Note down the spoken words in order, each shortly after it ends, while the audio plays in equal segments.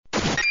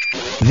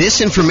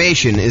This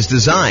information is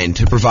designed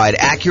to provide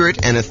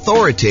accurate and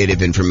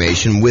authoritative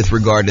information with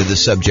regard to the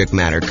subject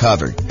matter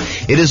covered.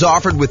 It is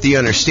offered with the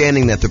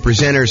understanding that the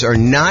presenters are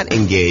not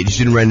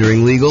engaged in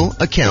rendering legal,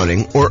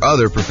 accounting, or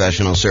other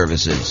professional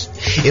services.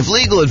 If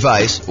legal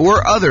advice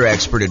or other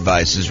expert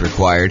advice is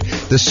required,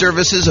 the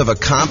services of a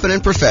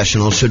competent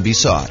professional should be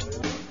sought.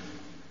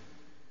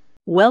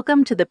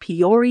 Welcome to the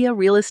Peoria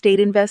Real Estate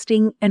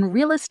Investing and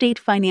Real Estate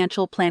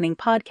Financial Planning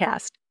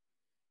Podcast.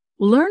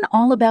 Learn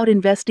all about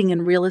investing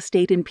in real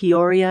estate in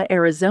Peoria,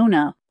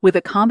 Arizona, with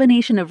a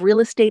combination of real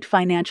estate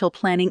financial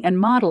planning and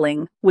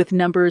modeling with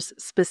numbers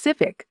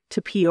specific to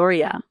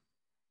Peoria.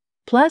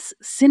 Plus,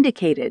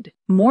 syndicated,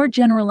 more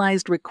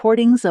generalized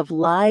recordings of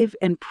live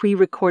and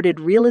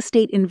pre-recorded real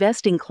estate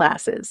investing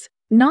classes,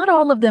 not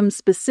all of them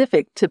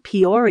specific to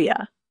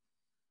Peoria.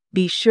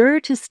 Be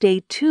sure to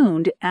stay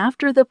tuned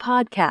after the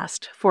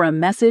podcast for a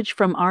message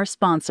from our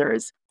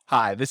sponsors.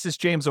 Hi, this is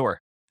James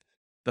Orr.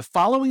 The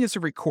following is a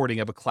recording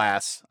of a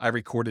class I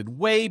recorded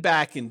way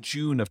back in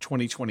June of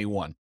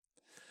 2021.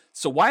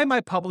 So why am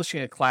I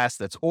publishing a class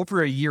that's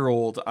over a year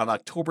old on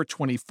October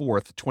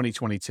 24th,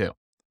 2022?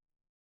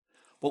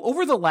 Well,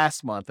 over the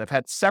last month, I've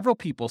had several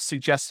people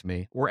suggest to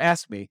me or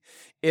ask me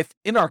if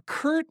in our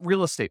current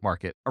real estate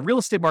market, a real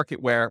estate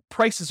market where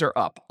prices are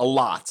up a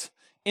lot,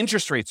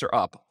 interest rates are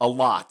up a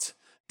lot,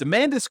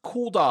 demand has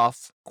cooled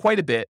off quite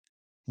a bit,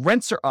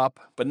 rents are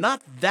up, but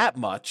not that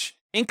much,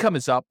 income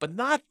is up, but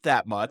not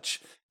that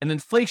much, and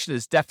inflation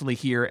is definitely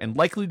here and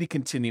likely to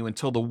continue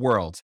until the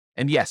world,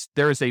 and yes,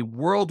 there is a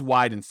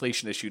worldwide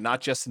inflation issue,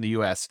 not just in the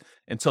US,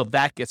 until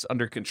that gets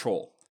under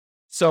control.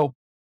 So,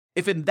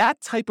 if in that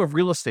type of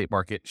real estate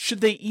market,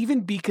 should they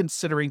even be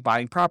considering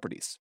buying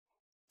properties?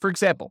 For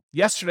example,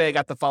 yesterday I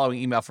got the following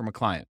email from a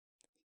client.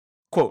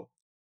 Quote,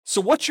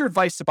 "So what's your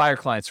advice to buyer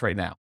clients right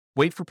now?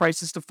 Wait for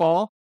prices to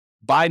fall?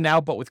 Buy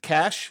now but with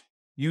cash?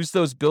 Use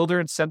those builder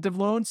incentive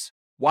loans?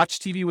 Watch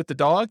TV with the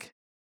dog?"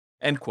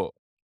 End quote.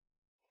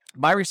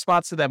 My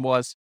response to them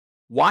was,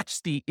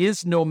 watch the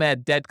Is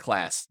Nomad Dead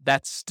class.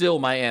 That's still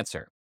my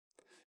answer.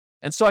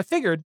 And so I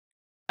figured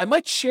I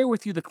might share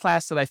with you the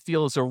class that I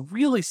feel is a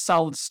really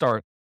solid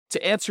start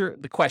to answer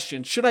the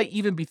question, should I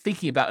even be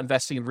thinking about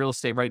investing in real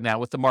estate right now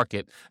with the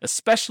market,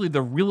 especially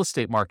the real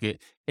estate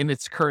market in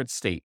its current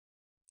state?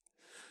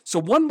 So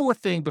one more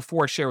thing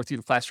before I share with you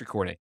the class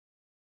recording.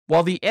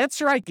 While the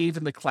answer I gave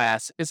in the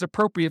class is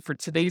appropriate for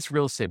today's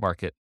real estate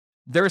market,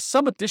 there is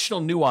some additional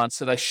nuance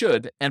that I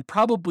should and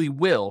probably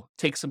will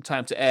take some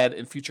time to add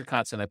in future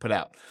content I put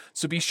out.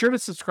 So be sure to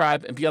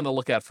subscribe and be on the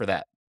lookout for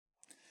that.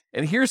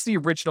 And here's the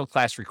original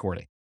class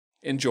recording.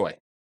 Enjoy.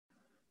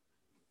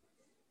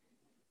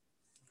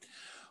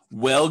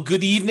 Well,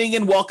 good evening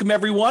and welcome,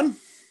 everyone.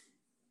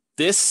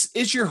 This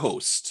is your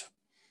host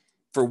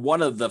for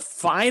one of the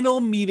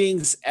final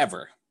meetings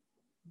ever,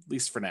 at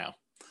least for now,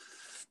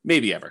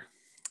 maybe ever.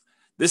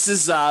 This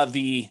is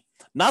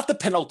not the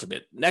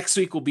penultimate. Next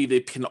week will be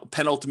the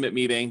penultimate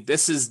meeting.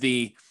 This is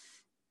the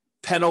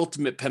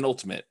penultimate,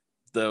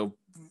 the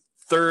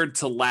third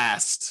to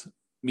last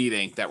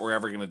meeting that we're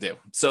ever going to do.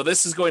 So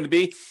this is going to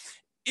be,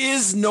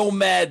 is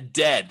Nomad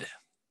dead?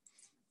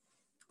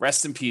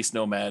 Rest in peace,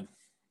 Nomad.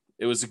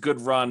 It was a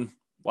good run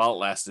while it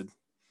lasted,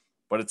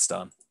 but it's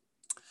done.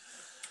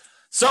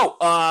 So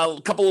a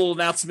couple of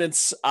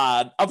announcements.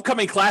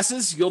 Upcoming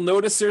classes, you'll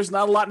notice there's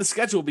not a lot in the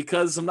schedule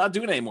because I'm not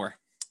doing it anymore.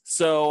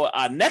 So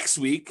next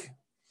week,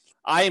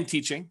 I am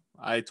teaching.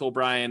 I told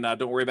Brian,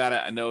 don't worry about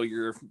it. I know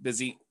you're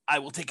busy. I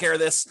will take care of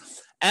this.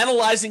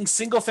 Analyzing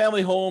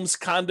single-family homes,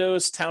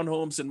 condos,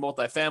 townhomes, and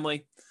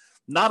multifamily.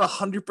 Not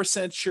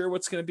 100% sure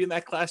what's going to be in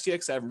that class yet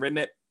because I haven't written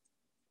it.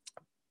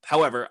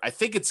 However, I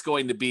think it's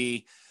going to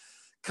be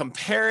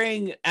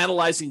comparing,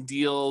 analyzing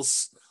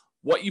deals,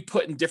 what you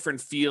put in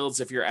different fields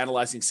if you're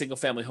analyzing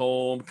single-family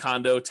home,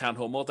 condo,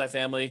 townhome,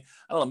 multifamily.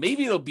 I don't know.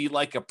 Maybe it'll be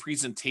like a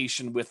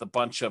presentation with a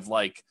bunch of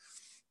like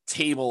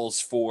tables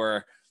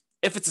for,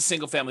 if it's a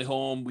single family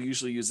home, we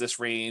usually use this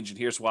range, and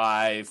here's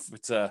why. If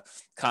it's a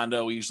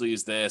condo, we usually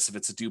use this. If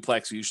it's a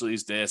duplex, we usually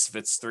use this. If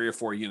it's 3 or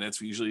 4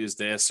 units, we usually use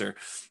this. Or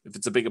if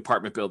it's a big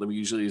apartment building, we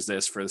usually use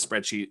this for the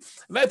spreadsheet.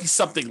 It might be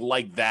something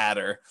like that,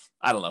 or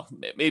I don't know.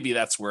 Maybe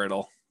that's where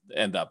it'll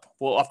end up.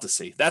 We'll have to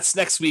see. That's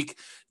next week,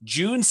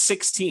 June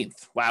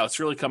 16th. Wow, it's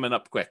really coming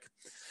up quick.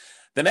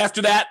 Then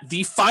after that,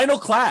 the final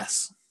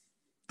class,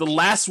 the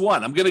last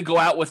one. I'm going to go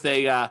out with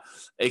a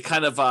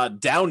kind of a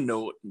down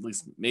note, at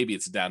least maybe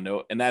it's a down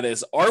note, and that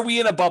is, are we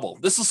in a bubble?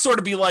 This will sort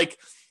of be like,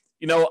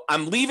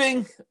 I'm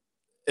leaving.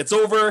 It's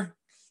over.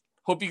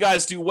 Hope you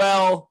guys do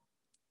well.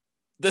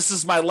 This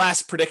is my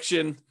last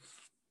prediction.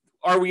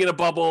 Are we in a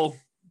bubble?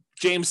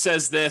 James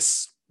says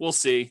this. We'll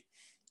see.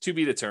 To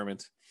be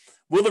determined.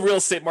 Will the real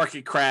estate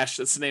market crash?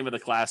 That's the name of the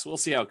class. We'll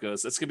see how it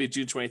goes. That's going to be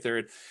June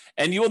 23rd.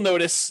 And you will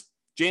notice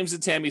James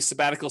and Tammy's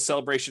sabbatical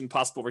celebration,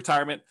 possible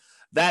retirement.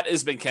 That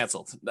has been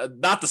canceled.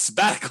 Not the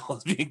sabbatical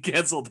is being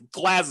canceled. The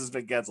class has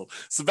been canceled.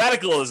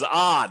 Sabbatical is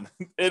on.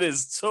 It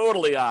is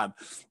totally on.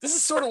 This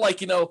is sort of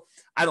like,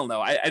 I don't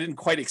know. I didn't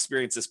quite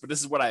experience this, but this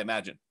is what I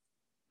imagine.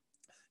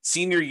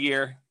 Senior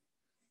year,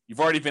 you've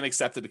already been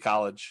accepted to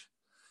college.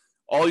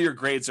 All your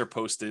grades are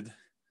posted.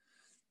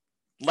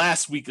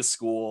 Last week of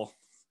school.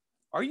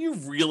 Are you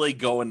really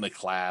going to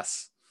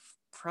class?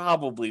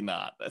 Probably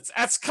not.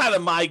 That's kind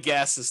of my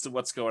guess as to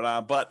what's going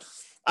on, but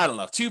I don't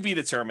know. To be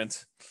determined.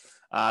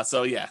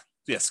 So yeah,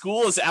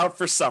 school is out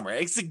for summer.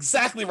 It's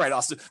exactly right,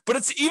 Austin. But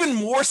it's even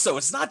more so.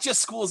 It's not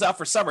just school is out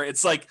for summer.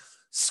 It's like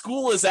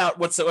school is out.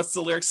 What's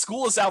the lyric?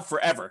 School is out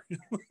forever.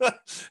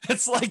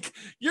 It's like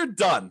you're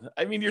done.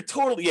 I mean, you're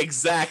totally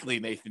exactly,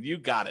 Nathan. You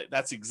got it.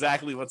 That's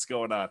exactly what's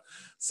going on.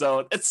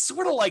 So it's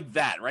sort of like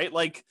that, right?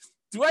 Like,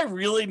 do I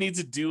really need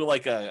to do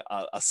like a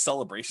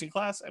celebration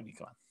class? I mean,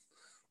 come on.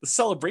 The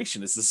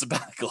celebration is the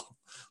sabbatical.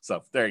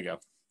 So there you go.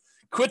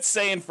 Quit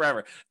saying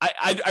forever.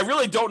 I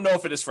really don't know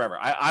if it is forever.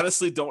 I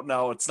honestly don't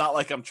know. It's not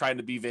like I'm trying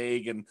to be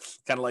vague and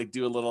kind of like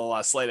do a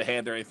little sleight of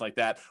hand or anything like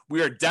that.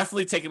 We are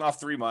definitely taking off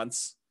 3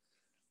 months.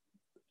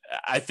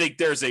 I think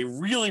there's a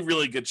really,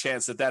 really good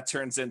chance that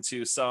turns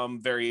into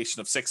some variation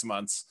of 6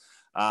 months.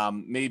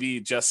 Maybe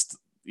just,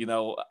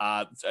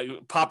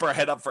 pop our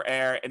head up for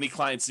air. Any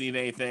clients need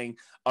anything.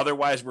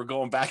 Otherwise, we're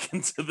going back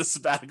into the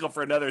sabbatical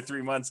for another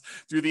 3 months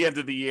through the end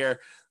of the year.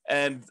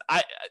 And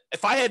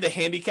if I had to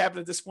handicap it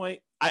at this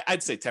point,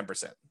 I'd say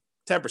 10%.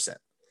 10%.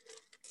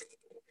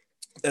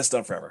 That's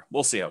done forever.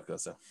 We'll see how it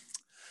goes, though.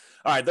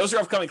 All right, those are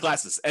upcoming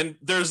classes. And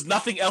there's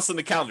nothing else in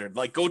the calendar.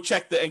 Like, go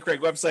check the NCRAG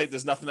website.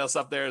 There's nothing else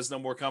up there. There's no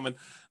more coming.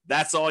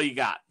 That's all you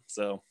got.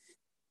 So,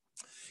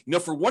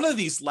 for one of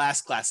these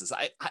last classes,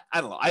 I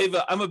don't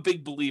know. I'm a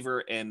big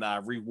believer in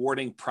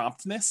rewarding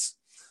promptness,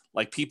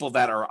 like people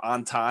that are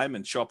on time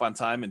and show up on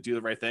time and do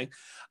the right thing.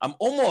 I'm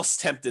almost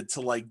tempted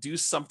to like do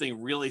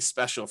something really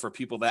special for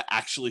people that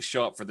actually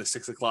show up for the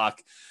 6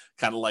 o'clock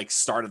kind of like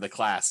start of the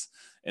class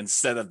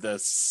instead of the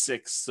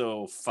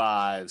 6:05,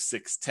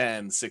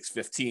 6:10,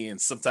 6:15,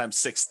 sometimes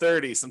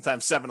 6:30,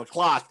 sometimes 7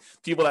 o'clock,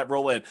 people that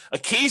roll in.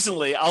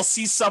 Occasionally I'll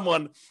see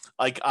someone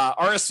like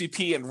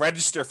RSVP and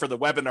register for the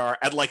webinar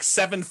at like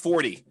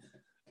 7:40.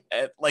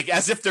 Like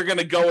as if they're going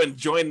to go and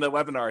join the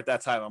webinar at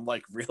that time. I'm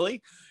like,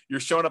 really? You're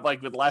showing up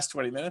like with the last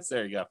 20 minutes?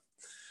 There you go.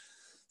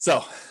 So,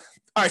 all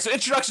right. So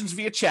introductions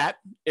via chat,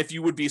 if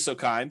you would be so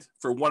kind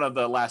for one of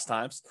the last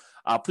times,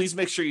 please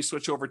make sure you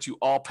switch over to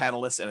all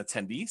panelists and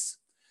attendees.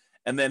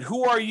 And then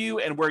who are you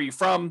and where are you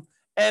from?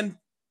 And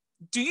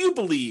do you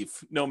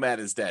believe Nomad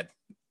is dead?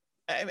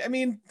 I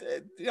mean,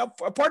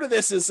 a part of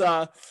this is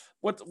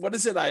what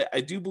is it?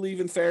 I do believe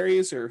in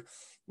fairies, or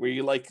where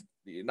you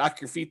knock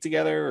your feet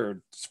together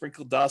or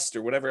sprinkle dust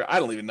or whatever. I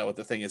don't even know what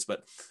the thing is,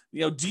 but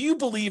do you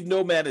believe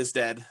Nomad is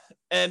dead?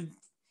 And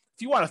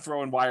if you want to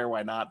throw in why or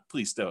why not,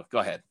 please do. Go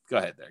ahead.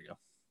 There you go.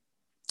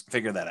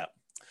 Figure that out.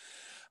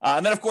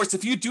 And then of course,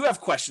 if you do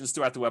have questions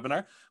throughout the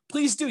webinar,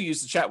 please do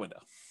use the chat window.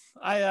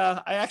 I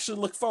actually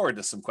look forward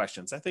to some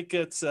questions. I think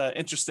it's an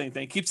interesting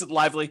thing. Keeps it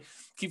lively,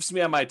 keeps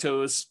me on my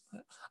toes.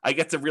 I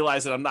get to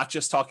realize that I'm not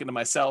just talking to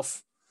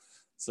myself.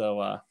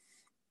 So,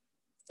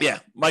 yeah,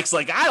 Mike's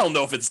like, I don't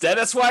know if it's dead.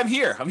 That's why I'm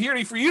here. I'm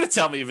here for you to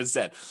tell me if it's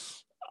dead.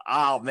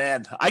 Oh,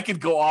 man, I could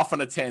go off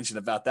on a tangent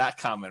about that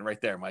comment right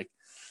there, Mike.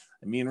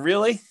 I mean,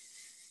 really?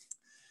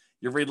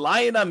 You're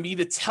relying on me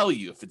to tell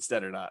you if it's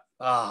dead or not.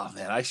 Oh,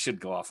 man, I should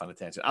go off on a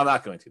tangent. I'm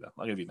not going to, though.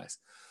 I'm going to be nice.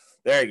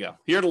 There you go.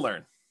 Here to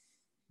learn.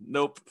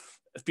 Nope.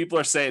 If people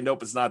are saying,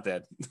 nope, it's not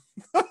dead.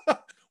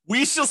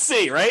 We shall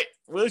see, right?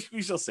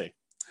 We shall see.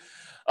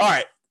 All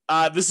right.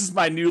 This is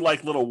my new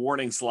little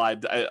warning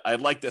slide. I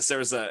like this. There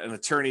was an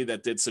attorney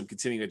that did some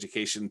continuing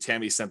education.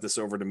 Tammy sent this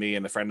over to me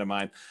and a friend of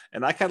mine,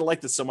 and I kind of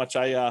liked it so much.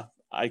 I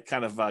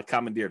kind of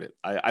commandeered it.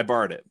 I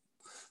borrowed it,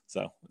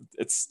 so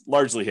it's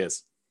largely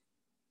his.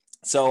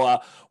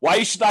 So why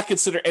you should not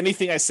consider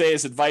anything I say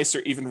as advice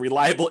or even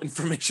reliable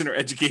information or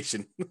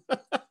education.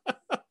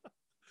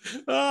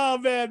 Oh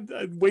man,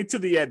 wait till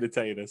the end to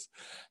tell you this.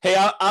 Hey,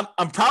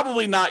 I'm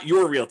probably not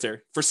your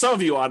realtor. For some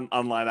of you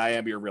online, I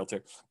am your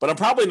realtor, but I'm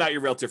probably not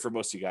your realtor for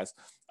most of you guys.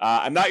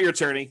 I'm not your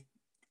attorney.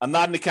 I'm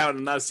not an accountant.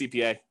 I'm not a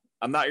CPA.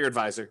 I'm not your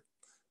advisor.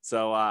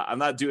 So I'm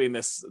not doing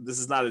this. This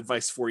is not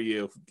advice for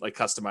you, like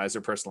customized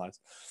or personalized.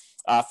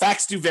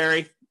 Facts do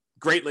vary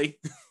greatly.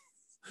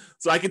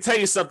 So I can tell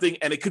you something,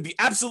 and it could be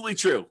absolutely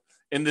true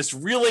in this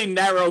really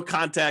narrow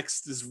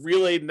context, this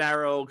really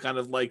narrow kind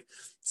of like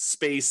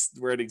space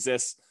where it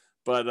exists.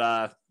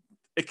 But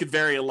it could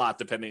vary a lot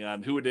depending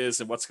on who it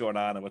is and what's going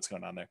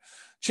on there.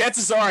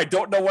 Chances are I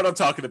don't know what I'm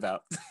talking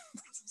about.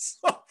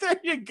 So there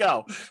you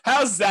go.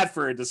 How's that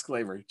for a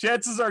disclaimer?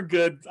 Chances are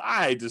good.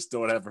 I just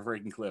don't have a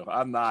freaking clue.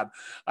 I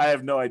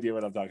have no idea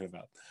what I'm talking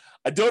about.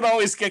 I don't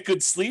always get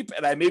good sleep,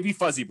 and I may be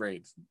fuzzy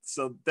brained.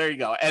 So there you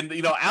go. And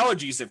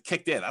allergies have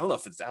kicked in. I don't know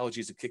if it's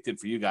allergies have kicked in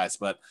for you guys,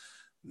 but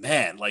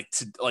man,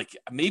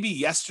 maybe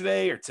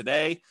yesterday or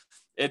today,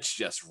 it's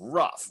just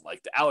rough.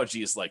 Like the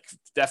allergy is like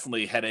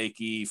definitely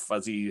headachy,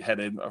 fuzzy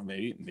headed, or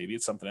maybe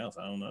it's something else.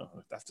 I don't know. I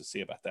have to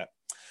see about that.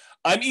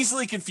 I'm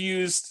easily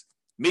confused.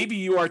 Maybe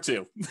you are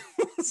too.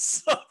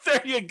 So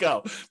there you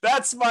go.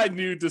 That's my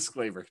new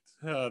disclaimer.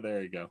 Oh,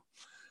 there you go.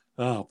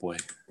 Oh boy.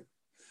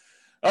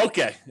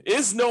 Okay.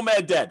 Is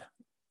Nomad dead?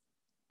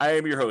 I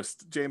am your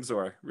host, James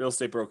Orr, real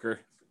estate broker,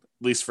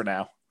 at least for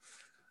now.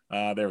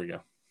 There we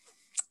go.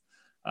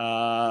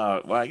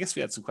 Well, I guess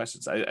we had some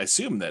questions. I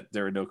assume that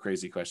there are no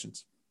crazy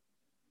questions.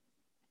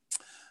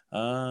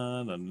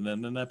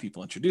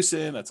 People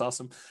introducing. That's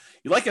awesome.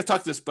 You like I've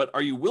talked this, but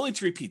are you willing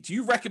to repeat? Do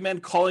you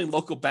recommend calling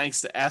local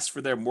banks to ask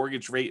for their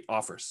mortgage rate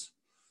offers?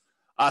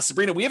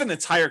 Sabrina, we have an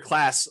entire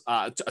class,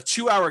 a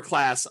 2-hour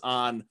class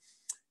on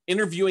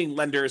interviewing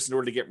lenders in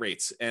order to get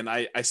rates. And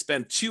I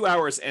spent 2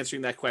 hours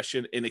answering that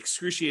question in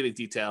excruciating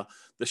detail.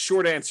 The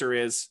short answer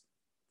is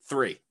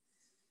 3.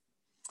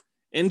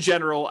 In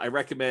general, I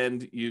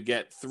recommend you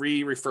get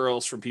 3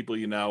 referrals from people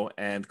you know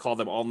and call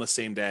them all on the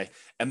same day.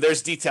 And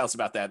there's details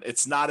about that.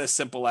 It's not as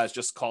simple as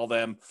just call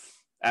them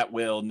at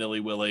will,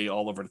 nilly-willy,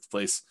 all over the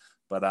place.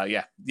 But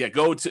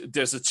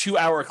there's a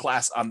 2-hour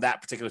class on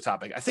that particular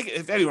topic. I think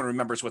if anyone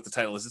remembers what the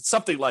title is, it's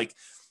something like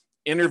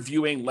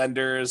interviewing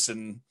lenders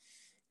and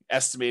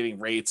estimating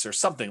rates or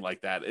something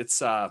like that. It's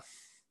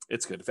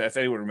good. If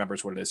anyone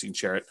remembers what it is, you can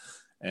share it,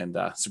 and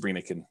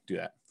Sabrina can do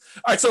that.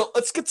 All right, so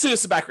let's get to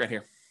some background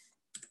here.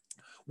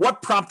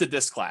 What prompted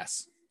this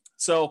class?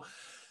 So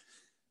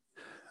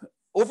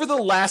over the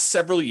last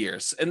several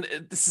years, and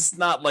this is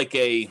not like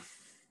a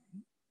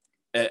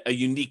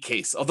unique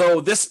case, although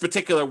this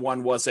particular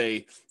one was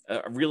a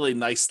really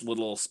nice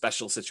little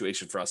special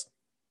situation for us.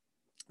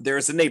 There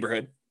is a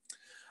neighborhood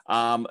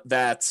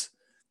that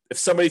if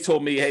somebody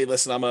told me, hey,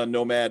 listen, I'm a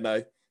nomad and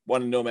I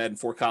want a nomad in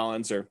Fort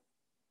Collins or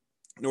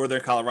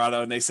Northern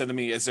Colorado, and they said to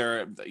me, is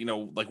there,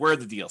 where are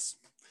the deals?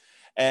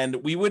 And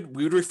we would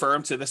refer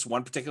them to this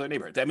one particular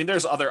neighborhood. I mean,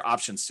 there's other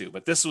options too,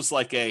 but this was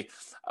like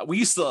we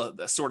used to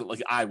sort of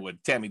like,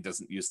 Tammy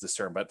doesn't use this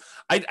term, but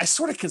I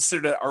sort of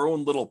considered it our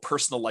own little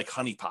personal like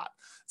honeypot.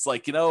 It's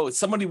like,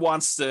 somebody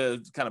wants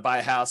to kind of buy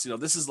a house,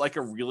 this is like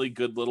a really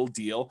good little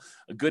deal,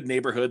 a good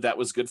neighborhood that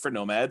was good for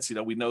nomads.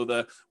 We knew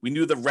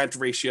the rent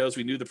ratios,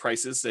 we knew the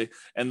prices,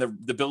 and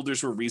the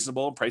builders were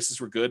reasonable, prices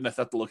were good. And I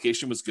thought the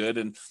location was good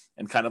and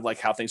kind of like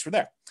how things were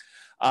there.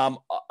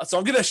 So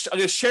I'm going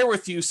to share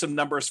with you some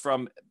numbers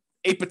from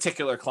a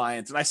particular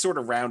client, and I sort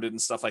of rounded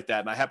and stuff like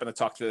that. And I happened to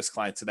talk to this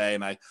client today,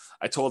 and I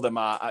told them,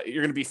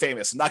 you're going to be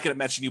famous. I'm not going to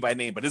mention you by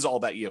name, but it's all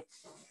about you.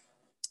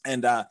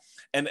 And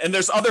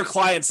there's other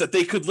clients that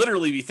they could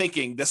literally be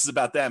thinking this is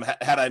about them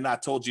had I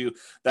not told you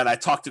that I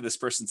talked to this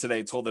person today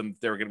and told them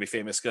they were going to be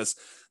famous, because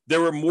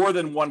there were more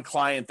than one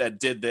client that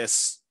did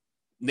this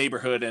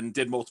neighborhood and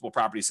did multiple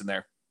properties in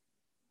there.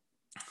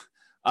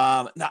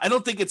 Now, I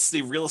don't think it's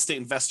the real estate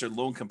investor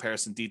loan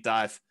comparison deep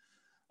dive,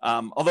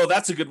 although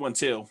that's a good one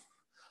too.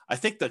 I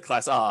think the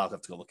class, I'll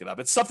have to go look it up.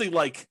 It's something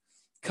like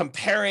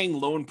comparing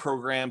loan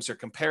programs or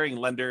comparing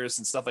lenders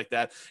and stuff like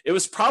that. It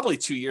was probably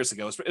 2 years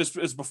ago. It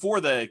was before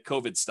the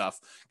COVID stuff,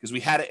 because we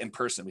had it in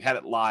person. We had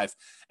it live,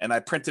 and I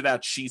printed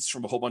out sheets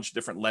from a whole bunch of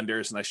different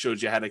lenders, and I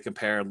showed you how to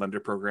compare lender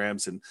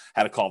programs and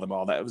how to call them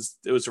all. That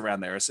it was around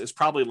there. It's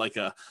probably like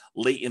a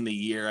late in the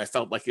year. I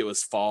felt like it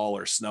was fall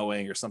or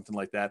snowing or something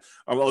like that.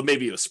 Or well,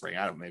 maybe it was spring.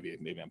 I don't know.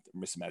 Maybe I'm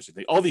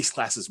misimagining. All these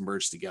classes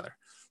merged together.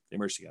 They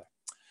merged together.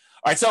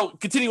 All right. So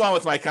continue on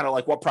with my kind of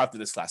like what prompted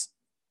this class.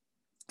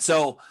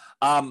 So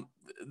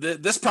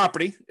this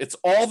property, it's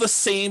all the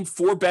same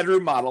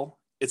 4-bedroom model.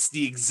 It's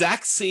the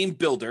exact same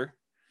builder.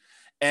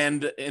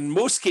 And in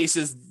most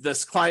cases,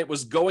 this client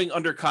was going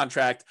under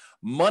contract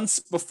months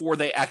before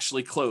they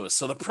actually close.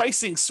 So the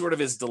pricing sort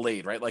of is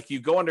delayed, right? Like you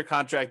go under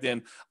contract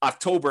in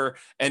October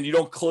and you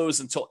don't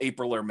close until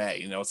April or May.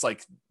 It's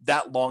like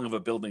that long of a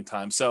building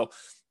time. So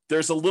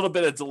there's a little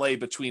bit of delay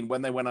between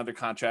when they went under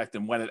contract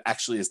and when it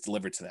actually is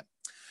delivered to them.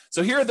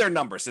 So here are their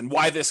numbers and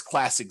why this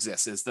class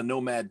exists, is the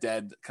Nomad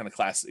Dead kind of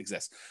class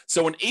exists.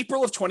 So in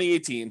April of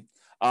 2018,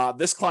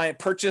 this client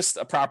purchased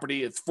a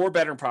property. It's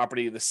 4-bedroom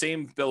property, the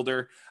same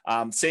builder,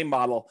 same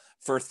model,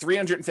 for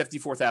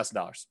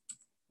 $354,000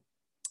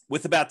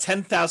 with about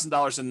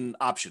 $10,000 in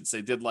options.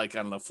 They did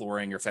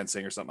flooring or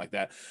fencing or something like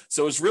that.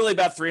 So it was really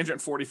about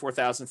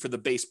 $344,000 for the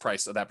base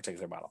price of that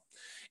particular model.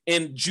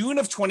 In June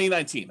of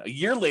 2019, a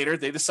year later,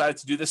 they decided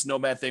to do this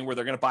nomad thing where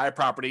they're going to buy a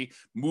property,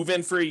 move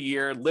in for a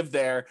year, live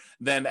there.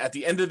 Then at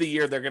the end of the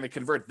year, they're going to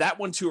convert that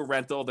one to a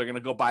rental. They're going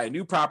to go buy a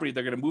new property.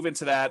 They're going to move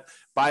into that,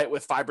 buy it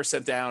with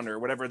 5% down or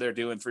whatever they're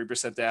doing,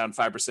 3% down,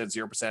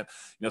 5%,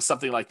 0%,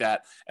 something like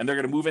that. And they're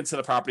going to move into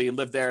the property and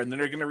live there. And then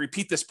they're going to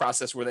repeat this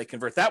process where they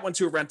convert that one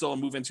to a rental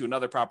and move into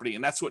another property.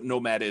 And that's what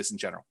Nomad is in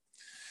general.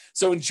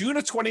 So in June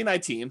of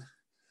 2019,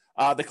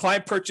 the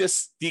client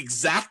purchased the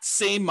exact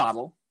same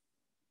model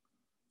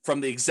from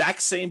the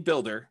exact same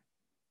builder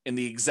in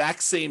the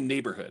exact same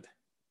neighborhood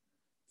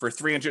for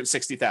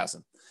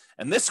 $360,000.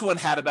 And this one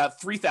had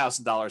about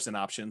 $3,000 in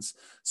options.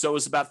 So it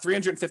was about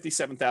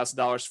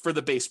 $357,000 for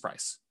the base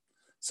price.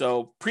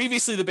 So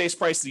previously the base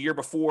price the year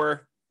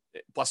before,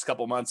 plus a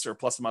couple months or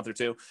plus a month or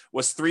two,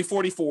 was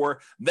 $344.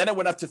 Then it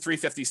went up to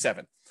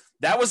 $357.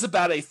 That was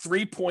about a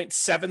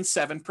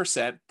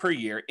 3.77% per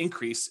year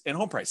increase in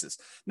home prices.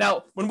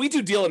 Now, when we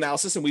do deal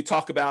analysis and we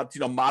talk about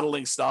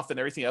modeling stuff and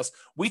everything else,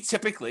 we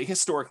typically,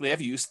 historically,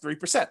 have used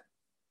 3%.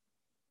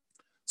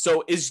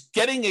 So is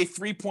getting a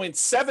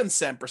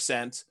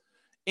 3.77%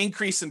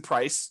 increase in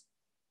price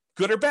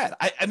good or bad?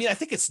 I mean, I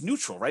think it's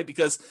neutral, right?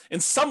 Because in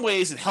some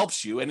ways it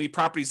helps you. Any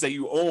properties that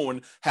you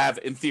own have,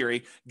 in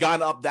theory,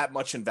 gone up that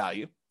much in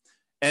value.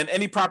 And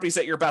any properties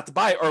that you're about to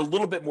buy are a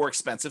little bit more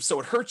expensive. So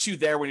it hurts you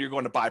there when you're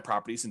going to buy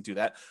properties and do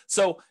that.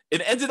 So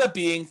it ended up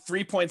being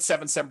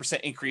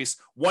 3.77% increase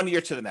 1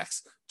 year to the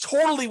next.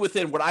 Totally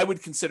within what I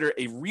would consider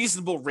a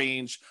reasonable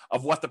range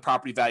of what the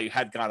property value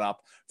had gone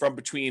up from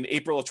between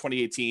April of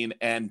 2018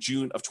 and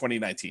June of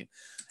 2019.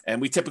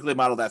 And we typically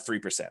model that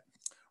 3%.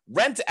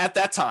 Rent at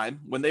that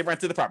time when they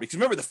rented the property, because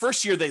remember the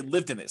first year they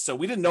lived in it, so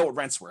we didn't know what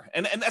rents were,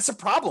 and that's a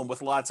problem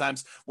with a lot of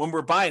times when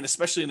we're buying,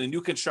 especially in a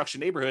new construction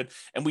neighborhood,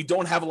 and we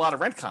don't have a lot of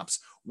rent comps.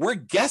 We're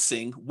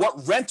guessing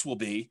what rent will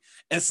be,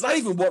 and it's not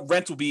even what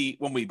rent will be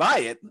when we buy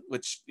it,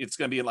 which it's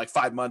going to be in like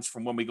 5 months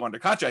from when we go under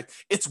contract.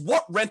 It's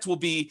what rent will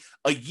be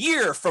a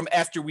year from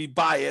after we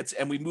buy it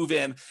and we move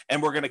in,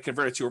 and we're going to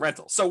convert it to a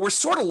rental. So we're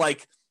sort of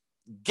like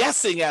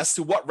guessing as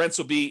to what rents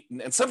will be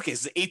in some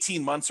cases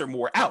 18 months or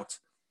more out.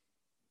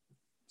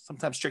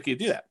 Sometimes tricky to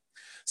do that.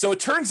 So it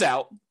turns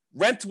out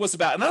rent was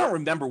about, and I don't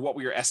remember what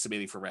we were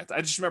estimating for rent.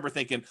 I just remember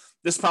thinking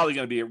this is probably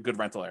going to be a good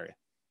rental area.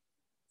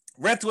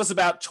 Rent was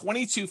about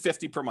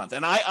 $22.50 per month.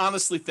 And I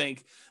honestly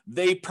think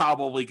they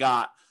probably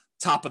got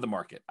top of the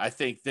market. I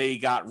think they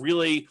got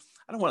really,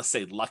 I don't want to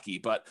say lucky,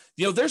 but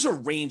there's a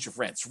range of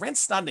rents.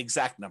 Rent's not an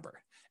exact number.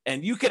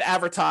 And you could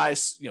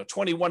advertise,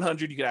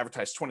 $2,100, you could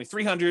advertise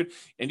 $2,300,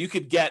 and you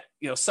could get,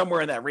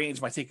 somewhere in that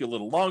range. Might take you a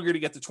little longer to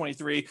get to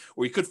 23,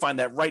 or you could find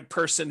that right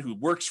person who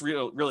works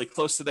really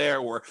close to there,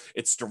 or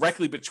it's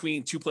directly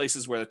between two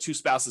places where the two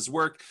spouses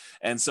work.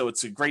 And so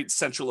it's a great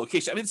central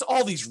location. I mean, it's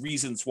all these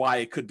reasons why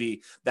it could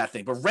be that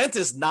thing, but rent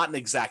is not an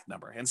exact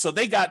number. And so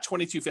they got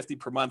 $22.50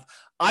 per month.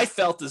 I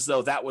felt as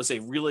though that was a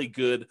really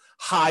good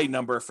high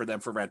number for them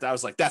for rent. I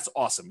was like, that's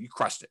awesome. You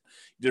crushed it.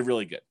 You did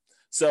really good.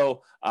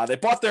 So they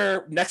bought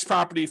their next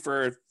property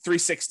for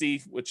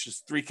 $360, which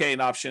is $3K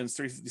in options.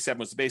 $357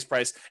 was the base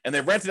price, and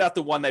they rented out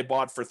the one they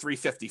bought for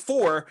 $354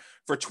 for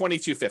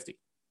 $22.50.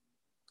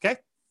 Okay,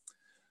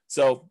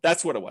 so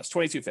that's what it was,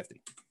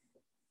 $22.50.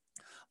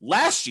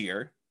 Last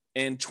year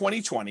in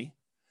 2020,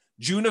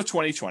 June of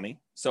 2020,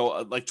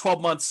 so like 12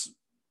 months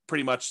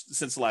pretty much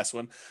since the last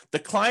one, the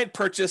client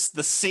purchased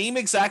the same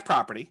exact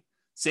property,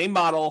 same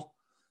model,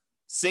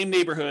 same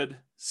neighborhood,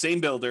 same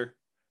builder,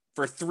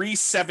 for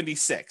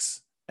 $376,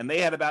 and they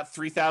had about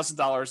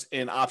 $3,000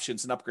 in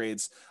options and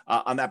upgrades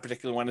on that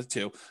particular one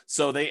too.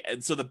 So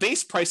the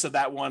base price of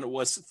that one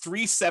was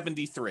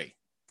 $373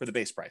 for the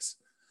base price.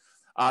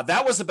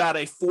 That was about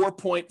a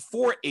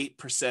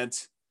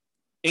 4.48%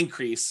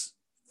 increase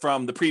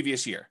from the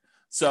previous year.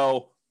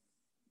 So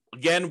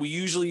again, we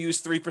usually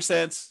use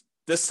 3%.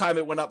 This time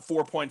it went up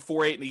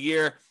 4.48 in a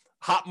year.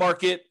 Hot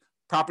market,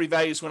 property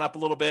values went up a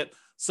little bit.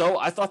 So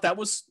I thought that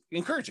was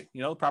encouraging.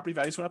 The property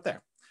values went up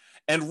there.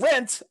 And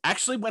rent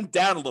actually went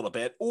down a little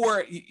bit,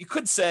 or you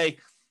could say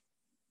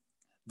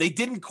they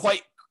didn't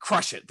quite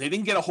crush it. They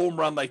didn't get a home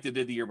run like they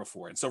did the year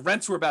before. And so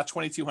rents were about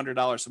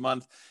 $2,200 a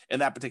month in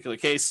that particular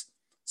case.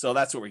 So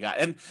that's what we got.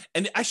 And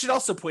I should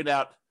also point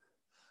out,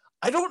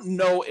 I don't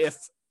know if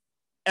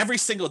every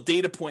single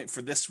data point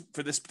for this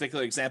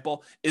particular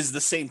example is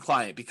the same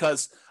client,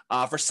 because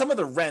for some of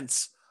the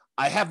rents,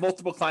 I have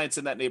multiple clients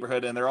in that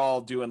neighborhood, and they're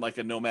all doing like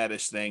a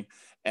nomadish thing.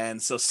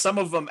 And so some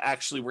of them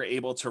actually were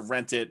able to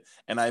rent it,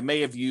 and I may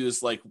have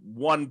used like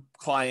one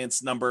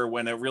client's number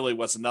when it really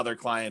was another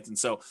client. And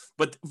so,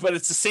 but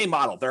it's the same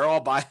model. They're all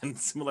buying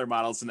similar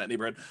models in that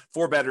neighborhood,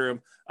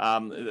 4-bedroom.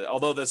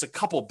 Although there's a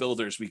couple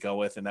builders we go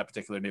with in that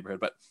particular neighborhood,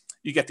 but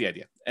you get the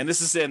idea. And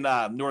this is in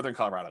northern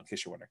Colorado, in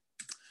case you're wondering.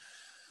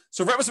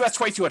 So rent was about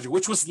 $2,200,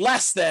 which was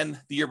less than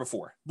the year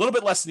before, a little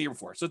bit less than the year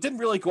before. So it didn't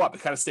really go up.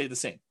 It kind of stayed the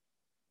same.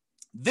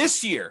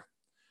 This year,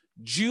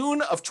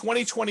 June of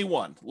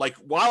 2021, like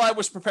while I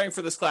was preparing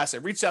for this class, I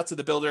reached out to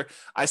the builder.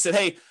 I said,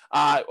 hey,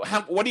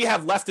 what do you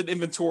have left in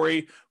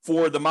inventory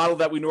for the model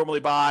that we normally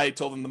buy? I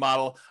told them the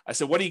model. I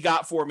said, what do you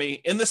got for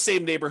me in the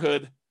same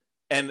neighborhood?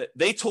 And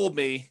they told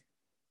me,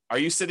 are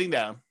you sitting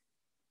down?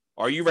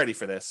 Are you ready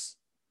for this?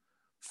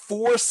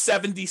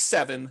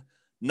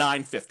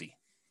 $477,950.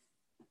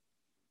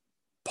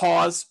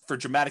 Pause for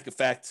dramatic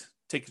effect.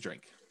 Take a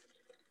drink.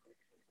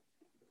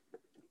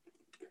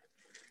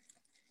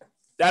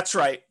 That's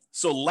right.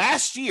 So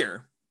last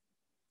year,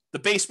 the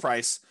base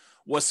price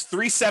was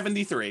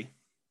 $373.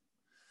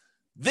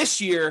 This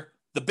year,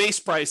 the base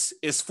price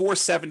is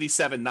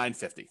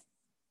 $477,950.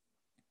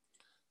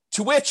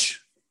 To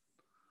which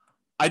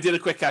I did a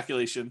quick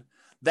calculation.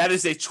 That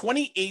is a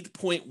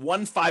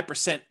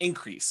 28.15%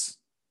 increase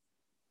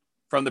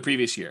from the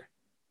previous year.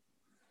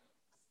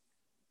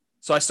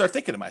 So I start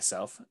thinking to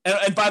myself,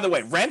 and by the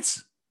way, rent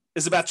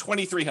is about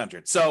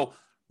 $2,300. So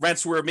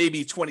rents were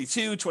maybe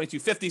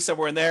 $2,250,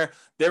 somewhere in there.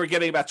 They were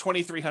getting about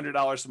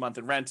 $2,300 a month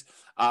in rent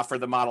for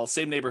the model,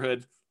 same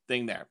neighborhood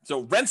thing there. So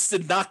rents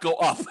did not go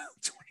up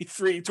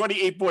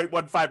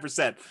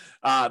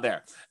 28.15%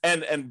 there.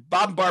 And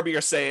Bob and Barbie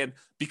are saying,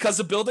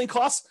 because of building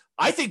costs,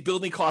 I think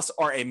building costs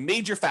are a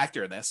major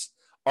factor in this.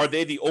 Are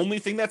they the only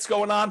thing that's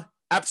going on?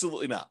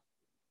 Absolutely not.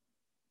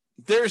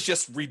 there's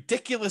just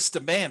ridiculous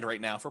demand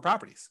right now for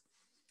properties.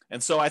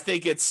 And so I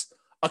think it's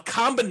a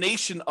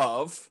combination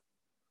of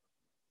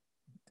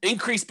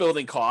increased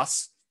building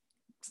costs,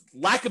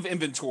 lack of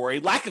inventory,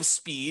 lack of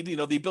speed,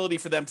 the ability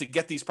for them to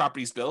get these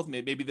properties built.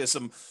 Maybe there's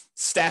some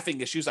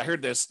staffing issues. I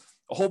heard there's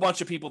a whole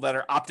bunch of people that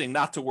are opting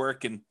not to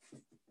work and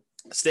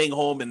staying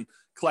home and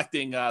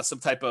collecting some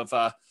type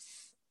of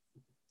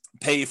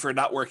pay for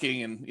not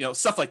working and,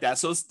 stuff like that.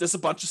 So there's a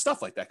bunch of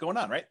stuff like that going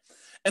on, right?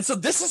 And so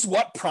this is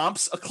what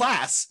prompts a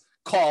class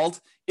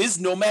called Is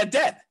Nomad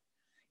Dead?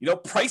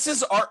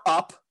 Prices are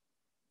up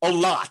a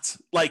lot,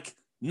 like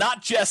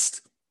not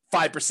just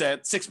 5%,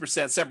 6%,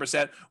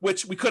 7%,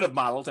 which we could have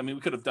modeled. I mean,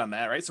 we could have done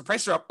that, right? So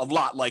prices are up a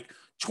lot, like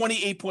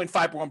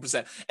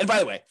 28.51%. And by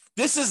the way,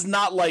 this is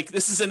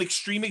an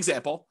extreme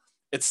example.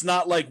 It's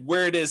not like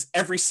where it is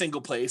every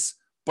single place,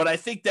 but I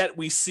think that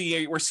we're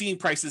seeing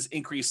prices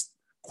increase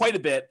quite a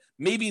bit,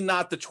 maybe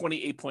not the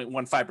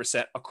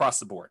 28.15% across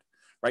the board,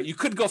 right? You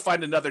could go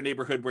find another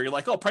neighborhood where you're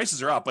like, oh,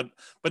 prices are up,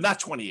 but not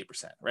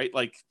 28%, right?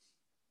 Like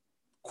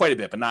quite a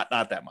bit, but not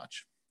that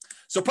much.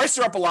 So prices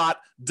are up a lot.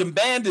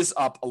 Demand is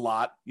up a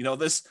lot.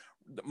 This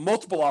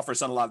multiple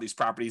offers on a lot of these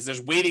properties.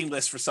 There's waiting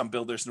lists for some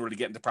builders in order to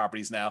get into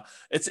properties now.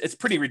 It's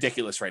pretty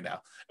ridiculous right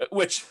now,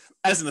 which,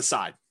 as an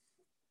aside,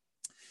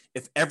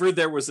 if ever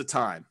there was a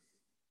time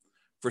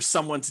for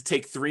someone to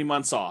take 3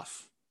 months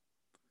off,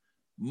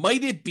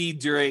 might it be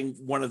during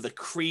one of the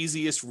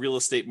craziest real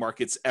estate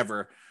markets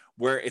ever,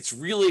 where it's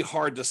really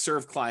hard to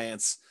serve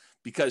clients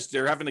because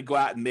they're having to go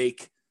out and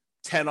make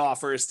 10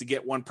 offers to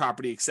get one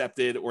property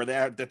accepted, or they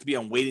have to be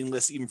on waiting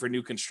lists even for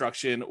new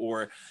construction,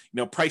 or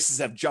prices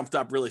have jumped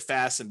up really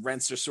fast and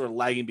rents are sort of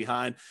lagging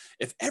behind.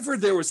 If ever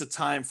there was a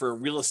time for a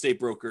real estate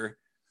broker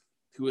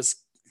who was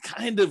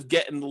kind of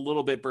getting a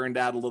little bit burned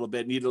out, a little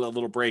bit, needed a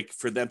little break,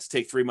 for them to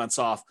take 3 months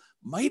off,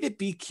 might it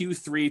be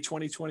Q3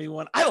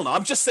 2021? I don't know.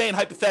 I'm just saying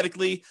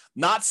hypothetically,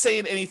 not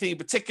saying anything in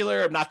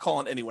particular. I'm not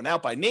calling anyone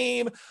out by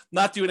name,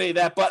 not doing any of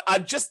that, but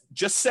I'm just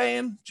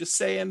saying,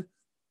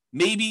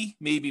 maybe.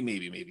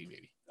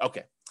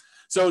 Okay.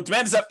 So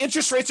demand is up.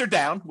 Interest rates are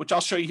down, which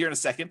I'll show you here in a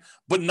second,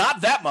 but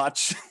not that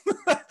much.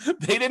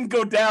 They didn't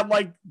go down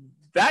like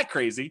that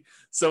crazy.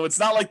 So it's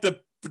not like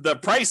the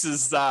price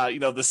is,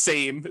 the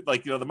same,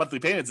 like, the monthly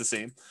payment's the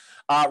same.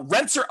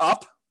 Rents are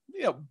up,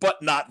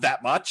 but not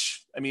that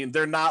much. I mean,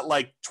 they're not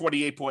like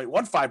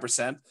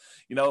 28.15%,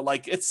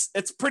 like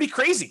it's pretty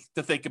crazy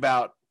to think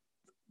about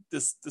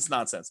this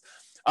nonsense.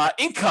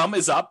 Income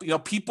is up.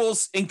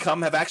 People's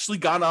income have actually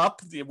gone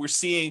up. We're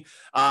seeing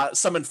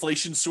some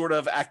inflation sort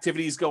of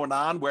activities going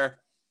on where,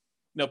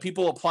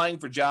 people applying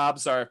for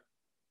jobs are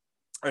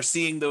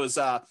seeing those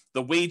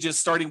the wages,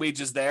 starting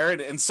wages there. And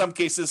in some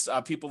cases,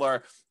 people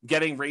are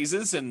getting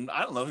raises. And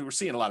I don't know, we're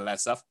seeing a lot of that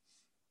stuff.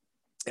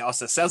 It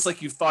also sounds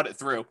like you've thought it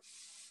through.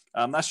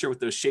 I'm not sure what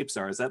those shapes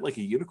are. Is that like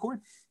a unicorn?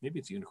 Maybe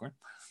it's a unicorn.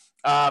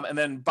 And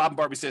then Bob and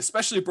Barbie say,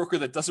 especially a broker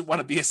that doesn't want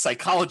to be a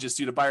psychologist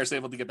due to buyers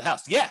able to get the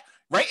house. Yeah,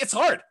 right. It's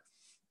hard.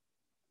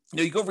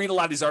 You go read a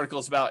lot of these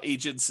articles about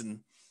agents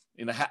and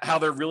how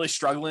they're really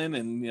struggling,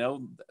 and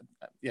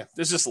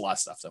there's just a lot of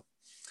stuff.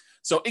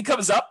 So income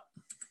is up.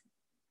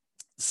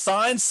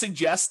 Signs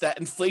suggest that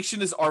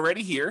inflation is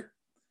already here,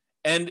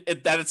 and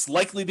that it's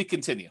likely to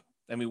continue.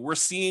 I mean, we're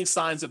seeing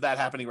signs of that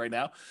happening right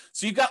now.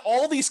 So you've got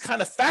all these kind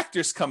of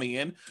factors coming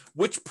in,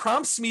 which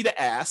prompts me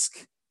to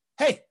ask,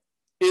 hey,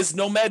 is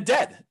Nomad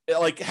dead?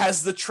 Like,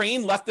 has the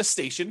train left the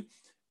station?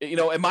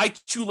 Am I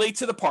too late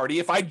to the party?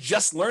 If I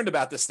just learned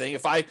about this thing,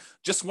 if I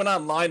just went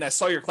online, I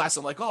saw your class,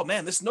 I'm like, oh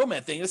man, this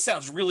Nomad thing, this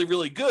sounds really,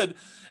 really good.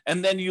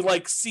 And then you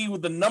like see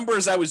with the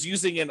numbers I was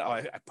using in,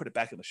 I put it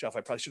back on the shelf.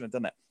 I probably shouldn't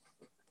have done that.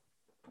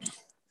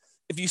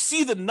 If you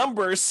see the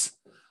numbers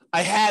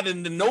I had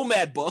in the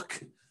Nomad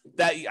book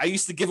that I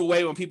used to give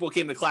away when people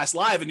came to class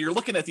live, and you're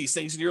looking at these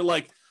things and you're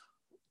like,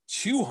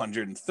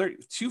 230,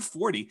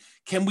 240.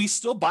 Can we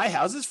still buy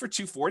houses for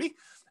 240?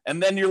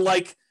 And then you're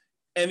like,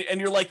 and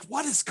you're like,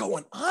 what is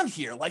going on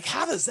here? Like,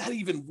 how does that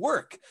even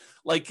work?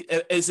 Like,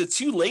 is it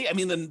too late? I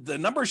mean, the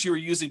numbers you were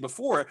using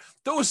before,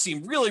 those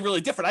seem really,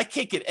 really different. I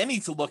can't get any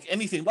to look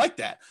anything like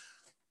that.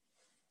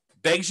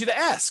 Begs you to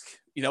ask,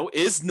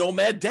 is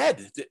Nomad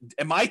dead?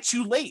 Am I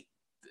too late?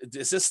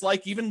 Is this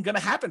like even going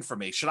to happen for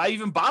me? Should I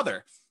even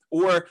bother?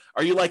 Or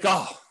are you like,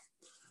 oh,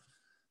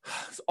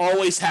 it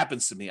always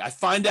happens to me. I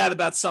find out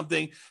about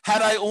something.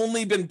 Had I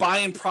only been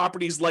buying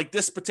properties like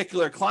this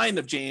particular client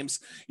of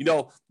James,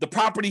 the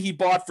property he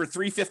bought for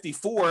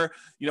 $354,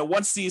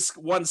 once these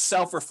ones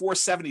sell for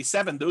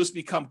 $477, those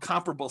become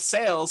comparable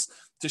sales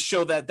to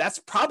show that that's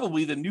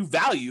probably the new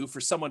value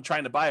for someone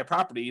trying to buy a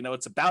property.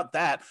 It's about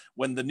that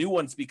when the new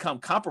ones become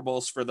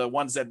comparables for the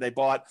ones that they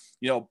bought,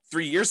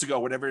 3 years ago,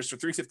 whatever it is, for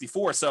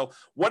 $354. So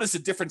what is the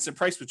difference in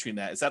price between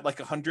that? Is that like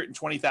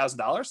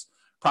 $120,000?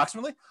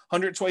 Approximately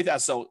 120,000.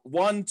 So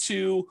 1,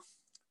 2,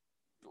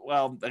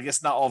 well, I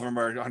guess not all of them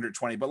are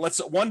 120, but let's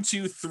 1,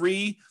 2,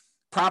 3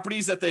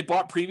 properties that they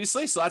bought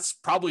previously. So that's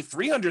probably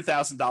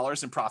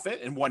 $300,000 in profit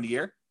in 1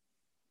 year.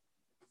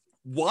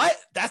 What?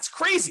 That's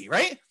crazy,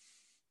 right?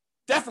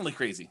 Definitely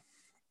crazy.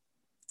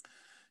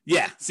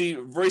 Yeah. See,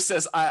 Royce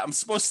says I'm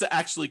supposed to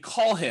actually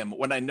call him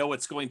when I know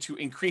it's going to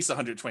increase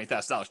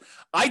 $120,000.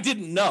 I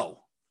didn't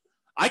know.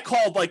 I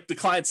called like the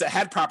clients that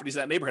had properties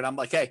in that neighborhood. I'm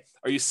like, hey,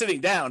 are you sitting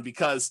down?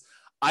 Because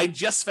I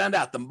just found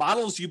out the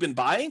models you've been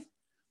buying,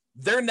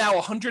 they're now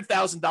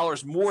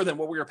 $100,000 more than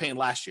what we were paying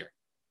last year.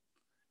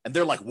 And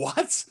they're like,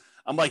 what?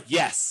 I'm like,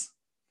 yes.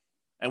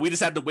 And we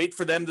just had to wait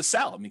for them to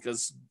sell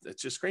because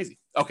it's just crazy.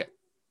 Okay.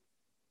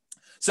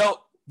 So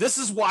this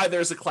is why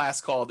there's a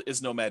class called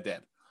Is Nomad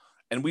Dead?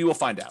 And we will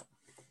find out.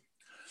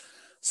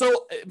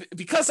 So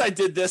because I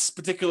did this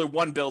particular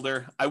one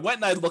builder, I went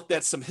and I looked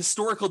at some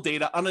historical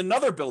data on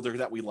another builder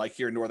that we like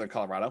here in Northern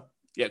Colorado.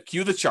 Yeah,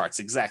 cue the charts.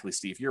 Exactly,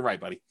 Steve. You're right,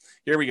 buddy.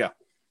 Here we go.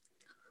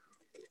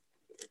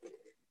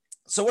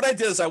 So what I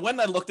did is I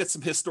went and I looked at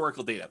some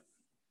historical data.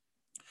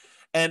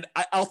 And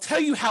I'll tell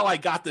you how I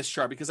got this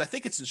chart because I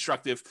think it's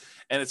instructive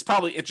and it's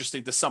probably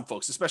interesting to some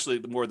folks, especially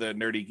the more the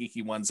nerdy,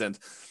 geeky ones. And,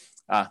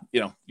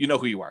 you know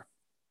who you are.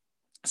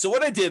 So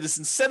what I did is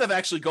instead of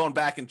actually going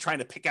back and trying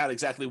to pick out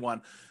exactly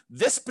one,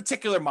 this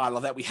particular model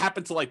that we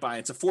happen to like buying,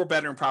 it's a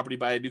 4-bedroom property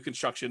by a new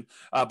construction,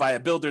 by a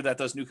builder that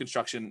does new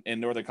construction in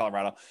Northern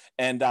Colorado.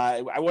 And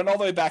I went all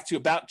the way back to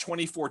about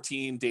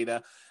 2014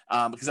 data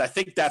because I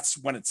think that's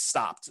when it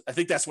stopped. I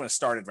think that's when it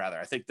started, rather.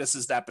 I think this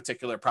is that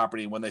particular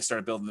property when they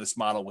started building this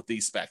model with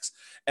these specs.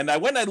 And I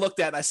went and I looked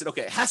at it and I said,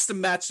 okay, it has to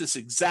match this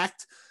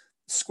exact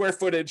square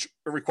footage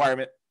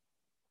requirement.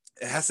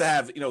 It has to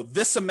have,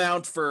 this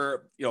amount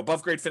for,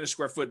 above grade finished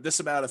square foot,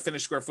 this amount of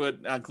finished square foot,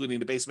 including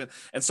the basement.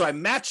 And so I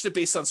matched it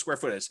based on square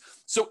footage.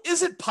 So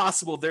is it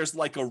possible there's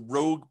like a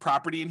rogue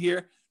property in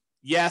here?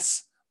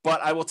 Yes.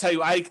 But I will tell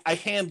you, I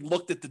hand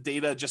looked at the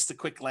data just a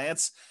quick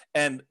glance,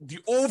 and the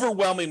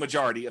overwhelming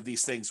majority of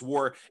these things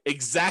were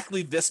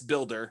exactly this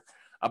builder.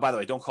 By the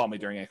way, don't call me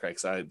during Craig,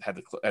 because I had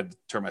to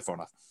turn my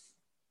phone off.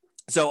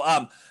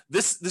 So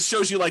this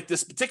shows you like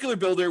this particular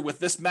builder with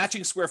this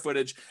matching square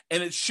footage,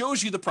 and it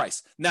shows you the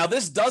price. Now,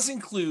 this does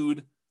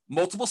include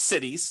multiple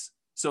cities,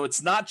 so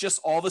it's not just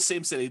all the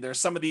same city. There's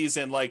some of these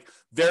in like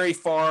very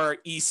far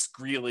east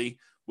Greeley,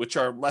 which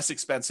are less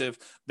expensive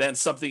than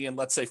something in,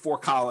 let's say,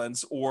 Fort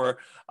Collins or,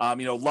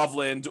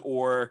 Loveland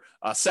or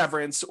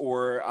Severance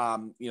or,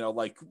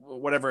 like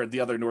whatever the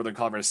other Northern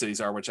Colorado cities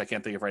are, which I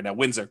can't think of right now,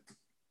 Windsor,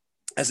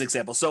 as an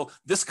example. So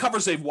this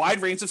covers a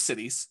wide range of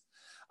cities.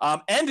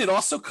 And it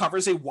also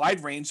covers a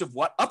wide range of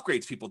what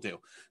upgrades people do.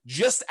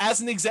 Just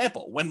as an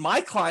example, when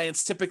my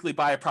clients typically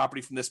buy a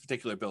property from this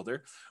particular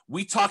builder,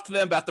 we talk to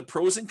them about the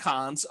pros and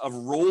cons of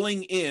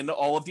rolling in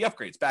all of the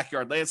upgrades: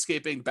 backyard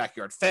landscaping,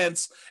 backyard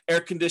fence,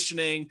 air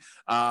conditioning,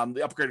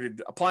 the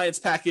upgraded appliance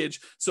package.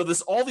 So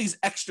there's all these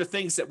extra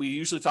things that we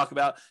usually talk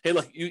about. Hey,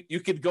 look, you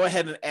could go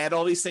ahead and add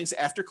all these things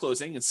after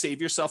closing and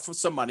save yourself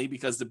some money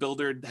because the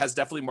builder has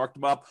definitely marked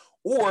them up.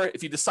 Or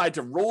if you decide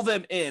to roll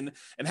them in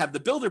and have the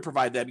builder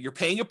provide them, you're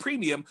paying a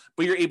premium,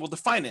 but you're able to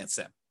finance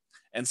them.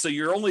 And so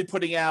you're only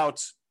putting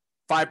out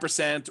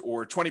 5%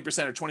 or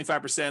 20% or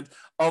 25%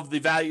 of the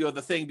value of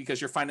the thing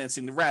because you're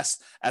financing the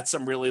rest at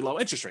some really low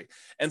interest rate.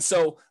 And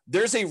so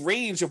there's a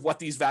range of what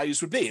these values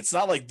would be. It's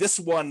not like this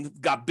one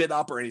got bid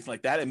up or anything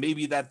like that. And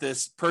maybe that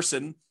this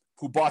person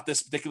who bought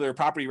this particular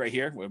property right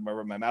here,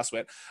 where my mouse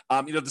went,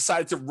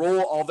 decided to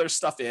roll all their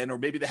stuff in, or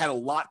maybe they had a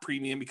lot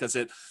premium because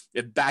it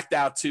backed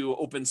out to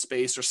open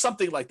space or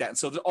something like that. And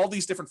so there's all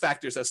these different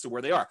factors as to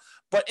where they are.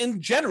 But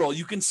in general,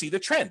 you can see the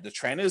trend. The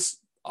trend is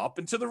up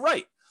and to the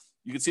right.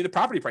 You can see the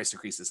property price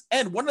increases.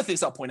 And one of the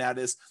things I'll point out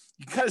is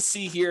you kind of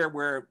see here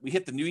where we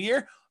hit the new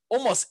year,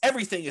 almost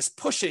everything is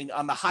pushing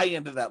on the high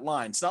end of that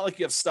line. It's not like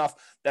you have stuff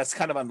that's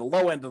kind of on the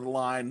low end of the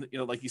line,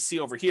 like you see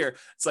over here.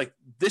 It's like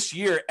this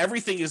year,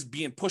 everything is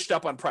being pushed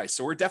up on price.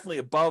 So we're definitely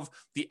above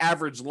the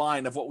average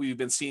line of what we've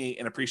been seeing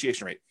in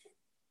appreciation rate.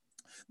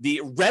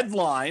 The red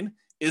line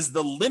is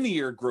the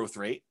linear growth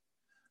rate.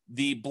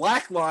 The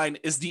black line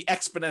is the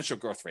exponential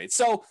growth rate.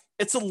 So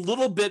it's a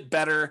little bit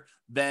better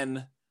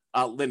than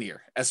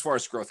linear as far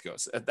as growth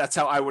goes. That's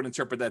how I would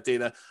interpret that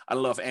data. I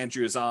don't know if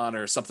Andrew is on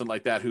or something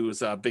like that,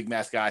 who's a big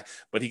math guy,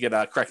 but he could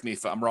correct me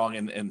if I'm wrong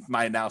in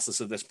my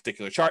analysis of this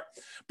particular chart.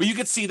 But you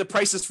could see the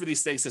prices for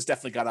these things has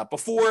definitely gone up.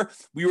 Before,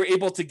 we were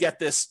able to get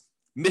this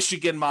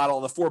Michigan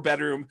model, the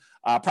 4-bedroom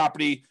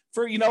property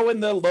for, in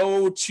the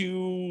low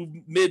to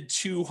mid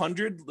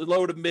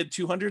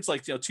 200s,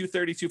 like,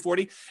 230,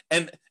 240.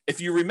 And if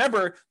you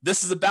remember,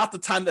 this is about the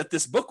time that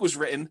this book was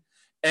written.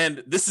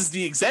 And this is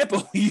the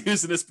example we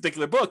use in this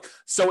particular book.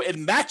 So it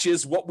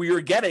matches what we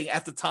were getting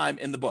at the time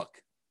in the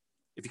book,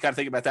 if you kind of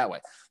think about it that way.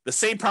 The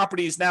same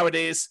properties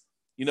nowadays,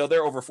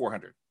 they're over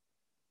 400.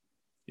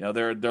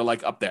 They're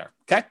like up there,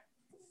 okay?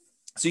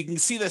 So you can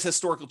see this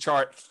historical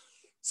chart.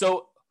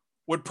 So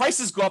when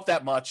prices go up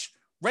that much,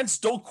 rents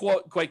don't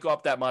quite go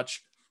up that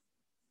much.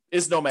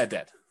 Is Nomad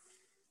dead?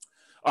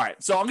 All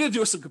right, so I'm going to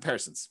do some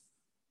comparisons,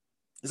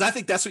 because I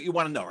think that's what you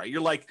want to know, right?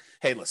 You're like,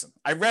 hey, listen,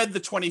 I read the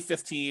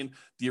 2015,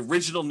 the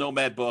original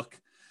Nomad book,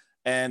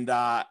 and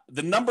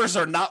the numbers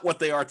are not what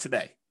they are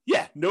today.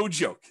 Yeah, no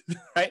joke,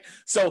 right?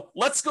 So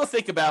let's go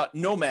think about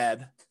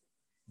Nomad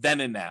then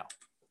and now.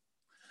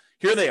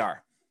 Here they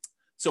are.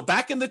 So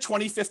back in the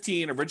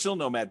 2015 original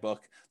Nomad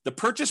book, the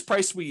purchase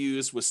price we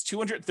used was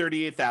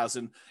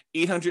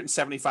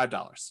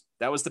 $238,875.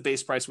 That was the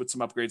base price with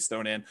some upgrades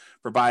thrown in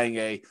for buying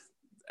at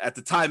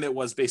the time, it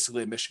was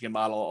basically a Michigan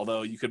model,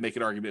 although you could make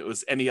an argument it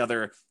was any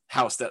other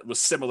house that was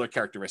similar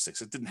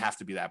characteristics. It didn't have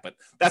to be that, but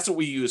that's what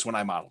we used when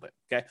I modeled it.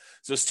 Okay.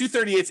 So it's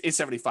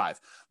 $238,875.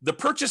 The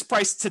purchase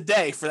price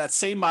today for that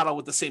same model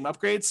with the same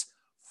upgrades,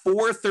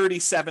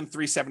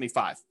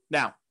 $437,375.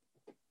 Now,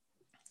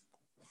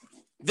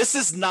 this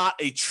is not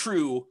a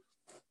true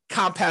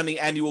compounding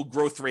annual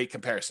growth rate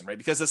comparison, right?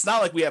 Because it's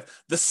not like we have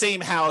the same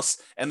house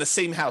and the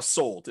same house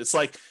sold. It's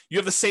like you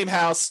have the same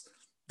house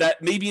that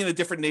may be in a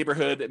different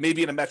neighborhood. It may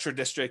be in a metro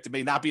district. It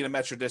may not be in a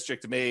metro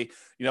district. It may,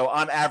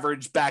 on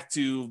average back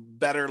to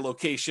better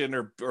location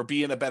or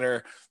be in a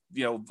better,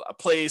 a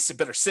place, a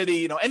better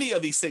city, any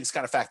of these things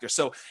kind of factor.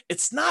 So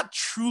it's not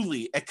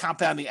truly a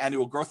compounding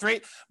annual growth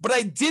rate, but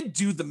I did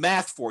do the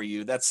math for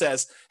you that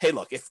says, hey,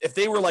 look, if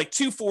they were like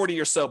 240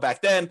 or so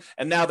back then,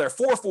 and now they're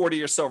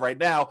 440 or so right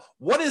now,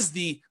 what is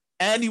the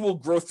annual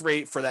growth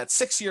rate for that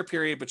 6-year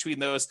period between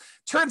those?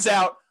 Turns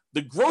out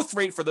the growth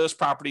rate for those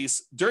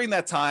properties during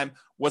that time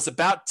was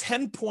about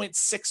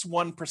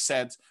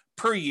 10.61%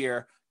 per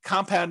year,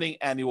 compounding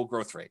annual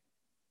growth rate.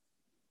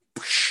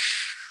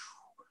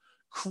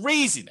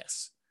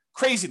 Craziness.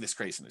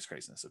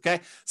 Okay.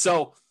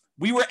 So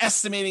we were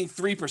estimating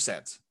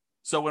 3%.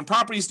 So when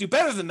properties do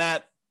better than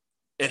that,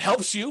 it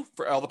helps you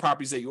for all the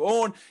properties that you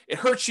own. It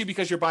hurts you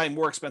because you're buying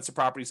more expensive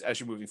properties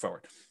as you're moving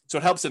forward. So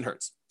it helps and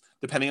hurts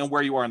depending on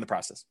where you are in the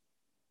process.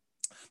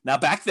 Now,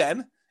 back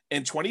then,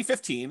 in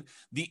 2015,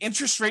 the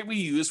interest rate we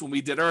used when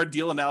we did our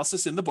deal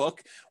analysis in the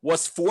book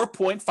was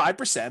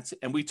 4.5%.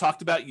 And we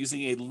talked about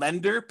using a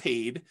lender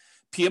paid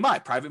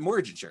PMI, private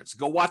mortgage insurance.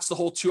 Go watch the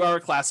whole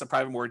 2-hour class on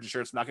private mortgage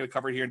insurance. I'm not going to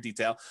cover it here in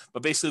detail,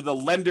 but basically the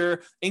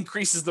lender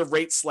increases the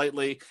rate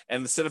slightly.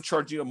 And instead of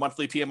charging you a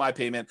monthly PMI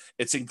payment,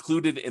 it's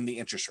included in the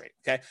interest rate.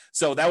 Okay.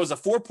 So that was a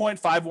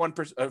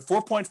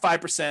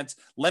 4.5%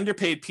 lender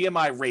paid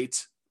PMI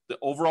rate, the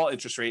overall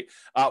interest rate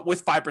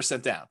with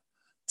 5% down.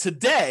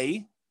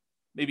 Today,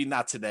 maybe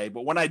not today,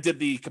 but when I did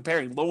the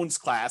comparing loans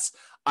class,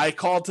 I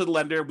called to the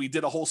lender. We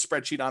did a whole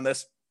spreadsheet on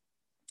this.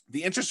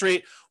 The interest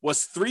rate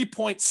was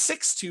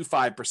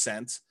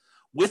 3.625%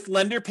 with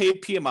lender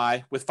paid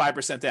PMI with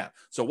 5% down.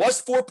 So it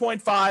was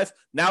 4.5.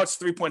 Now it's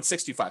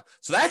 3.625.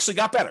 So that actually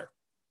got better.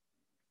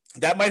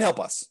 That might help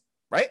us,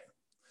 right?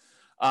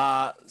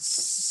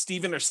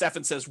 Steven or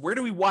Stefan says, where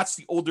do we watch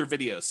the older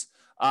videos?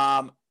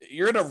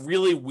 You're in a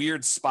really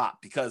weird spot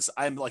because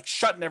I'm like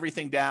shutting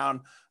everything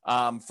down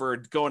for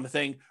going to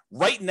thing.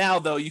 Right now,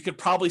 though, you could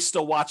probably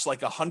still watch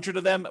like 100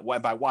 of them.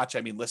 By watch,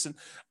 I mean listen,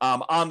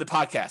 on the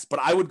podcast. But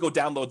I would go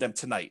download them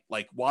tonight.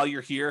 Like while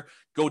you're here,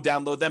 go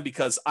download them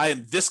because I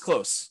am this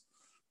close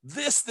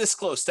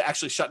to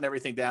actually shutting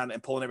everything down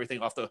and pulling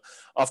everything off the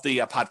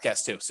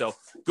podcast too. So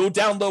go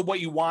download what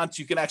you want.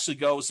 You can actually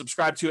go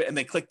subscribe to it and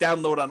then click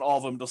download on all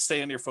of them. They'll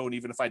stay on your phone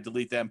even if I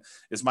delete them,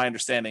 is my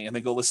understanding. And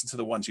then go listen to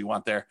the ones you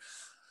want there.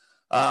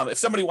 If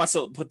somebody wants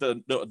to put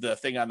the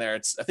thing on there, I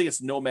think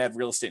it's Nomad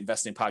Real Estate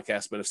Investing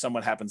Podcast. But if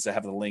someone happens to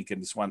have the link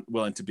and is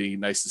willing to be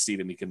nice to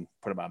Steven, you can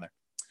put them on there.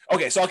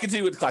 Okay, so I'll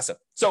continue with the class up.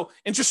 So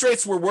interest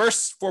rates were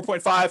worse,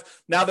 4.5.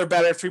 Now they're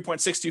better,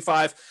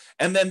 3.625.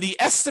 And then the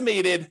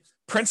estimated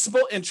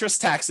principal, interest,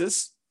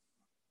 taxes,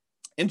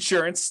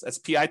 insurance, that's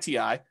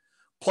PITI,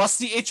 plus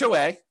the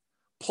HOA,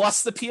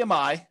 plus the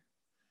PMI.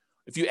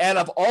 If you add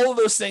up all of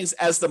those things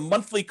as the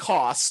monthly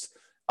cost,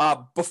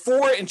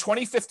 before in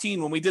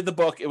 2015, when we did the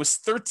book, it was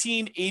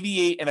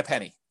 $13.88 and a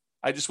penny.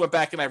 I just went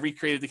back and I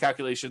recreated the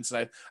calculations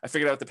and I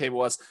figured out what the payment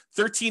was.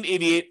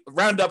 $13.88,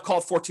 round up,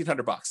 called $1,400,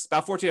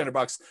 about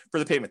 $1,400 for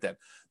the payment then.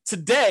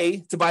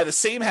 Today, to buy the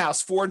same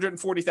house,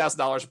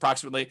 $440,000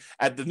 approximately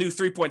at the new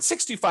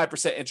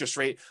 3.625% interest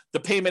rate,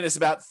 the payment is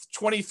about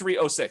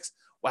 $2,306.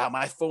 Wow,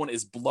 my phone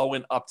is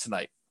blowing up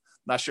tonight.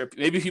 Not sure.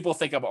 Maybe people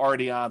think I'm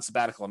already on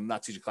sabbatical. I'm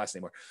not teaching class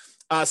anymore.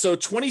 So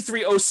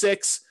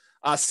 $2,306.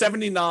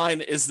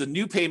 79 is the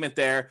new payment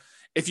there.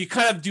 If you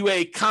kind of do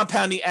a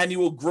compounding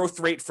annual growth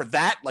rate for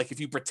that, like if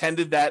you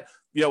pretended that,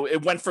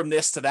 it went from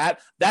this to that,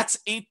 that's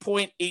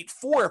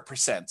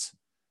 8.84%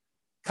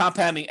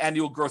 compounding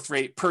annual growth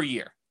rate per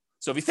year.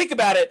 So if you think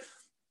about it,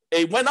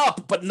 it went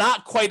up, but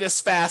not quite as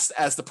fast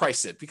as the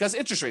price did because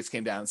interest rates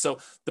came down. So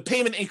the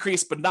payment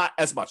increased, but not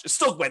as much. It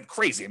still went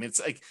crazy. I mean, it's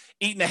like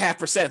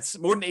 8.5%,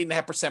 more than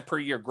 8.5% per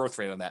year growth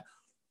rate on that.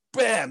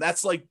 Bam,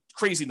 that's like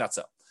crazy nuts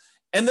up.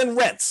 And then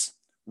rents.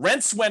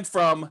 Rents went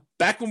from,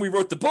 back when we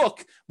wrote the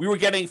book, we were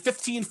getting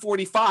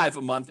 $1,545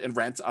 a month in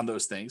rent on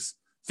those things.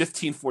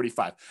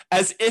 $1,545,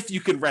 as if you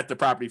can rent the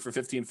property for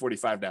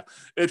 $1,545 now.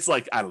 It's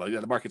like, I don't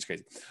know, the market's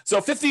crazy. So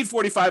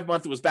 $1,545 a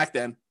month was back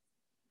then.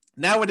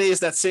 Nowadays,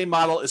 that same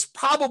model is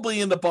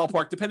probably in the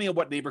ballpark, depending on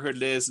what neighborhood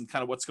it is and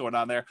kind of what's going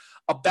on there,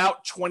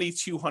 about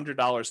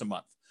 $2,200 a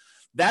month.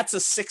 That's a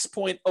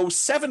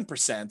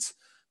 6.07%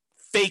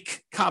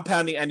 fake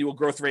compounding annual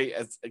growth rate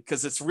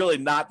because it's really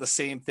not the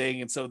same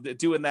thing. And so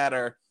doing that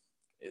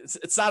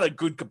It's not a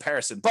good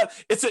comparison, but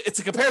it's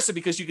a comparison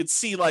because you can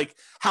see like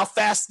how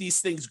fast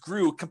these things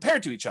grew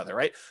compared to each other,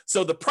 right?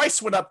 So the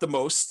price went up the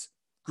most,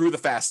 grew the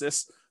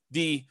fastest.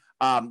 The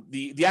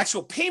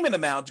actual payment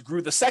amount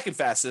grew the second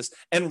fastest,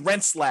 and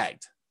rents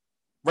lagged.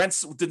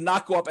 Rents did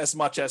not go up as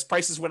much as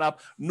prices went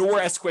up, nor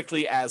as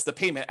quickly as the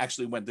payment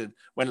actually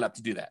went up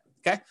to do that.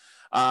 Okay,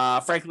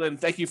 Franklin,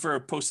 thank you for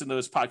posting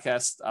those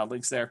podcast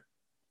links there.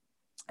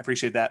 I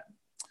appreciate that.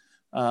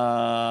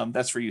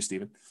 That's for you,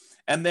 Stephen.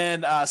 And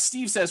then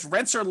Steve says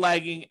rents are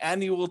lagging.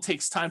 Annual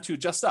takes time to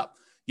adjust up.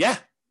 Yeah,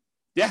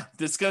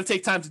 it's going to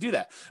take time to do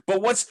that.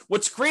 But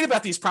what's great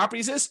about these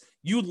properties is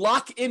you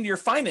lock in your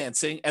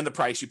financing and the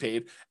price you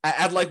paid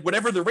at like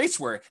whatever the rates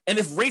were. And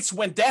if rates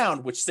went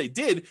down, which they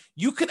did,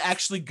 you could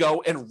actually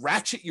go and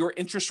ratchet your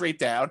interest rate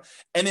down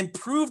and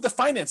improve the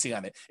financing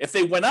on it. If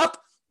they went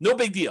up, no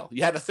big deal.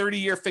 You had a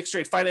 30-year fixed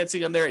rate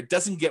financing on there. It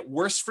doesn't get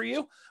worse for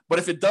you. But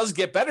if it does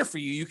get better for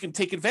you, you can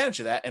take advantage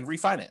of that and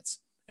refinance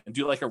and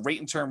do like a rate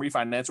and term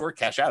refinance or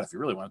cash out if you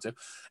really wanted to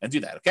and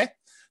do that. Okay.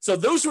 So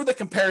those were the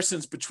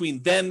comparisons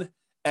between then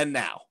and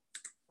now.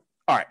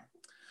 All right.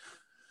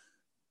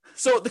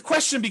 So the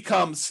question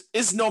becomes,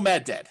 is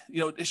Nomad dead?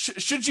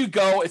 Should you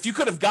go, if you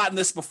could have gotten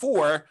this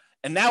before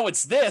and now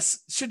it's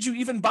this, should you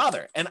even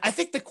bother? And I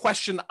think the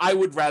question I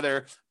would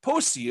rather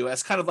pose to you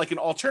as kind of like an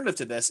alternative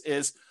to this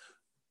is,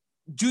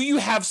 do you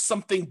have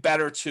something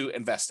better to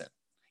invest in?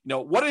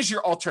 What is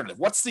your alternative?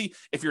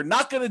 If you're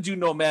not going to do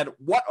Nomad,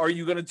 what are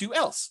you going to do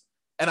else?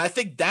 And I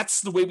think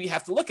that's the way we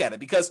have to look at it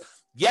because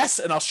yes,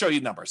 and I'll show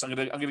you numbers. I'm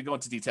going to go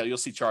into detail. You'll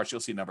see charts,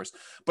 you'll see numbers,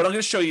 but I'm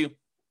going to show you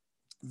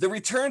the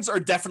returns are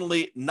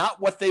definitely not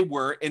what they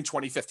were in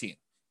 2015.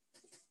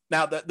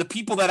 Now, the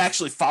people that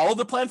actually follow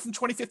the plan from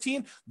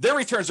 2015, their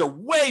returns are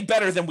way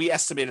better than we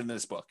estimated in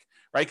this book,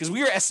 right? Because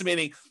we were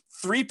estimating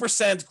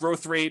 3%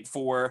 growth rate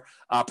for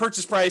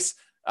purchase price,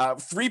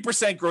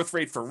 3% growth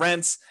rate for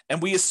rents,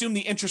 and we assume the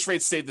interest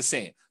rate stayed the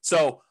same.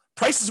 So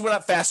prices went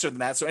up faster than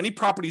that. So any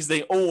properties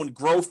they own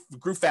grew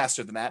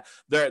faster than that.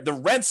 The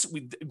rents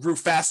grew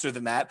faster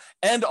than that.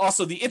 And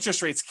also the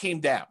interest rates came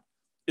down.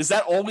 Is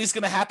that always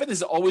going to happen?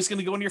 Is it always going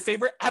to go in your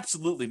favor?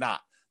 Absolutely not.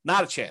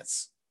 Not a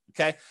chance.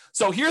 Okay.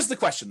 So here's the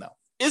question though.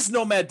 Is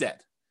Nomad dead?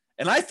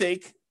 And I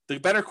think the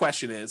better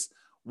question is,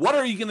 what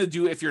are you going to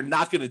do if you're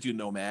not going to do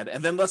Nomad?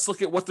 And then let's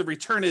look at what the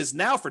return is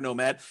now for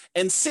Nomad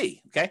and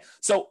see. Okay.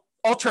 So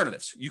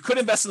alternatives. You could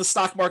invest in the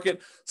stock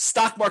market.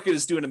 Stock market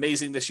is doing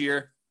amazing this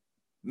year.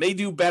 May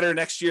do better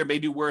next year, may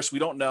do worse. We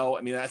don't know.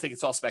 I mean, I think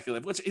it's all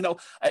speculative, which,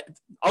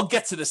 I'll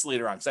get to this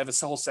later on because I have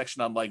a whole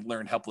section on like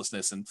learned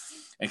helplessness and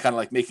kind of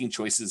like making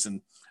choices and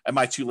am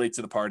I too late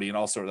to the party and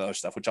all sort of other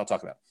stuff, which I'll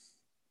talk about.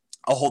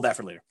 I'll hold that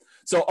for later.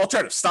 So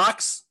alternative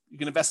stocks, you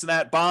can invest in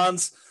that.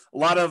 Bonds. A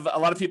lot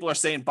of people are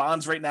saying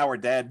bonds right now are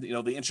dead.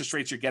 The interest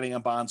rates you're getting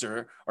on bonds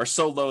are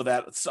so low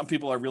that some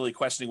people are really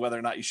questioning whether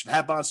or not you should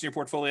have bonds in your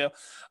portfolio.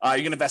 You're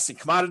going to invest in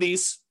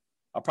commodities.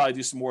 I'll probably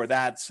do some more of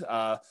that.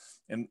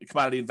 And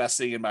commodity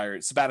investing in my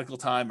sabbatical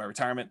time, my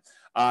retirement.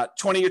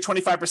 20 or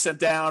 25%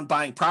 down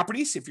buying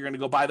properties. If you're going to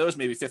go buy those,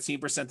 maybe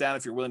 15% down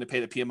if you're willing to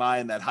pay the PMI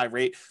and that high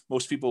rate.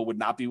 Most people would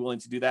not be willing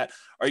to do that.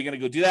 Are you going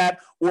to go do that?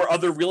 Or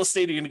other real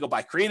estate? Are you going to go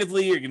buy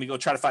creatively? Are you going to go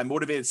try to find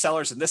motivated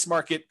sellers in this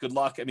market? Good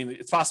luck. I mean,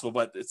 it's possible,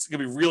 but it's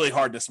going to be really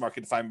hard in this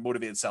market to find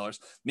motivated sellers.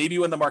 Maybe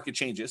when the market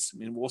changes. I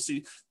mean, we'll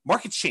see.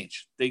 Markets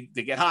change. They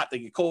get hot, they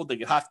get cold, they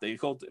get hot, they get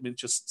cold. I mean,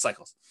 it's just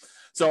cycles.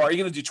 So are you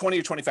going to do 20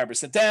 or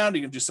 25% down? Are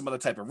you going to do some other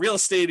type of real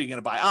estate? Are you going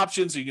to buy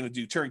options? Are you going to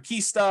do turnkey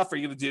stuff? Are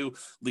you going to do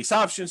lease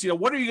options?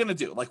 What are you going to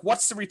do? Like,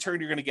 what's the return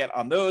you're going to get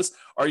on those?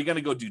 Are you going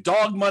to go do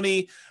dog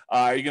money?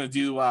 Are you going to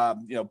do,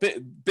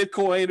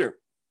 Bitcoin or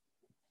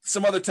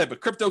some other type of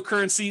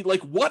cryptocurrency?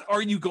 Like, what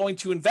are you going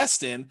to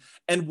invest in?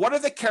 And what are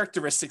the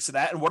characteristics of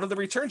that? And what are the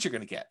returns you're going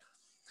to get?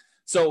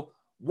 So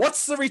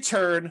what's the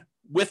return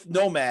with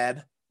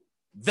Nomad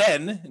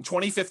then in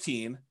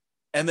 2015?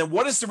 And then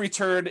what is the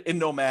return in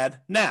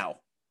Nomad now?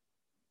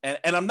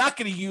 And I'm not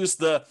going to use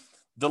the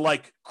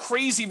like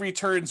crazy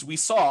returns we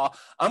saw.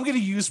 I'm going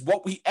to use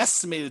what we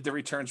estimated the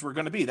returns were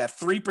going to be, that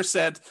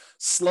 3%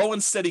 slow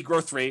and steady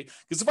growth rate.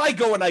 Because if I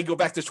go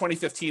back to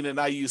 2015 and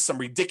I use some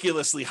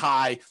ridiculously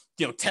high,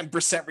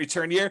 10%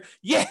 return year,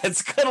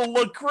 it's going to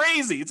look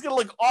crazy. It's going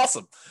to look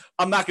awesome.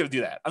 I'm not going to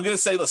do that. I'm going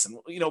to say, listen,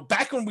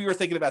 back when we were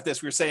thinking about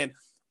this, we were saying,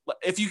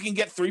 if you can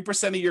get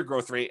 3% a year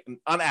growth rate, and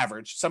on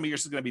average, some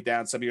years is going to be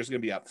down, some years is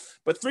going to be up,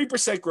 but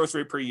 3% growth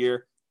rate per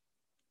year,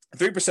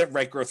 3%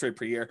 rent growth rate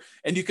per year,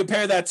 and you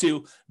compare that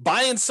to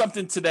buying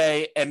something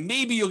today, and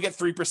maybe you'll get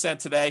 3%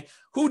 today.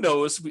 Who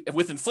knows?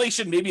 With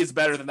inflation, maybe it's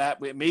better than that.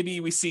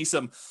 Maybe we see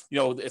some,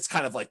 it's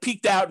kind of like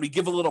peaked out, and we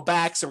give a little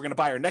back, so we're going to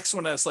buy our next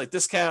one at a slight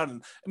discount.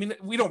 And I mean,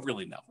 we don't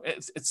really know.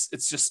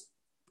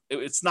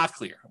 It's not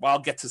clear. Well, I'll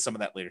get to some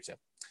of that later too.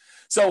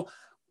 So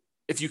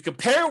if you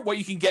compare what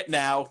you can get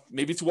now,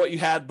 maybe to what you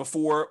had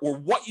before, or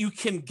what you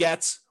can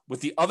get with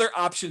the other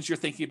options you're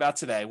thinking about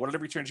today, what are the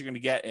returns you're going to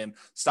get in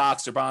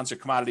stocks or bonds or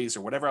commodities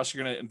or whatever else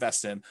you're going to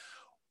invest in?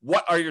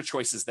 What are your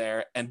choices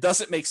there? And does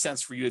it make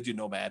sense for you to do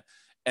Nomad?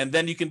 And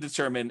then you can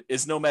determine,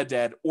 is Nomad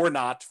dead or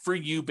not for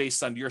you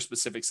based on your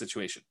specific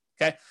situation.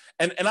 Okay.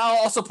 And I'll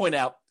also point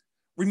out,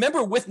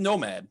 remember with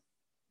Nomad,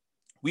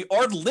 we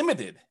are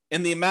limited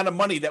in the amount of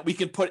money that we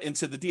can put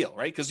into the deal,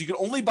 right? Because you can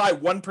only buy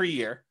one per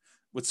year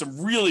with some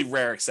really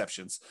rare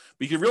exceptions.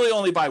 But you can really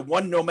only buy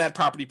one Nomad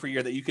property per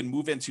year that you can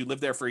move into, live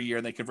there for a year,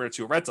 and then convert it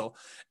to a rental.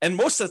 And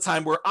most of the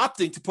time, we're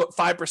opting to put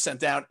 5%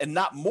 down and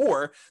not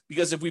more,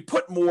 because if we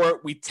put more,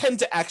 we tend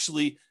to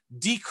actually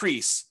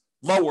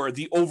lower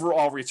the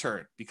overall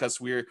return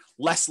because we're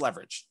less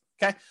leveraged.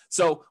 Okay.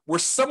 So we're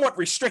somewhat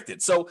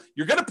restricted. So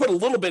you're going to put a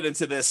little bit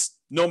into this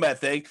Nomad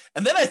thing.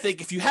 And then I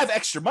think if you have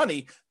extra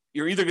money,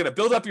 you're either going to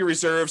build up your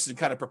reserves and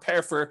kind of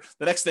prepare for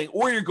the next thing,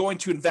 or you're going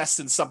to invest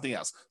in something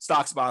else,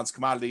 stocks, bonds,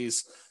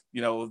 commodities,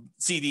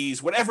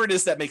 CDs, whatever it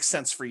is that makes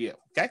sense for you.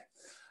 Okay.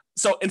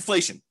 So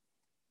inflation,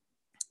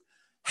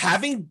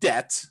 having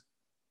debt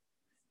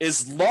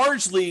is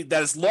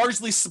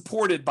largely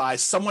supported by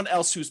someone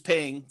else who's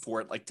paying for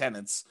it, like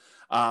tenants,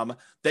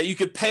 that you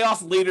could pay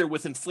off later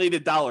with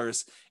inflated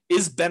dollars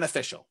is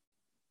beneficial.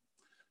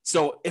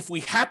 So if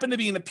we happen to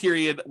be in a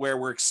period where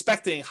we're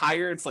expecting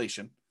higher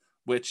inflation,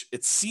 which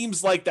it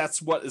seems like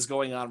that's what is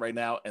going on right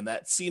now, and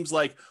that seems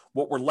like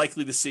what we're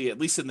likely to see, at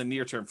least in the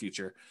near-term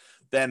future,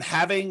 then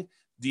having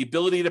the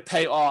ability to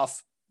pay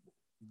off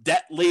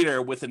debt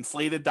later with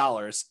inflated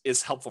dollars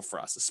is helpful for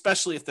us,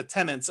 especially if the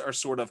tenants are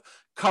sort of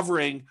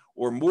covering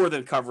or more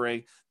than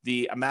covering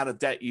the amount of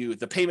debt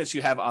the payments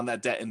you have on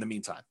that debt in the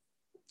meantime.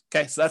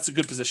 Okay, so that's a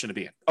good position to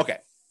be in. Okay,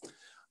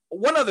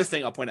 one other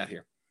thing I'll point out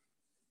here.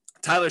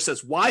 Tyler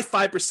says, why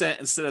 5%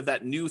 instead of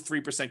that new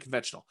 3%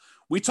 conventional?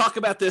 We talk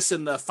about this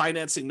in the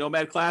financing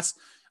Nomad class.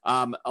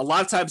 A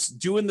lot of times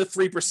doing the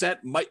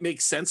 3% might make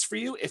sense for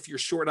you if you're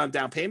short on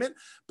down payment,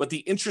 but the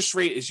interest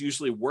rate is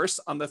usually worse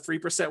on the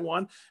 3%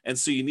 one. And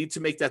so you need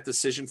to make that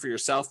decision for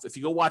yourself. If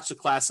you go watch the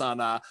class on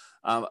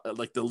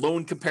like the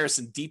loan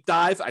comparison deep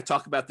dive, I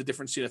talk about the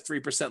difference between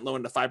a 3% loan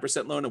and a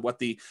 5% loan and what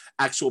the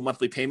actual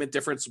monthly payment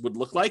difference would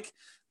look like.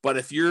 But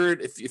if you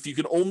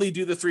can only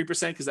do the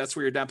 3% because that's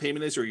where your down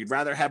payment is, or you'd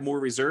rather have more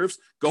reserves,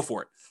 go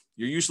for it.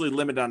 You're usually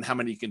limited on how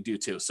many you can do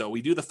too. So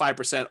we do the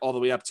 5% all the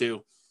way up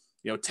to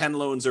 10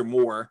 loans or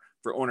more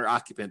for owner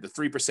occupant. The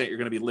 3%, you're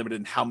going to be limited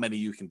in how many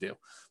you can do.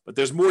 But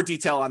there's more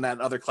detail on that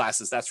in other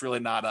classes. That's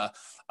really not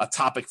a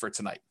topic for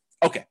tonight.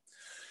 Okay.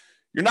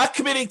 You're not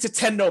committing to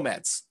 10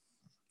 nomads.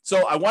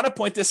 So I want to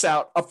point this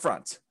out up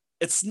front.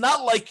 It's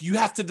not like you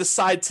have to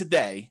decide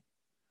today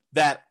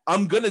that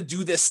I'm going to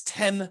do this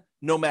 10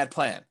 nomad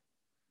plan.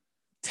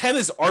 10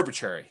 is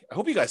arbitrary. I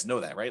hope you guys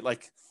know that, right?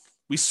 Like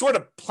we sort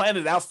of plan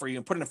it out for you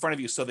and put it in front of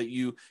you so that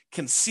you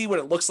can see what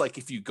it looks like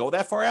if you go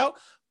that far out.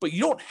 But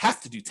you don't have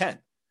to do 10.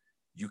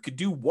 You could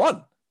do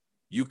 1.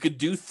 You could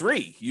do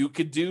 3. You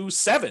could do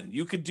 7.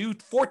 You could do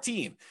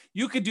 14.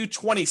 You could do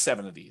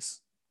 27 of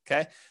these.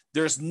 Okay.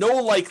 There's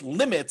no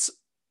limits,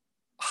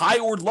 high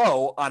or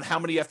low, on how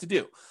many you have to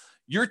do.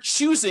 You're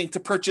choosing to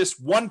purchase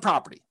one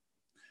property.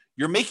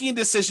 You're making a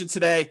decision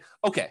today.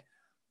 Okay.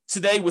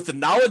 Today, with the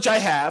knowledge I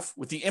have,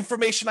 with the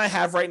information I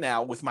have right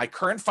now, with my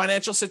current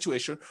financial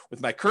situation,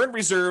 with my current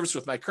reserves,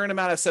 with my current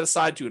amount I've set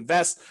aside to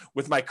invest,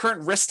 with my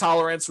current risk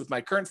tolerance, with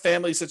my current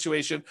family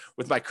situation,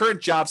 with my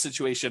current job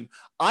situation,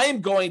 I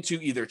am going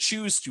to either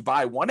choose to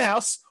buy one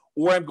house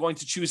or I'm going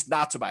to choose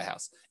not to buy a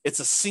house. It's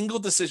a single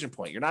decision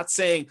point. You're not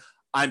saying,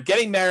 I'm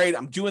getting married,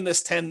 I'm doing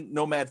this 10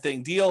 nomad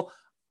thing deal.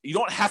 You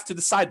don't have to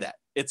decide that.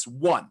 It's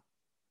one.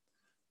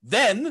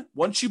 Then,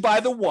 once you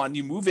buy the one,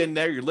 you move in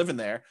there, you're living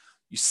there,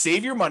 you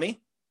save your money.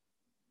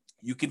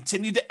 You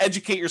continue to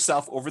educate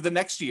yourself over the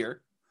next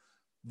year.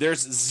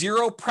 There's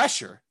zero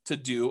pressure to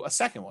do a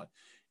second one.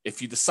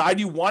 If you decide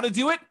you want to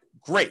do it,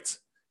 great.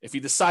 If you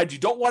decide you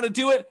don't want to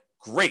do it,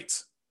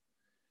 great.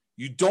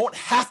 You don't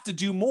have to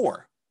do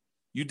more.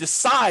 You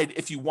decide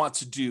if you want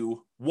to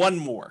do one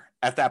more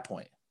at that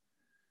point.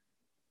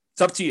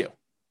 It's up to you.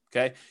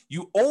 Okay.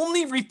 You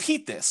only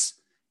repeat this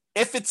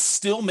if it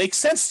still makes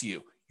sense to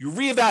you. You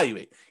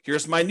reevaluate.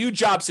 Here's my new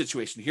job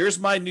situation. Here's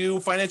my new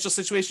financial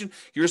situation.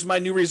 Here's my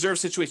new reserve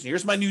situation.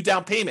 Here's my new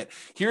down payment.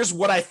 Here's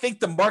what I think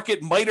the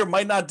market might or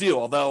might not do.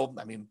 Although,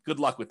 good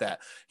luck with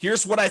that.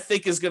 Here's what I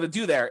think is going to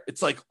do there.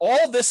 It's like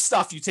all this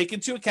stuff you take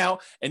into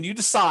account and you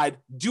decide,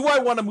 do I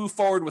want to move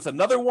forward with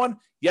another one?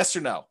 Yes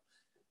or no?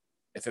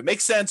 If it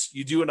makes sense,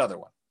 you do another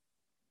one.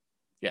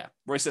 Yeah.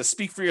 Roy says,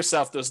 speak for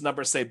yourself. Those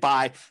numbers say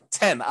buy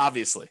 10,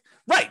 obviously.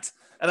 Right.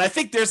 And I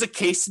think there's a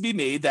case to be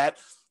made that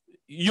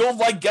you'll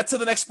get to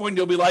the next point and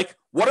you'll be like,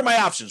 what are my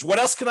options? What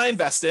else can I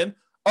invest in?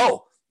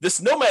 Oh,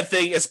 this Nomad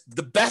thing is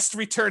the best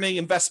returning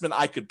investment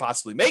I could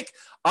possibly make.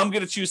 I'm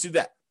going to choose to do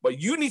that.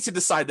 But you need to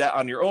decide that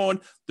on your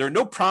own. There are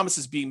no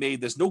promises being made.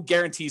 There's no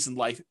guarantees in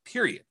life,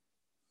 period.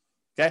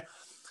 Okay.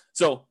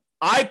 So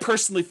I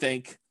personally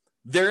think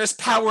there is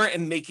power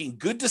in making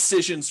good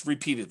decisions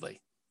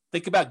repeatedly.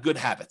 Think about good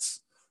habits.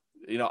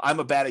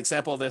 I'm a bad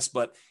example of this,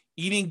 but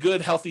eating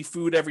good, healthy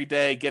food every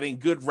day, getting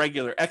good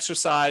regular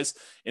exercise,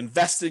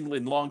 investing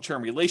in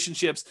long-term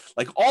relationships,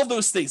 all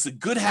those things, the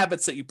good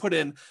habits that you put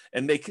in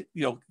and make,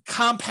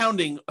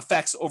 compounding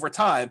effects over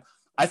time,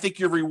 I think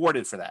you're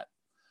rewarded for that.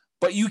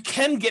 but you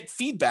can get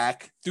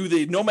feedback through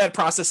the Nomad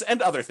process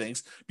and other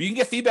things. But you can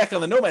get feedback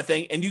on the Nomad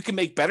thing, and you can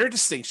make better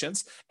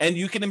distinctions, and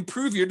you can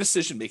improve your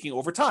decision making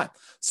over time.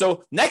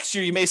 So next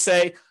year, you may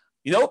say,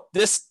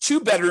 this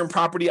 2-bedroom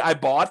property I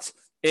bought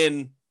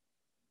in,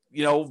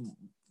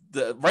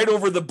 the right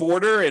over the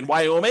border in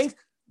Wyoming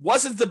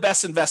wasn't the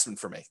best investment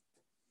for me.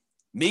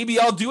 Maybe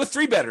I'll do a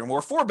 3-bedroom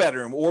or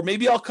 4-bedroom, or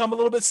maybe I'll come a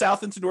little bit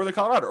south into northern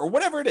Colorado or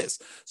whatever it is.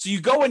 So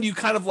you go and you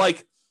kind of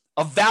like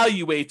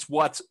evaluate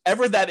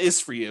whatever that is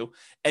for you,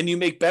 and you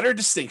make better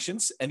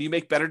distinctions and you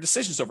make better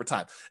decisions over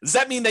time. Does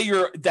that mean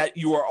that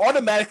you are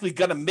automatically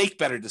going to make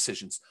better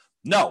decisions?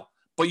 No,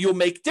 but you'll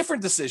make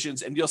different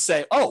decisions, and you'll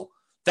say, oh,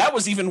 that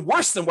was even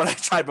worse than what I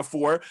tried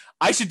before.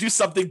 I should do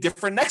something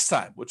different next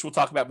time, which we'll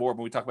talk about more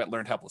when we talk about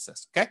learned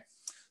helplessness. Okay.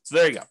 So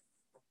there you go.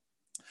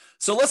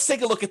 So let's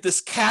take a look at this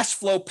cash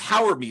flow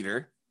power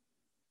meter,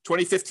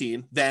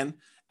 2015, then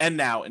and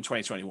now in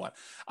 2021.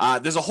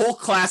 There's a whole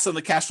class on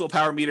the cash flow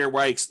power meter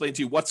where I explain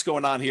to you what's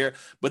going on here,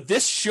 but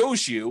this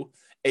shows you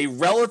a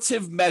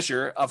relative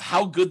measure of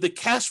how good the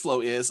cash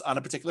flow is on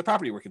a particular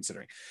property we're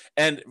considering.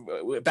 And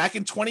back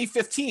in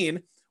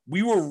 2015,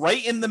 we were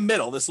right in the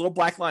middle. This little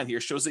black line here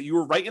shows that you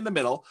were right in the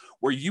middle,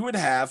 where you would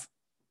have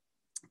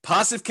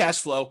positive cash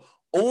flow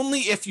only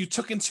if you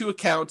took into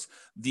account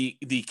the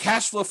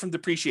cash flow from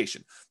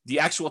depreciation, the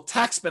actual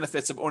tax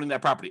benefits of owning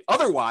that property.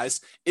 Otherwise,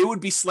 it would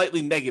be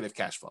slightly negative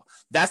cash flow.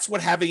 That's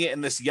what having it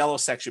in this yellow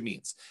section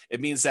means. It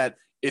means that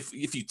if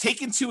you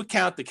take into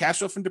account the cash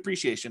flow from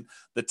depreciation,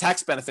 the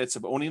tax benefits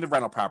of owning the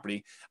rental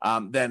property,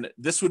 then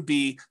this would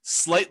be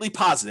slightly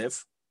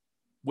positive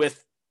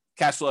with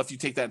cash flow if you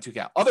take that into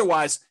account.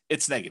 Otherwise,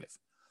 it's negative.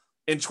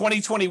 In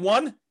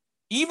 2021,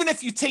 even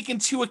if you take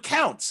into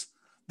account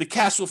the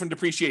cash flow from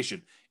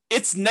depreciation,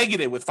 it's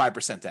negative with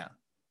 5% down.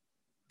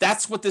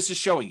 That's what this is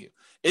showing you.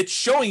 It's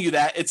showing you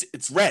that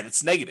it's red,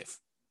 it's negative.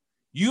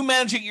 You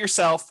manage it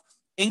yourself,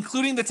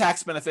 including the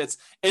tax benefits,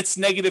 it's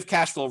negative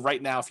cash flow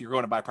right now if you're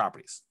going to buy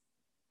properties.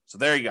 So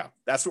there you go.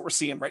 That's what we're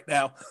seeing right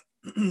now.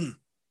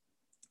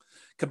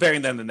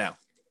 Comparing them to now.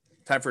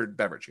 Time for a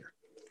beverage here.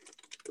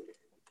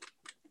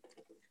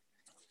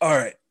 All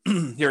right,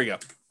 here we go.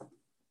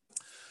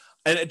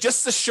 And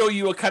just to show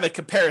you a kind of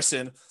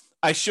comparison,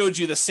 I showed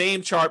you the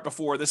same chart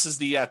before. This is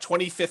the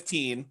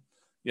 2015,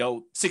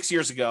 6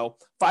 years ago,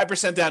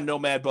 5% down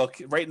Nomad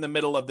book, right in the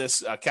middle of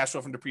this cash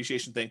flow from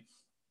depreciation thing.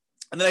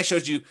 And then I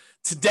showed you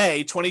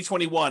today,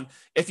 2021,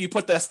 if you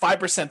put that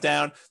 5%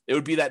 down, it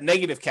would be that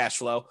negative cash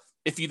flow.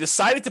 If you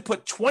decided to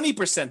put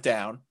 20%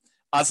 down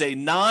as a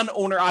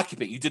non-owner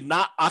occupant, you did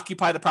not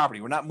occupy the property,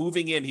 we're not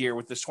moving in here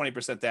with this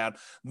 20% down,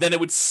 then it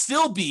would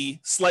still be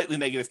slightly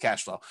negative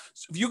cash flow.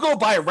 So if you go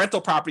buy a rental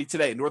property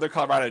today in northern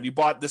Colorado and you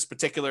bought this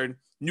particular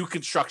new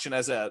construction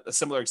as a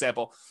similar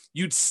example,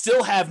 you'd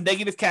still have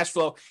negative cash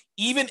flow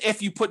even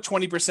if you put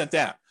 20%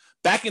 down.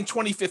 Back in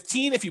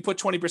 2015, if you put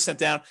 20%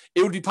 down,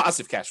 it would be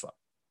positive cash flow.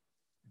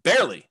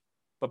 Barely,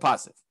 but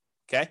positive.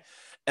 Okay.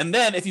 And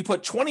then if you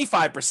put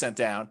 25%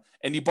 down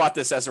and you bought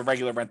this as a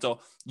regular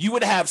rental, you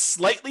would have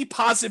slightly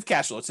positive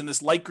cash flow. It's in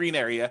this light green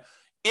area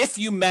if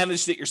you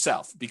managed it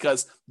yourself,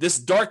 because this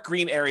dark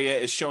green area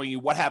is showing you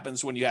what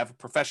happens when you have a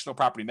professional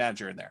property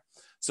manager in there.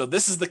 So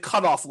this is the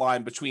cutoff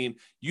line between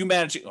you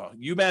managing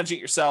it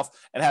yourself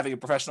and having a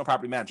professional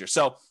property manager.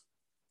 So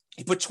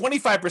you put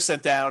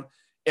 25% down.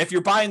 If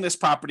you're buying this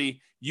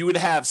property, you would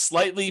have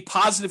slightly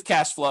positive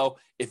cash flow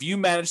if you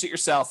managed it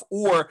yourself,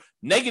 or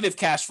negative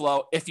cash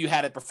flow if you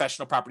had a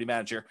professional property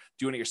manager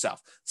doing it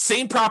yourself.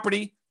 Same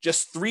property,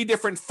 just 3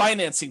 different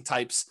financing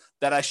types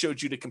that I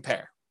showed you to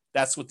compare.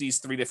 That's what these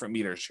 3 different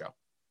meters show.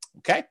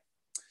 Okay.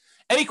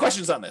 Any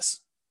questions on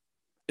this?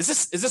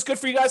 Is this good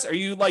for you guys? Are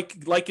you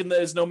liking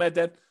this Nomad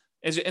Dead?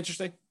 Is it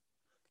interesting?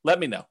 Let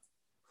me know.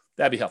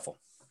 That'd be helpful.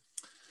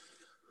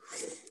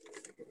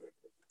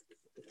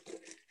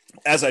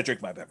 As I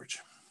drink my beverage.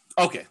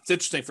 Okay, it's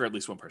interesting for at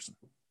least one person.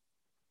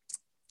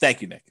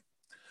 Thank you, Nick.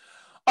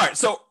 All right,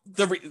 so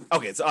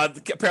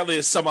apparently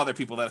there's some other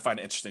people that I find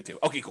it interesting too.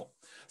 Okay, cool.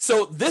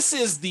 So this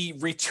is the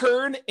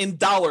return in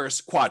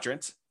dollars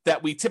quadrant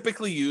that we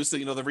typically use.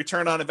 The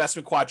return on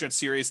investment quadrant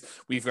series.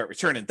 We've got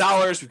return in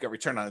dollars. We've got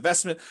return on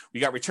investment. We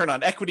got return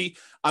on equity.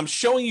 I'm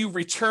showing you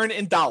return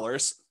in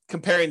dollars,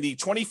 comparing the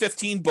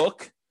 2015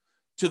 book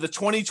to the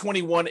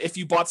 2021 if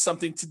you bought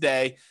something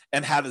today,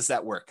 and how does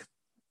that work?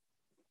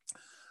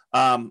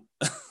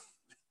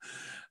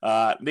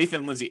 Nathan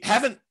and Lindsay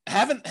haven't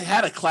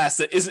had a class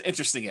that isn't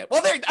interesting yet.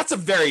 Well, that's a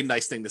very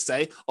nice thing to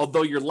say,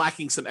 although you're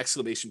lacking some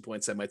exclamation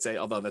points, I might say,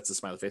 although that's a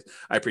smiley face.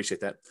 I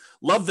appreciate that.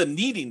 Love the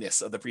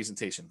neediness of the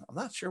presentation. I'm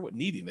not sure what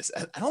neediness.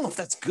 I don't know if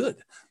that's good.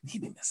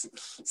 Neediness.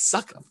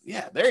 Suck up.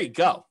 Yeah, there you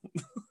go.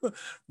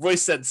 Roy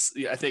said,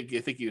 I think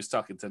he was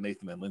talking to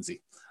Nathan and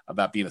Lindsay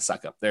about being a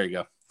suck up. There you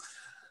go.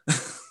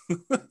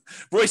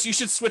 Royce, you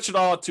should switch it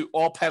all to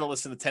all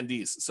panelists and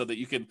attendees so that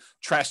you can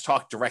trash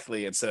talk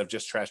directly instead of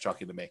just trash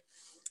talking to me.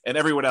 And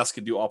everyone else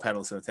can do all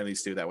panelists and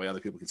attendees too. That way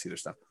other people can see their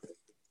stuff.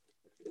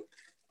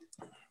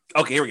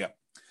 Okay, here we go.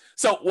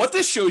 So what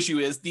this shows you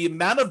is the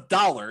amount of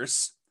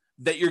dollars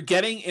that you're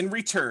getting in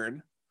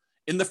return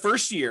in the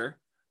first year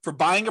for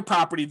buying a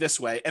property this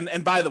way,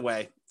 and by the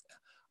way,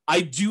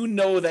 I do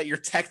know that you're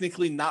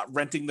technically not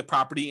renting the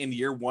property in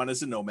year one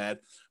as a nomad,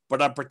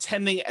 but I'm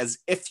pretending as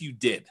if you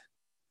did.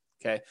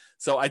 Okay.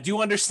 So I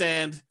do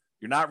understand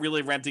you're not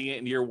really renting it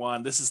in year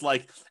one. This is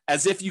like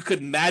as if you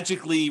could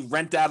magically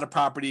rent out a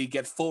property,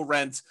 get full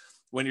rent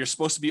when you're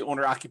supposed to be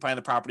owner occupying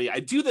the property. I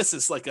do this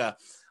as like an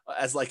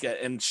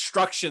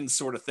instruction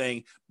sort of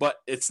thing, but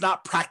it's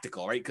not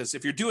practical, right? Because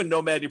if you're doing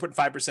nomad, you're putting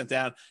 5%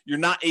 down, you're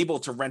not able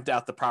to rent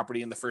out the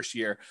property in the first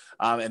year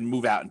and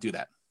move out and do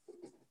that.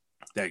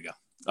 There you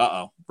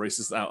go. Brace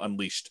is now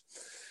unleashed.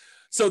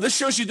 So this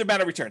shows you the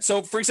amount of return.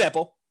 So for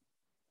example,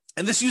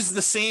 and this uses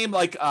the same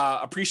like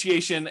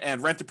appreciation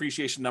and rent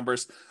appreciation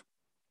numbers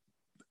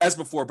as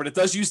before, but it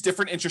does use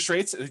different interest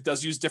rates. It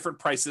does use different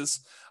prices.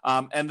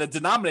 And the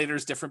denominator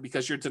is different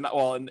because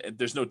and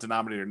there's no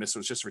denominator in this, so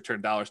it's just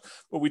return dollars.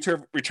 But we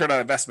return on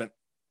investment.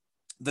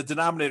 The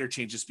denominator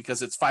changes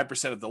because it's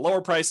 5% of the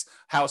lower price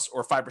house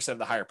or 5% of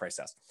the higher price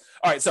house.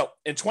 All right, so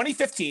in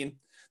 2015,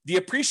 the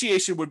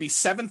appreciation would be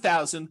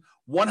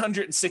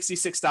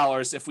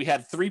 $7,166 if we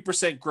had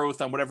 3%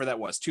 growth on whatever that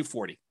was,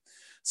 240.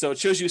 So it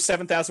shows you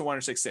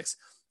 7,166.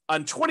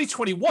 On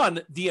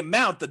 2021, the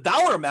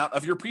dollar amount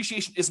of your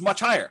appreciation is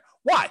much higher.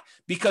 Why?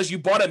 Because you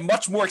bought a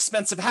much more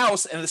expensive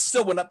house and it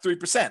still went up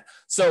 3%.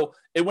 So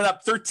it went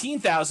up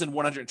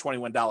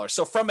 $13,121.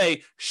 So from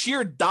a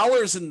sheer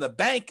dollars in the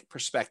bank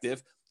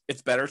perspective,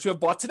 it's better to have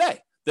bought today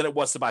than it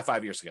was to buy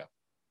 5 years ago.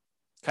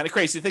 Kind of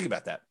crazy to think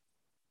about that.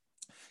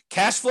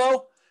 Cash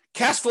flow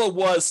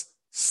was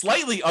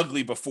slightly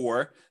ugly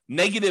before,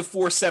 negative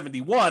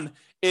 471.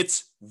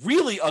 It's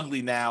really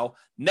ugly now,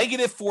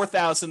 negative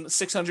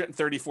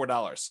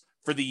 $4,634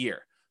 for the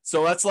year.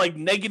 So that's like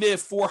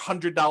negative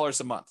 $400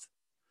 a month.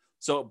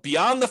 So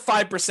beyond the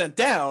 5%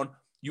 down,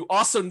 you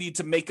also need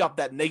to make up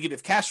that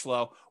negative cash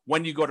flow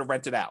when you go to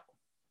rent it out.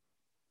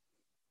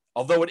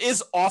 Although it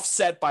is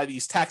offset by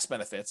these tax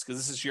benefits, because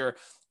this is your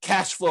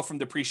cash flow from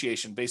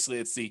depreciation. Basically,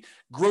 it's the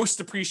gross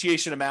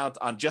depreciation amount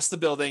on just the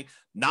building,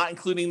 not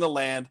including the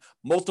land,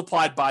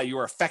 multiplied by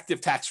your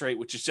effective tax rate,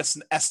 which is just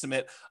an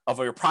estimate of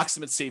your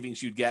approximate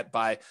savings you'd get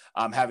by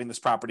having this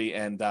property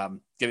and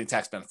getting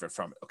tax benefit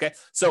from it. Okay.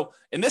 So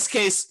in this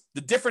case,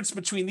 the difference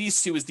between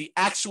these two is the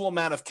actual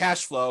amount of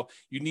cash flow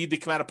you need to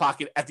come out of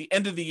pocket at the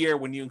end of the year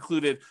when you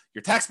included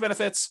your tax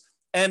benefits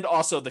and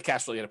also the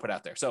cash flow you had to put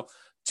out there. So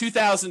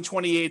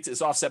 2028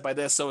 is offset by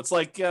this. So it's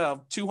like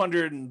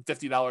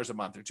 $250 a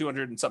month or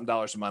 $200 and something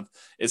dollars a month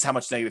is how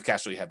much negative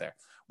cash flow you had there.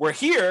 Where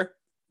here,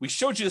 we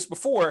showed you this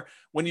before,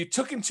 when you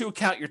took into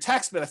account your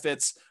tax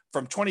benefits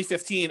from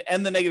 2015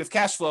 and the negative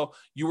cash flow,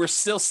 you were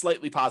still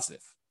slightly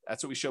positive.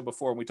 That's what we showed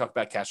before when we talked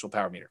about cash flow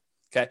power meter.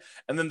 Okay.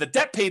 And then the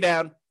debt pay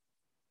down,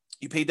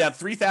 you paid down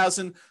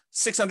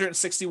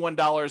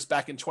 $3,661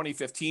 back in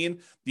 2015.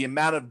 The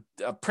amount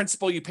of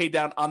principal you paid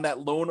down on that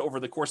loan over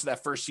the course of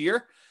that first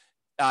year.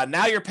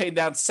 Now you're paying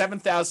down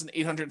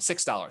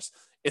 $7,806.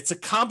 It's a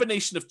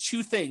combination of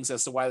two things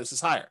as to why this is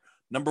higher.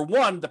 Number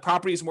one, the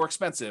property is more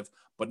expensive,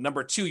 but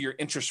number two, your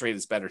interest rate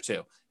is better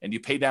too. And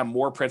you pay down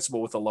more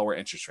principal with a lower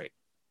interest rate.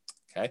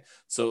 Okay.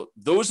 So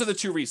those are the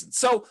two reasons.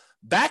 So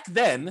back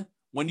then,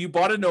 when you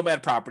bought a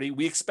nomad property,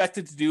 we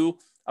expected to do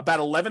about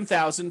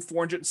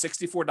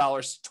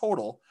 $11,464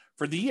 total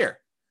for the year.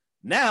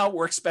 Now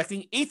we're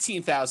expecting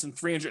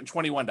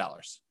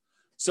 $18,321.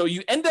 So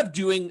you end up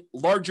doing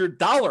larger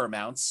dollar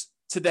amounts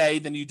today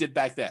than you did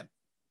back then.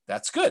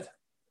 That's good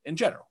in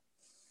general.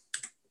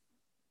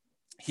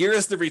 Here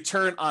is the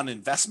return on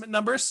investment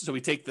numbers. So we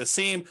take the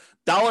same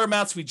dollar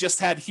amounts we just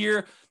had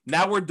here.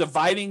 Now we're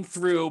dividing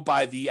through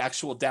by the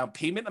actual down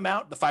payment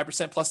amount, the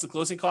 5% plus the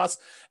closing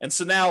costs. And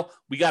so now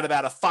we got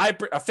about a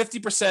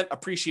 50%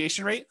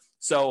 appreciation rate.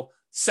 So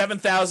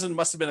 7,000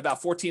 must have been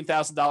about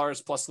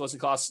 $14,000 plus closing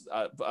costs,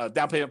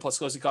 down payment plus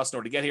closing costs in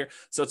order to get here.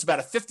 So it's about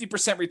a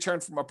 50% return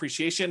from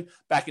appreciation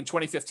back in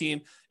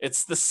 2015.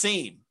 It's the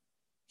same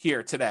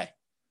here today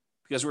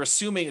because we're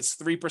assuming it's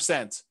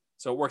 3%.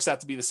 So it works out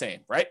to be the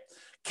same, right?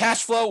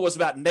 Cash flow was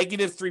about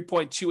negative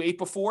 3.28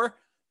 before.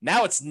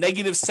 Now it's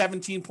negative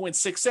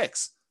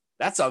 17.66.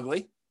 That's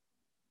ugly.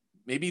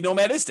 Maybe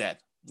Nomad is dead.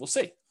 We'll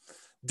see.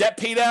 Debt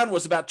paydown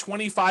was about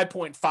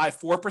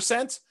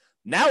 25.54%.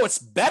 Now it's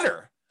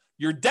better.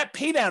 Your debt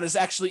paydown is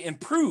actually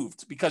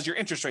improved because your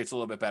interest rate's a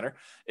little bit better.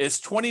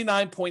 Is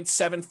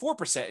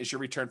 29.74% is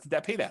your return from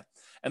debt paydown.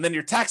 And then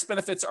your tax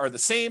benefits are the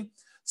same.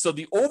 So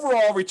the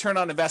overall return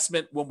on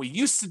investment when we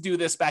used to do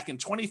this back in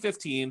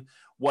 2015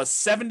 was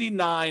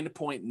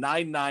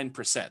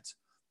 79.99%.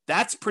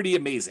 That's pretty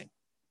amazing.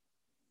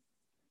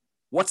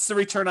 What's the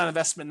return on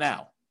investment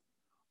now?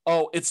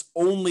 Oh, it's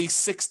only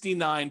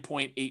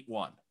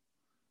 69.81.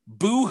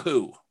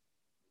 Boo-hoo,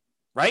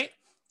 right?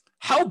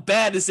 How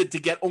bad is it to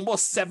get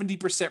almost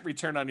 70%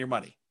 return on your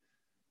money?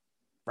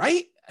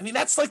 Right? I mean,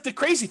 that's like the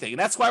crazy thing. And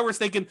that's why we're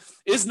thinking,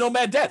 is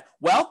Nomad dead?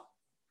 Well,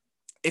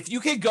 if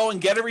you could go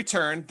and get a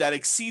return that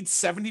exceeds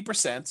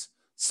 70%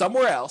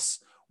 somewhere else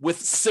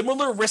with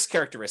similar risk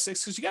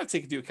characteristics, because you got to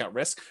take into account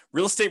risk.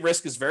 Real estate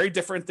risk is very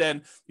different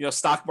than,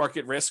 stock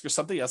market risk or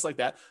something else like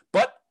that.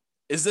 But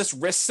is this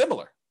risk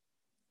similar?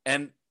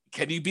 And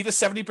can you beat a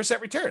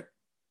 70% return?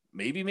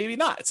 Maybe, maybe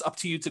not. It's up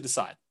to you to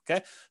decide.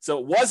 Okay. So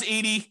it was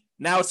 80.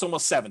 Now it's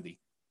almost 70.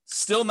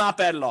 Still not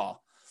bad at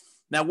all.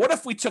 Now, what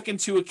if we took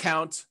into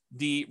account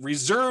the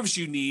reserves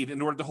you need in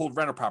order to hold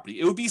rental property?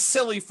 It would be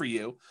silly for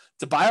you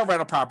to buy a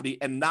rental property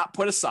and not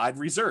put aside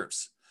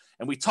reserves.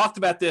 And we talked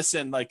about this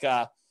in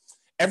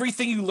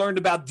everything you learned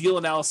about deal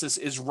analysis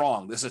is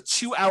wrong. There's a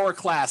 2-hour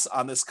class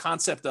on this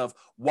concept of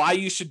why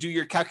you should do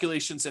your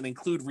calculations and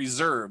include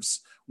reserves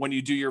when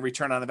you do your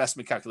return on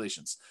investment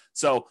calculations.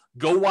 So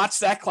go watch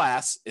that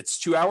class. It's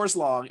 2 hours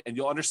long, and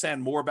you'll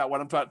understand more about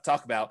what I'm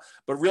talking about.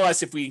 But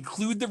realize if we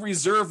include the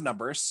reserve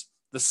numbers,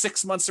 the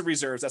 6 months of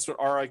reserves, that's what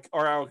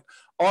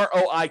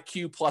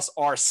ROIQ plus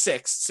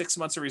R6, 6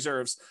 months of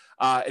reserves,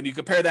 and you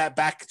compare that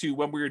back to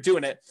when we were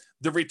doing it,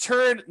 the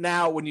return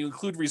now when you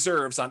include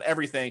reserves on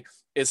everything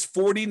is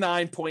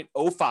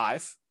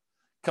 49.05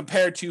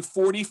 compared to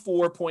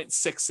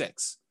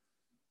 44.66.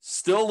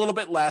 Still a little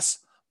bit less,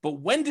 but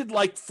when did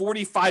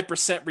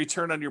 45%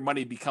 return on your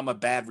money become a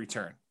bad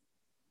return?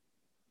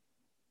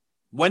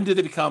 When did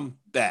it become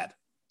bad?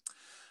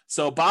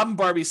 So Bob and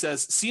Barbie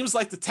says, seems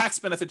like the tax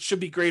benefit should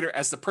be greater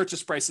as the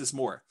purchase price is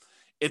more.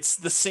 It's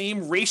the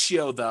same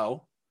ratio,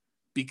 though,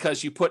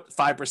 because you put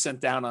 5%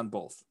 down on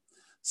both.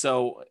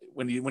 So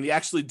when you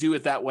actually do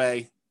it that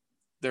way,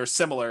 they're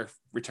similar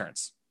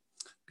returns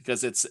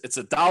because it's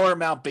a dollar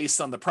amount based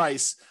on the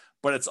price,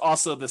 but it's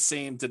also the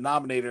same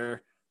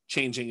denominator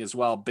changing as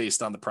well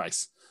based on the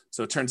price.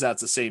 So it turns out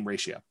it's the same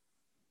ratio.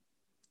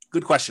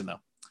 Good question,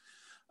 though.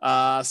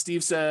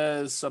 Steve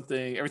says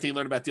something, everything you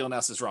learned about deal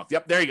analysis is wrong.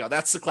 Yep, there you go.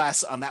 That's the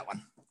class on that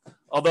one.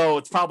 Although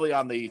it's probably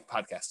on the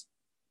podcast.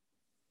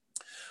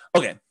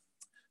 Okay,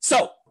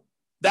 so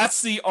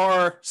that's the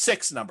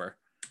R6 number.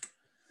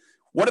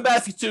 What about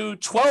if you do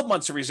 12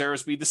 months of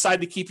reserves, but you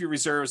decide to keep your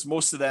reserves,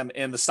 most of them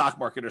in the stock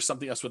market or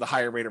something else with a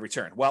higher rate of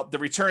return? Well, the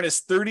return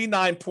is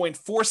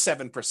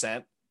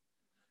 39.47%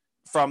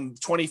 from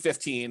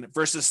 2015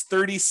 versus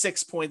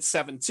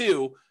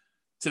 36.72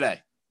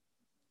 today.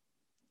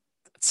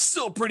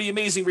 Still a pretty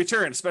amazing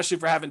return, especially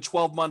for having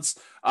 12 months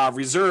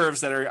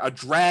reserves that are a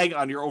drag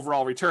on your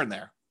overall return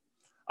there.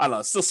 I don't know.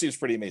 It still seems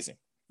pretty amazing.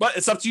 But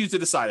it's up to you to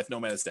decide if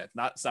Nomad is dead.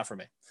 It's not for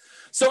me.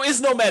 So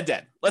is Nomad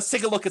dead? Let's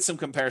take a look at some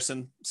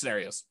comparison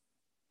scenarios.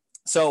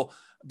 So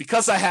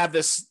because I have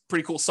this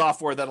pretty cool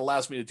software that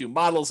allows me to do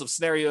models of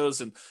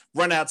scenarios and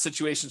run out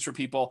situations for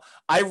people,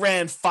 I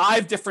ran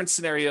 5 different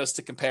scenarios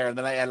to compare, and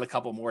then I added a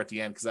couple more at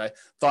the end because I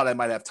thought I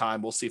might have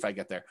time. We'll see if I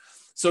get there.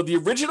 So the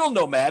original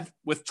Nomad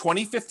with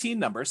 2015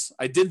 numbers,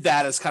 I did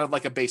that as kind of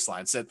like a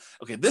baseline. Said,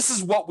 okay, this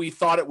is what we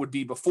thought it would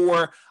be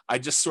before. I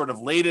just sort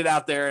of laid it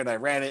out there and I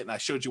ran it and I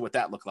showed you what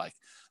that looked like.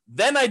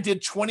 Then I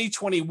did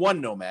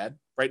 2021 Nomad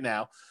right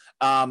now.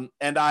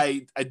 And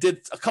I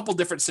did a couple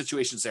different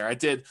situations there. I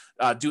did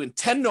doing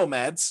 10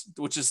 Nomads,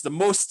 which is the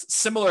most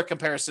similar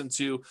comparison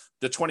to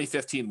the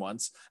 2015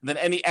 ones. And then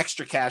any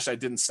extra cash I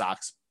did in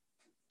stocks,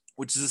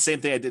 which is the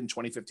same thing I did in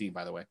 2015,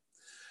 by the way.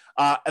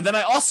 And then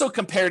I also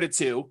compared it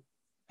to,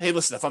 hey,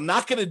 listen, if I'm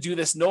not going to do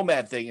this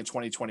Nomad thing in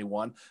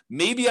 2021,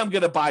 maybe I'm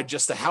going to buy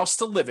just a house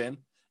to live in,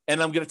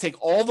 and I'm going to take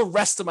all the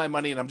rest of my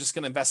money and I'm just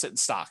going to invest it in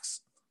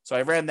stocks. So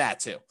I ran that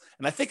too.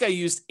 And I think I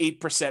used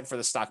 8% for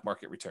the stock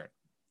market return.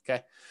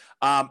 Okay.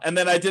 And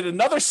then I did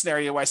another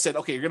scenario where I said,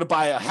 okay, you're going to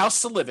buy a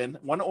house to live in,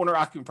 one owner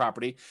occupant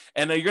property,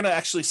 and you're going to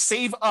actually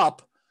save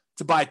up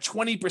to buy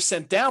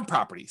 20% down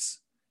properties.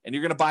 And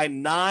you're going to buy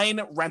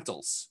 9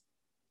 rentals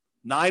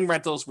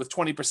with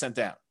 20%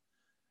 down.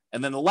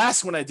 And then the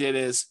last one I did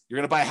is you're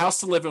going to buy a house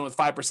to live in with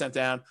 5%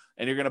 down,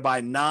 and you're going to buy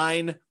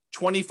 9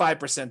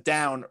 25%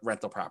 down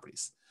rental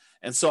properties.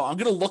 And so I'm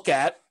going to look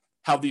at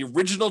how the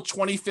original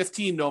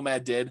 2015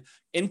 Nomad did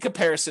in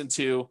comparison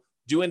to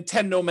doing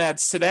 10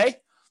 Nomads today,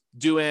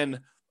 doing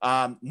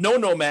no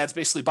Nomads,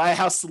 basically buy a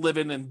house to live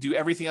in and do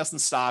everything else in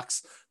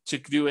stocks, to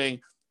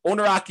doing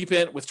owner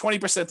occupant with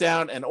 20%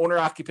 down and owner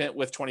occupant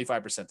with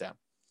 25% down.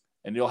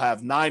 And you'll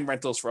have 9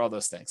 rentals for all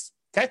those things.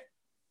 Okay.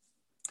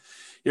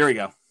 Here we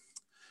go.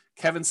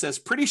 Kevin says,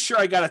 pretty sure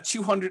I got a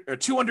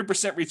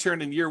 200%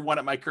 return in year 1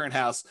 at my current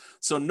house.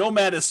 So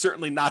Nomad is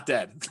certainly not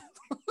dead.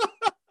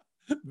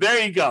 There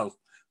you go.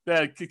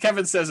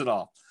 Kevin says it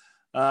all.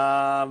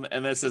 And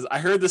then it says, I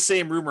heard the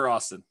same rumor,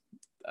 Austin.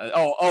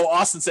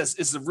 Austin says,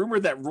 is the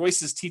rumor that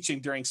Royce is teaching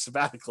during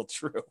sabbatical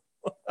true?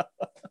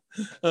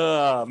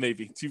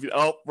 Maybe.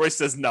 Royce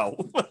says no.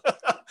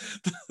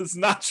 It's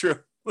not true.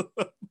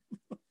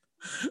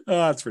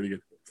 That's pretty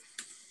good.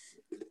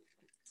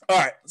 All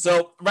right,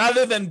 so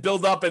rather than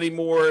build up any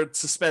more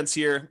suspense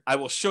here, I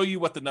will show you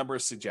what the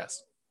numbers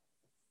suggest.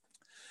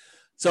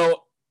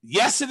 So,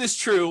 yes, it is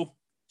true.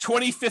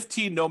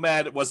 2015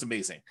 Nomad was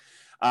amazing.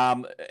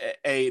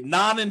 A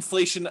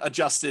non-inflation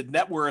adjusted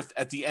net worth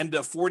at the end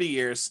of 40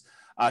 years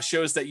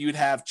shows that you'd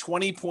have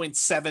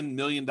 $20.7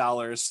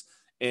 million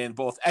in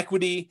both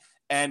equity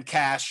and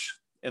cash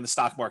in the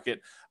stock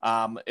market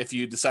if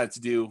you decided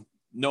to do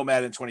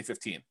Nomad in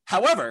 2015.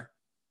 However,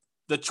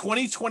 the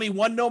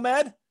 2021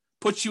 Nomad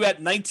puts you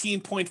at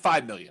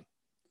 19.5 million.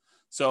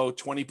 So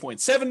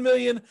 20.7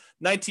 million,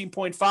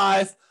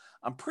 19.5.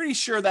 I'm pretty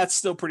sure that's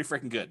still pretty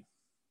freaking good.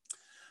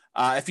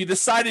 If you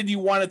decided you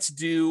wanted to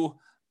do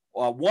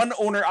one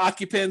owner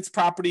occupant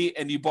property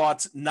and you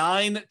bought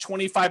 9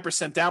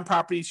 25% down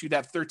properties, you'd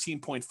have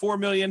 13.4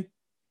 million.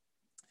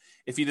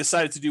 If you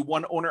decided to do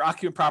one owner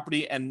occupant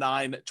property and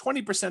 9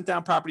 20%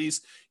 down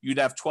properties, you'd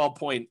have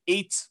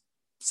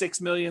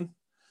 12.86 million.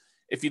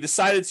 If you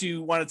decided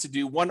you wanted to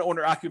do one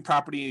owner occupant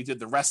property and you did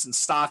the rest in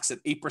stocks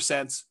at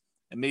 8%,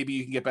 and maybe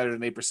you can get better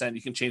than 8%,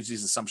 you can change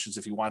these assumptions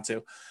if you want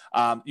to,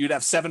 you'd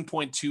have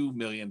 $7.2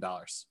 million.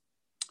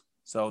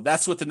 So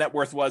that's what the net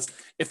worth was.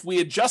 If we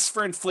adjust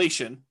for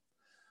inflation,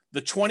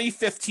 the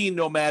 2015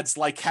 Nomad's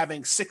like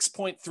having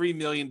 $6.3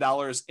 million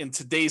in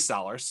today's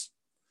dollars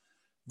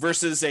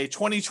versus a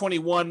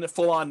 2021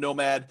 full-on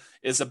Nomad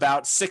is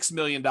about $6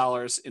 million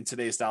in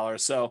today's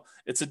dollars. So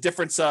it's a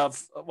difference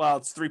of, well,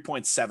 it's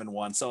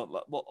 3.71.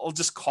 So I'll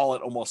just call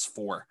it almost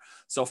 4.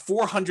 So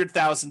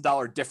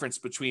 $400,000 difference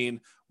between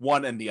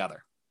one and the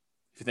other,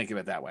 if you think of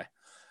it that way.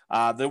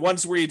 The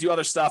ones where you do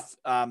other stuff,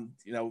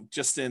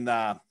 just in,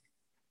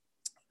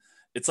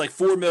 it's like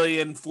 4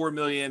 million, and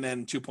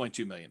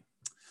 2.2 million.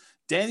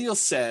 Daniel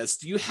says,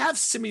 do you have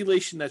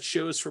simulation that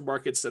shows for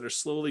markets that are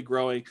slowly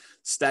growing,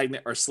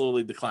 stagnant, or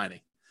slowly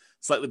declining?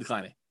 Slightly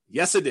declining.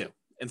 Yes, I do.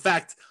 In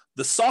fact,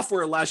 the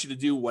software allows you to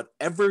do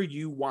whatever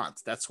you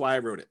want. That's why I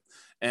wrote it.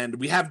 And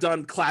we have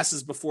done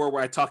classes before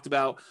where I talked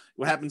about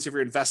what happens if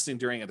you're investing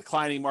during a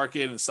declining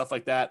market and stuff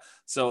like that.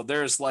 So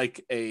there's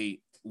like a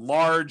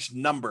large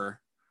number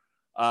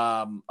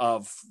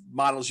of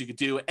models you could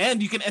do,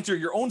 and you can enter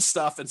your own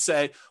stuff and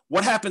say,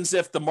 what happens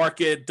if the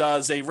market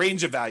does a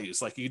range of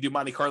values? Like you can do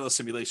Monte Carlo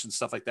simulations,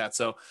 stuff like that.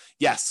 So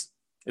yes,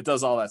 it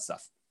does all that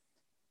stuff.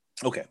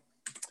 Okay.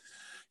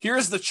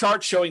 Here's the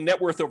chart showing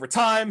net worth over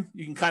time.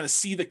 You can kind of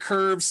see the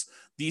curves.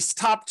 These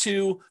top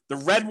two, the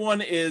red one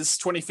is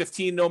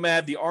 2015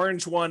 Nomad. The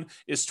orange one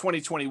is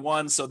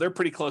 2021. So they're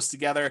pretty close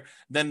together.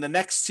 Then the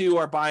next two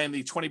are buying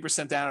the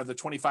 20% down or the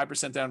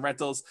 25% down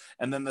rentals.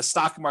 And then the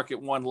stock market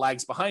one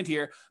lags behind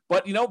here.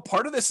 But,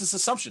 part of this is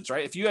assumptions,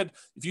 right? If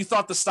you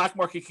thought the stock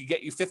market could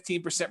get you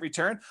 15%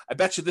 return, I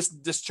bet you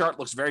this chart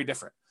looks very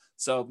different.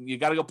 So you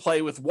got to go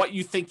play with what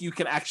you think you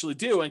can actually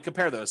do and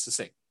compare those to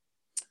see.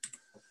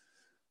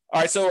 All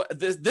right, so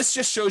this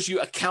just shows you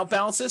account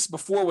balances.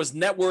 Before was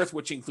net worth,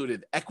 which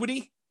included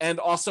equity and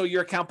also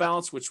your account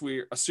balance, which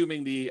we're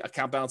assuming the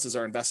account balances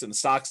are invested in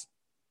stocks.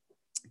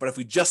 But if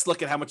we just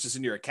look at how much is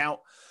in your account,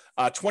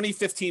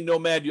 2015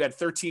 Nomad, you had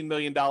 $13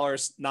 million,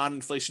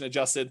 non-inflation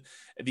adjusted.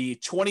 The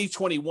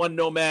 2021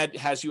 Nomad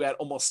has you at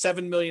almost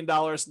 $7 million,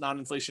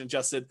 non-inflation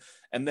adjusted.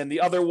 And then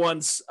the other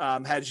ones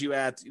had you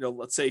at,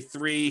 let's say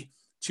 3,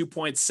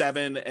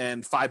 2.7,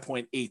 and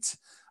 5.8.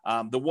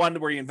 The one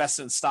where you invest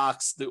in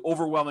stocks, the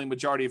overwhelming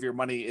majority of your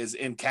money is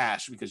in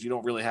cash because you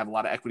don't really have a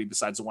lot of equity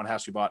besides the one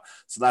house you bought.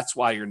 So that's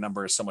why your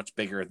number is so much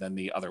bigger than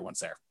the other ones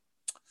there.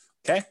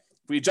 Okay.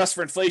 If we adjust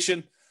for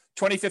inflation,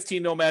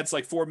 2015 Nomad's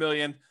like 4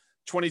 million,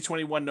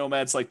 2021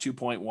 Nomad's like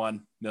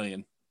 2.1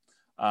 million.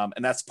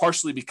 And that's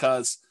partially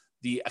because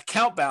the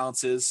account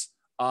balances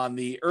on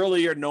the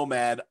earlier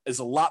Nomad is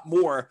a lot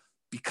more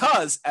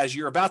because, as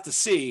you're about to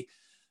see,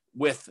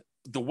 with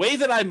the way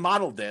that I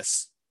modeled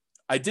this,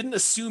 I didn't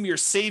assume your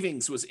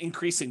savings was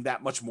increasing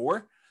that much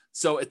more.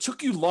 So it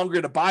took you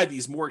longer to buy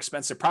these more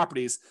expensive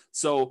properties.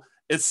 So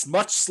it's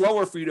much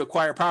slower for you to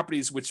acquire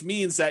properties, which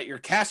means that your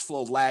cash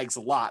flow lags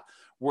a lot.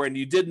 When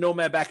you did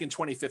Nomad back in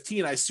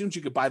 2015, I assumed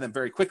you could buy them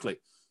very quickly.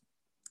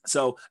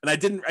 So, and I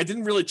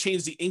didn't really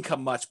change the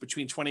income much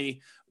between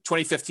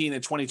 2015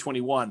 and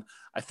 2021.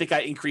 I think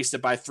I increased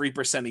it by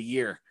 3% a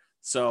year.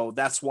 So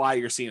that's why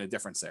you're seeing a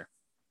difference there.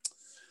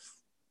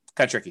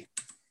 Kind of tricky.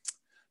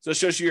 So it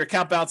shows you your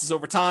account balances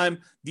over time.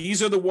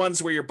 These are the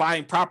ones where you're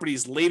buying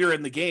properties later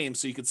in the game.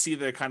 So you can see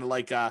they're kind of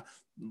like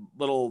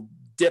little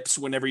dips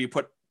whenever you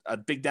put a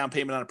big down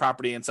payment on a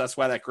property. And so that's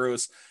why that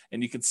grows.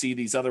 And you can see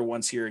these other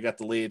ones here, you got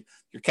the lead.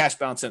 Your cash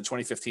balance in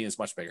 2015 is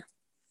much bigger.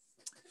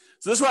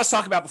 So this is what I was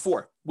talking about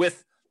before.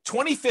 With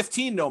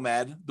 2015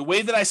 Nomad, the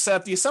way that I set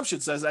up the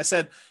assumptions is I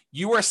said,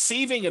 you are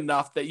saving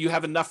enough that you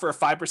have enough for a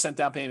 5%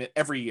 down payment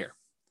every year.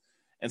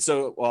 And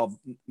so, well,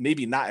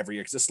 maybe not every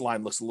year because this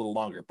line looks a little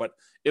longer, but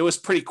it was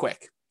pretty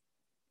quick.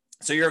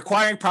 So you're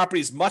acquiring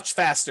properties much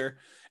faster,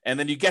 and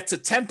then you get to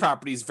 10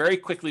 properties very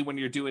quickly when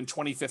you're doing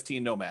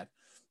 2015 Nomad.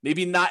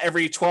 Maybe not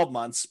every 12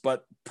 months,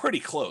 but pretty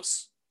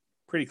close.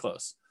 Pretty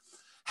close.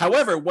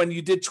 However, when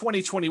you did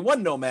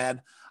 2021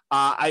 Nomad,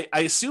 I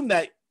assume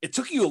that it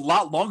took you a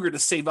lot longer to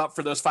save up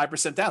for those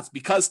 5% downs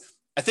because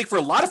I think for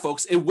a lot of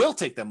folks, it will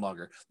take them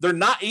longer. They're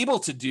not able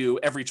to do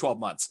every 12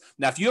 months.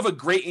 Now, if you have a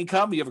great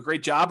income, you have a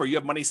great job, or you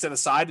have money set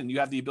aside and you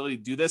have the ability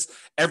to do this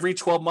every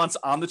 12 months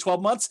on the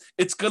 12 months,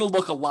 it's going to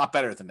look a lot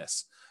better than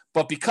this.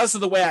 But because of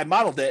the way I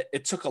modeled it,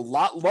 it took a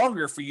lot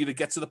longer for you to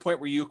get to the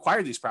point where you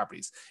acquire these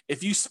properties.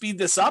 If you speed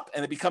this up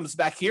and it becomes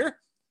back here,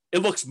 it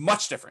looks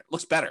much different. It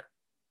looks better.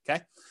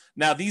 Okay.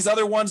 Now, these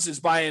other ones is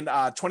buying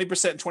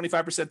 20% and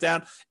 25%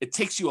 down. It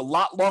takes you a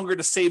lot longer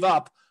to save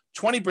up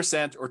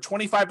 20% or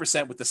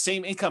 25% with the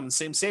same income and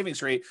same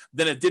savings rate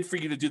than it did for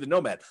you to do the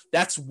Nomad.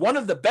 That's one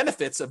of the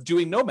benefits of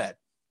doing Nomad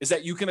is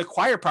that you can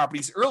acquire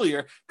properties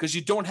earlier because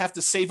you don't have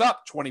to save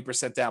up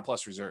 20% down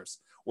plus reserves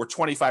or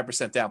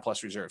 25% down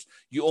plus reserves.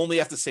 You only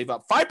have to save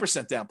up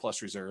 5% down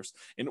plus reserves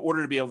in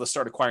order to be able to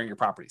start acquiring your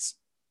properties.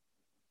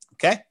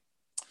 Okay?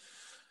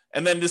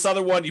 And then this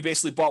other one, you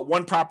basically bought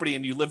one property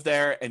and you lived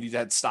there and you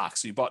had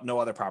stocks. So you bought no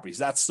other properties.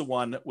 That's the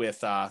one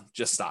with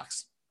just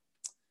stocks.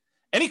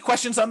 Any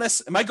questions on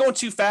this? Am I going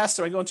too fast?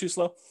 Am I going too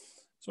slow?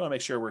 Just want to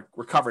make sure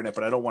we're covering it,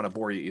 but I don't want to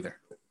bore you either.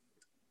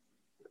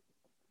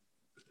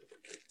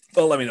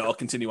 Well, let me know. I'll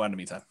continue on in the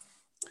meantime.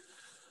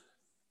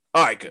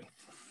 All right, good.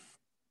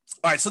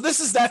 All right, so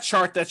this is that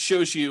chart that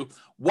shows you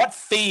what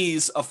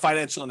phase of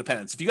financial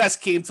independence. If you guys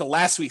came to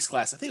last week's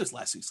class, I think it was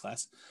last week's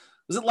class.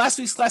 Was it last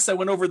week's class I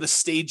went over the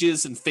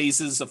stages and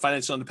phases of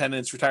financial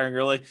independence, retiring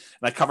early, and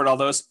I covered all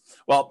those?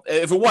 Well,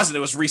 if it wasn't, it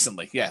was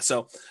recently. Yeah,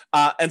 so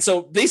and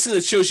so basically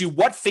it shows you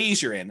what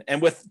phase you're in.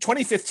 And with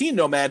 2015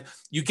 Nomad,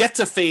 you get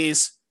to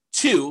phase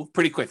 2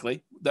 pretty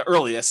quickly, the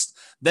earliest.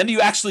 Then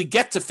you actually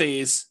get to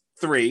phase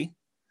 3,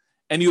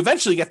 and you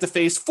eventually get to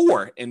phase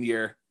 4 in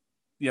your,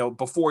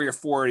 before your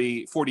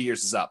 40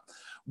 years is up.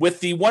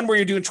 With the one where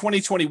you're doing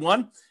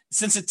 2021,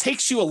 since it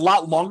takes you a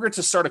lot longer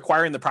to start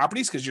acquiring the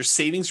properties because your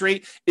savings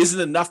rate isn't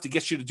enough to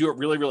get you to do it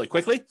really, really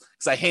quickly,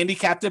 because I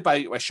handicapped it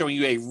by showing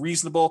you a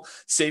reasonable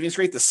savings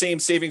rate, the same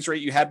savings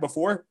rate you had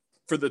before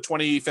for the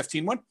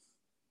 2015 one.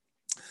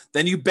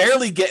 Then you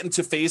barely get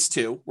into phase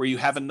 2 where you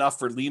have enough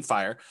for lean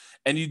fire.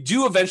 And you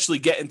do eventually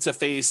get into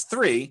phase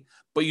 3,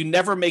 but you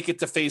never make it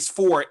to phase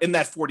 4 in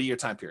that 40-year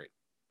time period.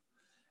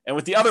 And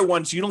with the other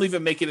ones, you don't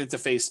even make it into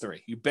phase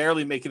 3. You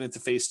barely make it into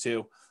phase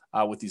 2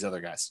 with these other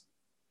guys.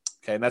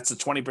 Okay, and that's the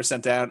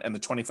 20% down and the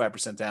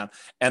 25% down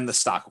and the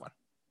stock one.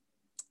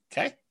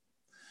 Okay,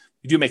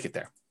 you do make it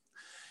there.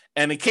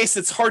 And in case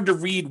it's hard to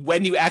read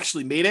when you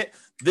actually made it,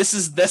 this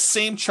is the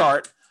same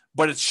chart,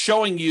 but it's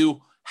showing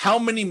you how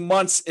many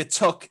months it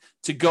took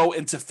to go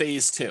into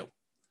phase 2.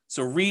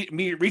 So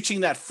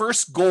reaching that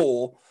first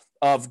goal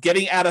of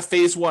getting out of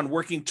phase 1,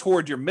 working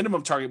toward your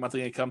minimum target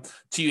monthly income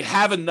till you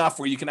have enough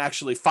where you can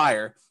actually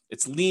fire.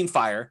 It's lean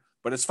fire,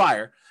 but it's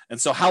fire. And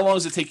so how long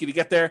does it take you to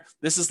get there?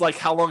 This is like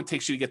how long it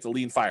takes you to get to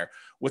lean fire.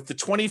 With the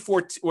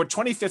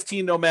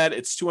 2015 Nomad,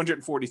 it's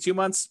 242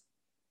 months.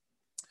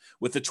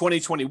 With the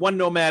 2021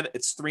 Nomad,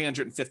 it's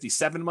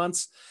 357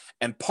 months.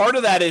 And part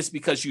of that is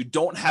because you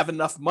don't have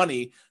enough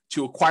money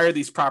to acquire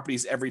these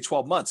properties every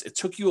 12 months. It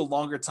took you a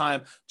longer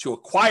time to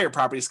acquire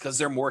properties because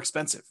they're more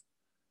expensive.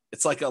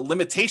 It's like a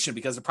limitation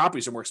because the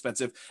properties are more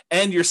expensive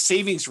and your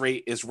savings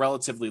rate is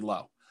relatively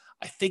low.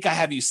 I think I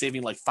have you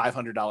saving like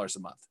 $500 a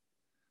month.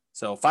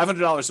 So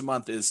 $500 a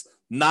month is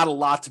not a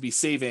lot to be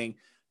saving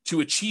to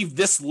achieve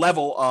this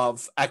level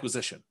of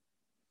acquisition.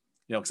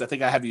 Because I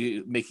think I have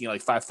you making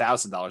like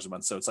 $5,000 a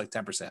month. So it's like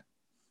 10%.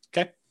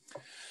 Okay.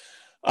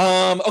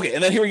 Okay.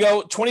 And then here we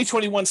go.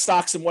 2021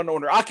 stocks and one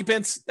owner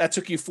occupants. That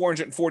took you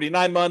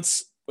 449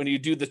 months. When you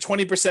do the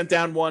 20%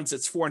 down ones,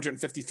 it's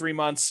 453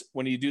 months.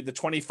 When you do the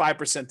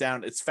 25%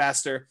 down, it's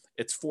faster.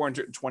 It's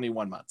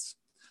 421 months.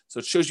 So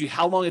it shows you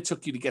how long it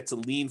took you to get to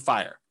lean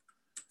fire.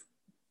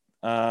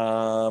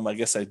 I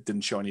guess I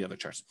didn't show any other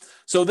charts.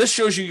 So this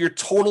shows you your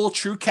total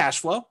true cash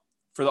flow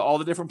for all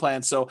the different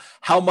plans. So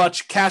how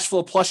much cash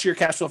flow plus your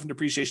cash flow from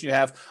depreciation you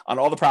have on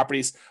all the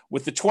properties.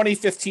 With the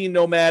 2015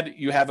 Nomad,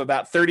 you have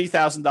about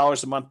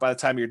 $30,000 a month by the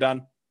time you're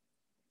done.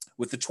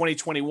 With the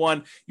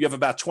 2021, you have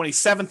about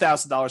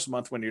 $27,000 a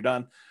month when you're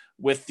done.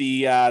 With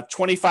the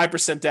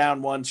 25%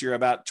 down ones, you're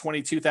about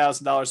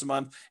 $22,000 a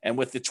month. And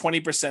with the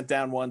 20%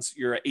 down ones,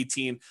 you're at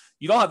 18.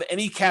 You don't have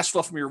any cash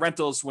flow from your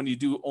rentals when you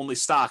do only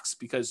stocks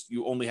because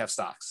you only have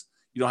stocks.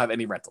 You don't have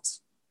any rentals.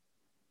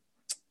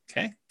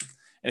 Okay.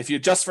 And if you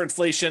adjust for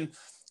inflation,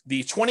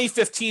 the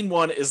 2015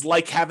 one is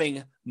like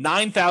having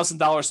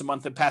 $9,000 a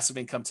month in passive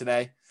income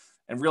today.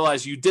 And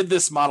realize you did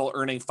this model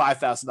earning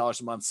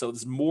 $5,000 a month. So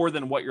it's more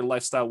than what your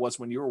lifestyle was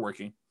when you were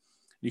working.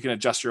 You can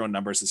adjust your own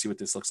numbers to see what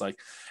this looks like.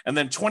 And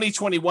then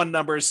 2021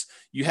 numbers,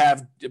 you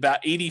have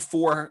about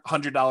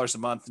 $8,400 a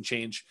month and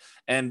change.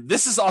 And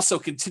this is also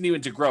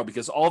continuing to grow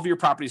because all of your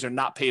properties are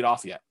not paid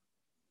off yet.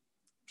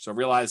 So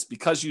realize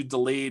because you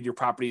delayed your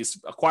properties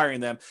acquiring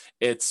them,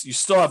 you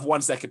still have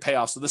ones that could pay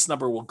off. So this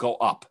number will go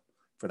up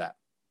for that.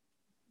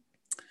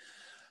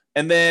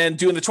 And then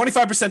doing the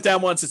 25%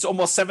 down ones, it's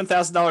almost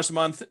 $7,000 a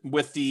month.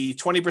 With the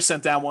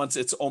 20% down ones,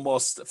 it's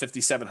almost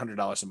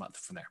 $5,700 a month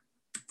from there.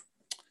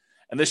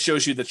 And this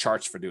shows you the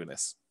charts for doing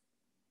this.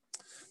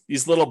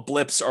 These little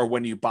blips are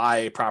when you buy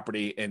a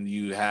property and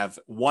you have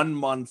 1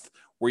 month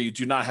where you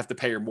do not have to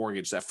pay your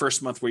mortgage. That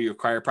first month where you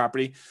acquire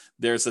property,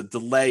 there's a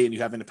delay and you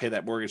having to pay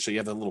that mortgage. So you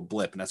have a little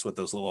blip, and that's what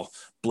those little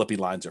blippy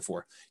lines are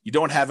for. You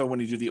don't have it when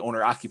you do the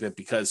owner occupant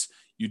because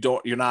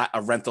you're not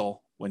a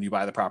rental when you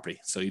buy the property.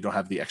 So you don't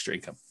have the extra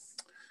income.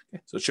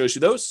 Okay, so it shows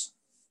you those.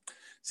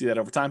 See that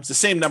over time. It's the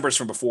same numbers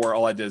from before.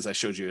 All I did is I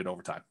showed you it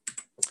over time.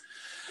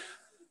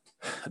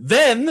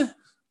 Then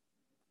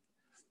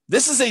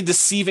this is a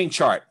deceiving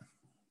chart.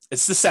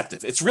 It's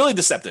deceptive. It's really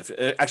deceptive.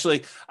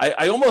 Actually,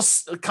 I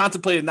almost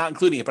contemplated not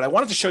including it, but I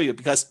wanted to show you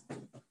because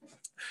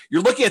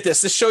you're looking at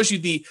this. This shows you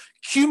the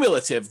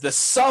cumulative, the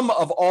sum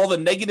of all the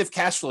negative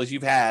cash flows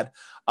you've had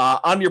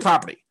on your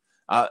property.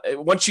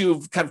 Once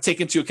you've kind of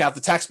taken into account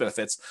the tax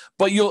benefits,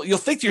 but you'll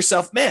think to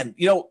yourself, man,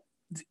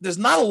 there's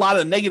not a lot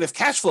of negative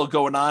cash flow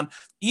going on,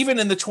 even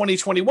in the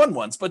 2021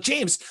 ones. But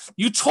James,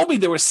 you told me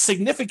there was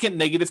significant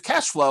negative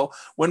cash flow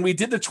when we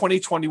did the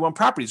 2021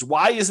 properties.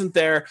 Why isn't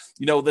there,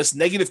 this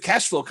negative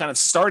cash flow kind of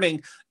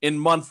starting in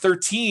month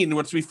 13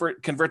 once we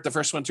convert the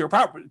first one to a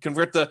property,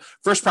 convert the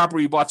first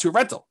property we bought to a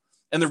rental?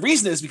 And the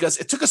reason is because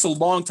it took us a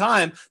long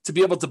time to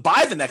be able to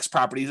buy the next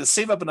property, to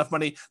save up enough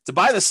money to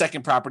buy the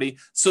second property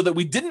so that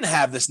we didn't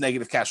have this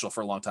negative cash flow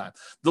for a long time.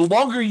 The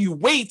longer you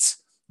wait,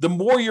 the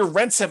more your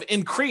rents have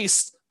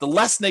increased, the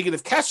less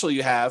negative cash flow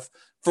you have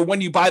for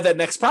when you buy that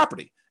next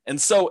property. And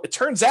so it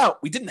turns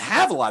out we didn't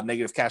have a lot of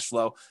negative cash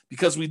flow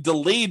because we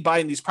delayed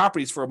buying these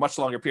properties for a much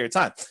longer period of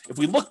time. If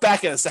we look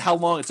back at as to how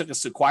long it took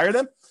us to acquire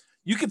them,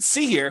 you can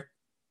see here,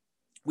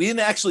 we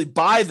didn't actually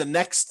buy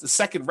the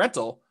second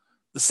rental,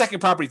 the second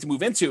property to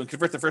move into and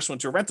convert the first one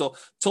to a rental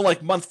till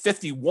like month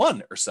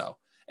 51 or so.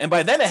 And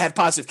by then it had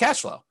positive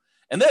cash flow.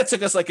 And then it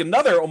took us like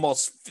another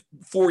almost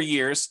 4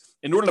 years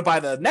in order to buy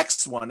the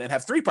next one and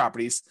have 3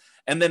 properties.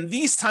 And then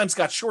these times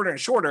got shorter and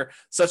shorter,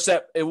 such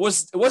that it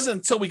wasn't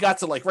until we got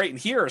to like right in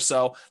here or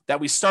so that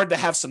we started to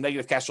have some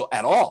negative cash flow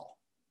at all.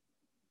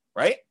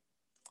 Right?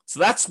 So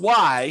that's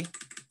why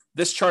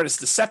this chart is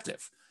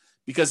deceptive.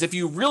 Because if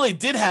you really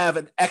did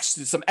have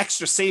some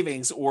extra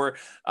savings or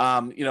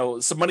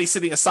some money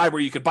sitting aside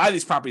where you could buy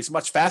these properties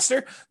much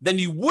faster, then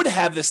you would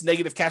have this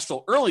negative cash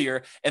flow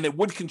earlier and it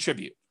would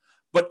contribute.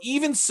 But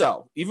even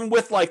so, even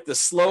with like the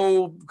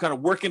slow kind of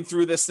working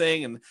through this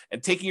thing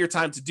and taking your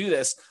time to do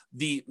this,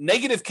 the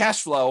negative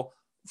cash flow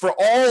for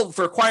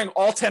acquiring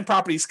all 10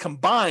 properties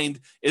combined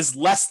is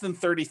less than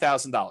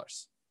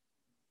 $30,000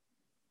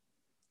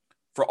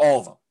 for all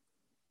of them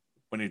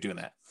when you're doing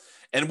that.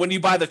 And when you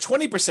buy the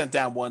 20%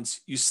 down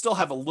ones, you still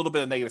have a little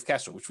bit of negative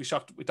cash flow, which we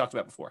talked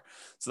about before.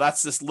 So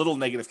that's this little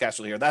negative cash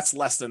flow here. That's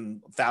less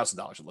than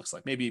 $1,000. It looks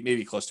like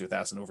maybe close to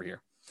 1,000 over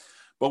here.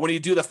 But when you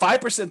do the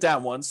 5%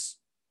 down ones,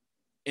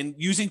 and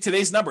using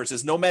today's numbers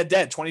as Nomad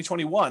Dead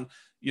 2021,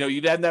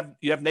 you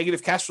have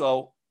negative cash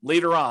flow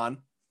later on,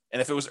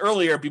 and if it was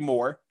earlier, it'd be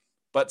more.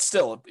 But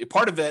still,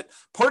 part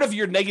of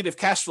your negative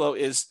cash flow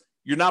is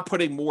you're not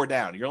putting more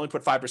down. You only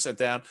put 5%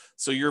 down,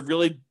 so you're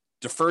really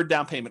deferred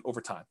down payment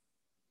over time.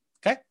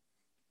 Okay.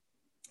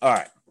 All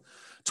right.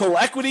 Total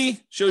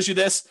equity shows you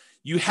this.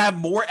 You have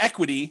more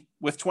equity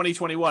with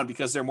 2021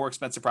 because they're more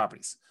expensive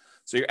properties.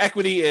 So your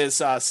equity is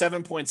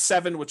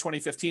 7.7 with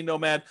 2015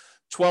 Nomad,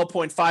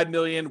 12.5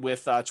 million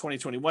with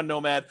 2021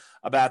 Nomad,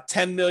 about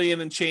 10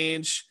 million and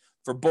change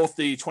for both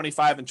the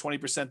 25 and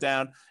 20%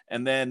 down.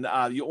 And then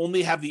you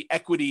only have the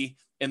equity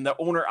in the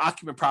owner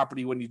occupant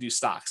property when you do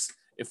stocks.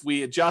 If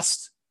we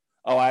adjust,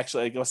 I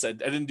guess I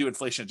didn't do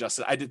inflation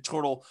adjusted. I did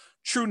total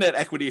true net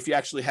equity if you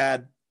actually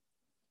had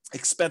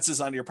expenses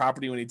on your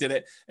property when you did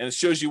it. And it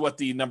shows you what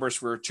the numbers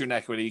for true net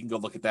equity. You can go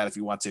look at that if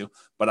you want to,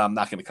 but I'm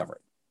not going to cover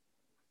it.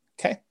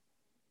 Okay.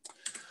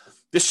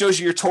 This shows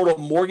you your total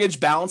mortgage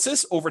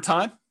balances over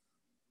time.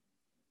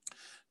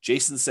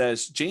 Jason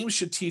says, James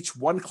should teach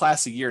one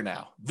class a year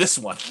now. This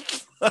one.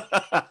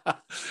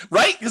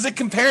 Right? Because it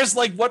compares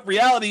like what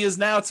reality is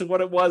now to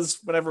what it was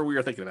whenever we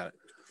were thinking about it.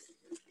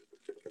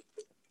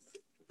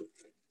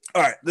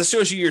 All right. This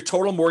shows you your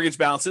total mortgage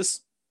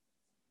balances.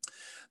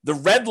 The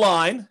red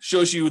line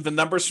shows you the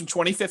numbers from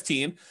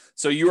 2015.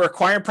 So you were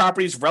acquiring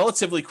properties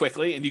relatively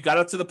quickly, and you got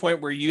up to the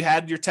point where you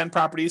had your 10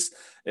 properties.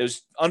 It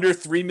was under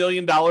 $3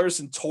 million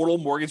in total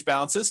mortgage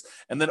balances.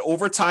 And then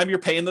over time, you're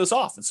paying those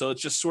off. And so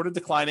it's just sort of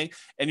declining,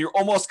 and you're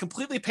almost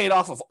completely paid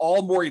off of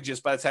all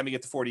mortgages by the time you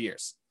get to 40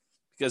 years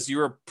because you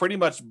were pretty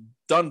much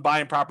done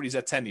buying properties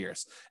at 10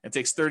 years. It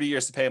takes 30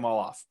 years to pay them all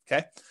off.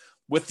 Okay.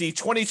 With the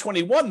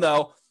 2021,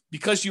 though,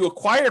 because you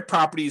acquired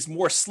properties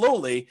more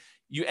slowly,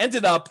 you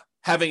ended up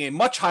having a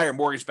much higher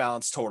mortgage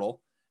balance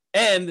total,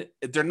 and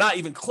they're not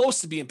even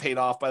close to being paid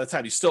off by the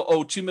time you still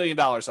owe $2 million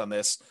on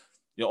this,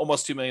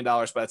 almost $2 million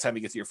by the time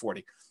you get to your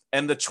 40.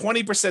 And the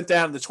 20%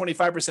 down, the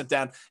 25%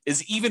 down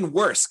is even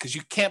worse because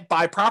you can't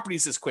buy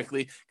properties as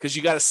quickly because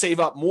you got to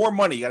save up more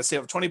money. You got to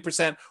save up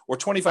 20% or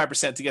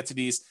 25% to get to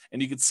these.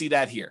 And you can see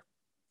that here.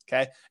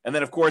 Okay. And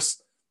then of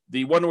course,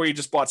 the one where you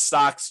just bought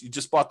stocks, you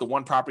just bought the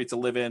one property to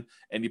live in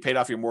and you paid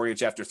off your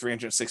mortgage after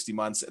 360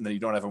 months and then you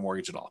don't have a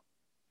mortgage at all.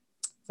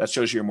 That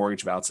shows you your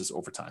mortgage balances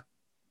over time.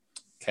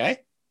 Okay.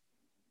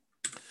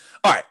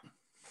 All right.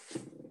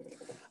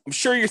 I'm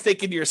sure you're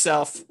thinking to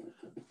yourself,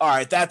 all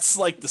right, that's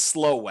like the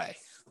slow way.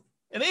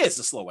 And it is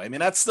the slow way. I mean,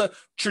 that's the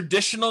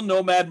traditional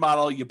nomad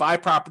model. You buy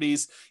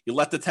properties, you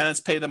let the tenants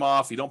pay them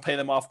off. You don't pay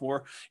them off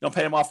more. You don't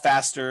pay them off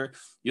faster.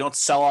 You don't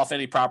sell off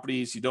any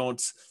properties. You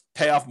don't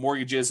pay off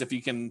mortgages if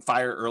you can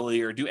fire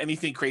early or do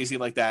anything crazy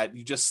like that.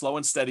 You just slow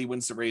and steady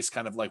wins the race,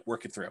 kind of like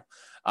work it through.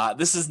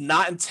 This is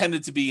not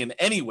intended to be in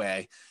any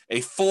way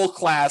a full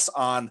class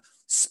on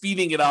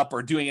speeding it up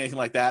or doing anything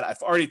like that.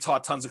 I've already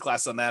taught tons of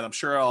classes on that. I'm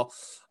sure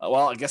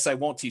I guess I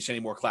won't teach any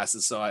more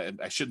classes, so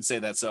I shouldn't say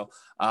that. So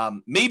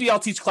maybe I'll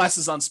teach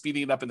classes on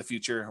speeding it up in the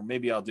future, or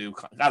maybe I'll do,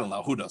 I don't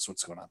know, who knows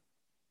what's going on.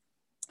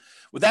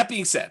 With that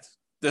being said,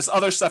 there's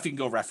other stuff you can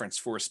go reference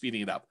for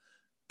speeding it up.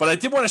 But I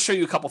did want to show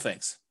you a couple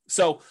things.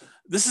 So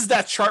this is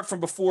that chart from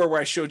before where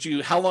I showed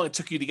you how long it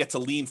took you to get to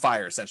lean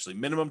fire, essentially,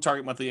 minimum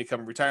target monthly income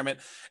in retirement.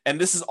 And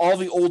this is all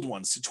the old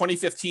ones. So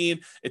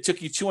 2015, it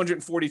took you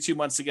 242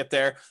 months to get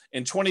there.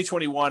 In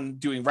 2021,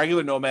 doing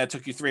regular Nomad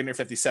took you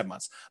 357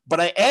 months. But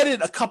I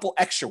added a couple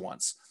extra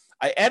ones.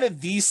 I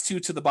added these two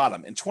to the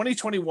bottom. In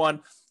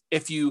 2021,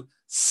 if you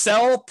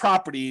sell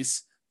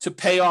properties to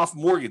pay off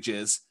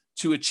mortgages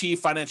to achieve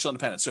financial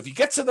independence. So if you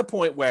get to the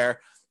point where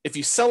if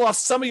you sell off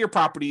some of your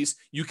properties,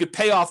 you could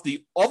pay off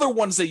the other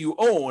ones that you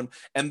own,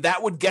 and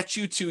that would get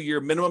you to your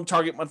minimum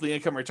target monthly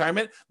income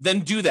retirement, then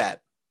do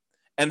that.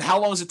 And how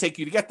long does it take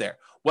you to get there?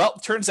 Well,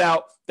 it turns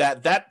out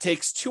that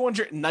takes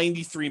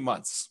 293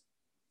 months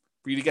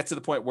for you to get to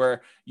the point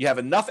where you have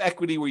enough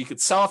equity where you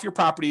could sell off your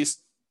properties,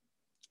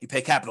 you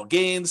pay capital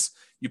gains,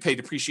 you pay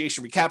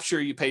depreciation recapture,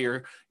 you pay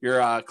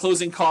your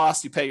closing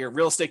costs, you pay your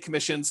real estate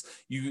commissions,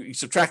 you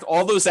subtract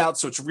all those out.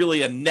 So it's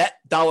really a net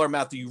dollar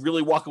amount that you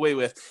really walk away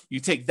with. You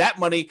take that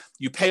money,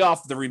 you pay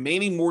off the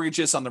remaining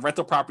mortgages on the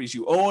rental properties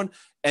you own,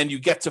 and you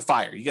get to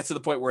fire. You get to the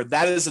point where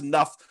that is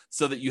enough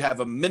so that you have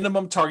a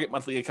minimum target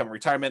monthly income in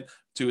retirement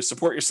to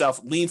support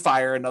yourself, lean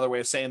fire, another way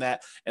of saying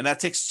that. And that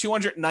takes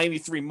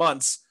 293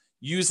 months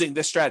using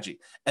this strategy.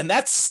 And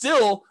that's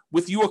still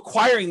with you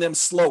acquiring them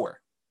slower.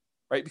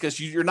 Right? Because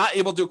you're not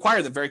able to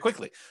acquire them very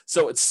quickly.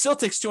 So it still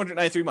takes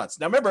 293 months.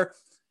 Now, remember,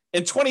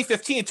 in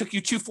 2015, it took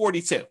you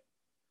 242.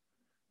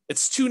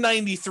 It's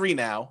 293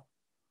 now,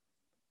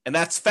 and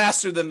that's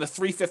faster than the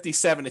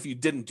 357 if you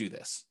didn't do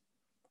this.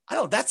 I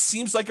don't know. That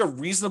seems like a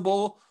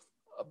reasonable,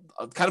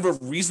 kind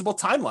of a reasonable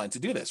timeline to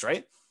do this,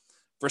 right?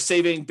 For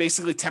saving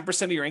basically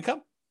 10% of your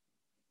income.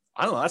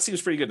 I don't know. That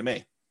seems pretty good to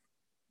me.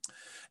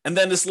 And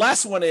then this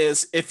last one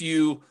is if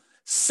you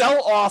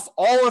sell off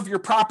all of your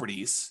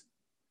properties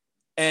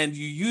and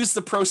you use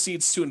the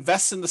proceeds to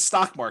invest in the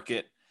stock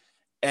market,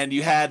 and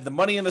you had the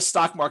money in the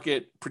stock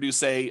market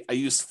produce I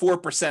used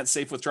 4%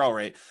 safe withdrawal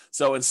rate.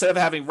 So instead of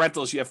having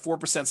rentals, you have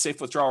 4%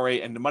 safe withdrawal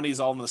rate, and the money is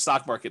all in the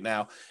stock market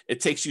now. It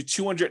takes you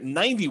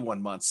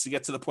 291 months to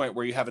get to the point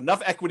where you have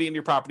enough equity in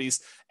your properties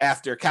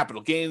after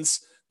capital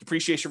gains,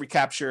 depreciation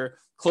recapture,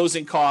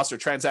 closing costs or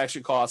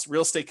transaction costs,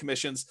 real estate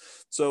commissions.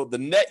 So the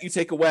net you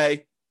take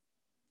away,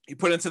 you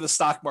put into the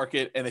stock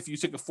market, and if you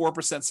took a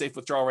 4% safe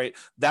withdrawal rate,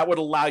 that would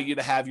allow you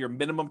to have your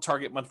minimum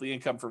target monthly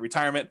income for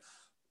retirement.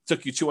 It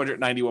took you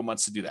 291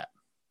 months to do that.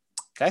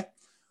 Okay.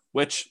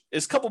 Which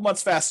is a couple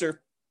months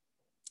faster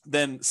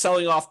than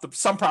selling off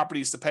some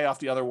properties to pay off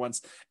the other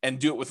ones and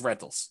do it with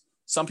rentals.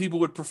 Some people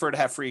would prefer to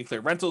have free and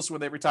clear rentals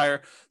when they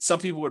retire. Some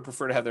people would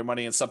prefer to have their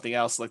money in something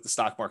else like the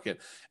stock market.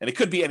 And it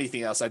could be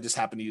anything else. I just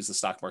happen to use the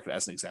stock market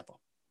as an example.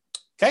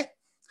 Okay.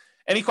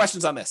 Any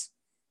questions on this?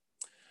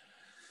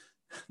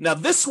 Now,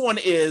 this one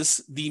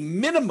is the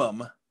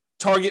minimum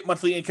target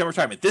monthly income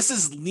retirement. This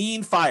is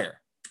lean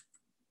fire.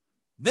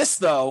 This,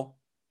 though,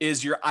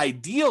 is your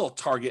ideal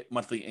target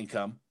monthly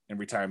income in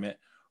retirement,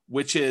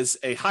 which is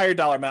a higher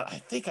dollar amount. I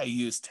think I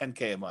use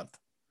 $10K a month.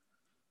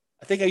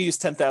 I think I use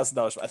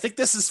 $10,000. I think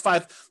this is I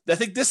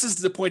think this is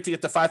the point to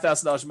get to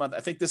 $5,000 a month.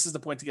 I think this is the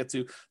point to get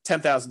to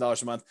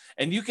 $10,000 a month.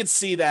 And you can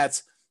see that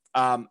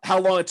how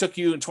long it took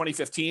you in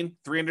 2015,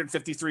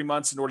 353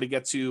 months in order to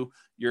get to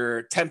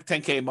your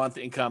 10K a month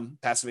income,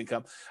 passive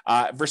income,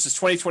 versus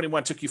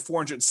 2021 took you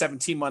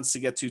 417 months to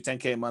get to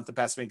 10K a month of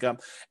passive income.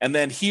 And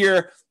then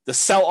here, the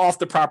sell off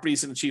the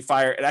properties and achieve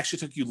fire, it actually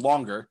took you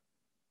longer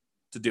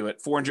to do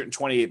it,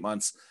 428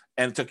 months,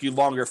 and it took you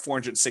longer,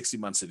 460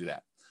 months to do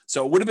that.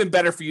 So it would have been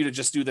better for you to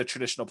just do the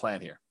traditional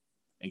plan here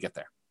and get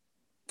there.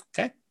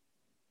 Okay.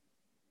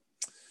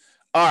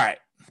 All right.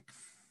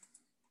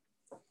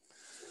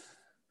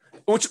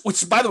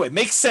 Which, by the way,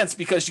 makes sense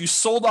because you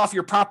sold off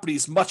your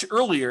properties much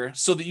earlier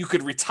so that you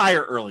could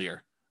retire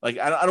earlier. Like,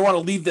 I don't want to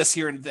leave this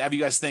here and have you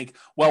guys think,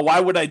 well, why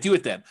would I do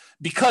it then?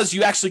 Because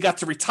you actually got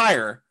to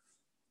retire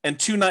at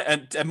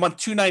month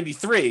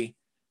 293,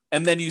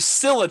 and then you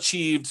still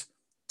achieved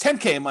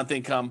 10K a month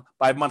income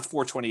by month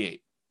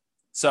 428.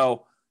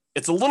 So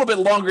it's a little bit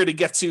longer to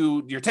get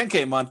to your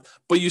 10K a month,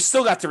 but you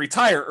still got to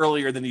retire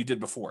earlier than you did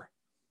before.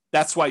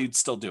 That's why you'd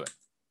still do it.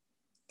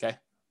 Okay.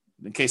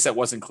 In case that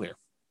wasn't clear.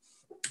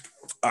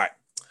 All right.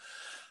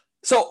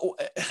 So,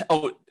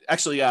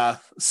 actually,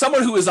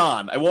 someone who is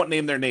on, I won't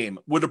name their name,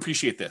 would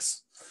appreciate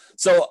this.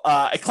 So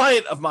a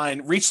client of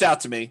mine reached out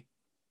to me.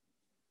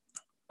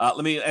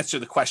 Let me answer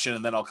the question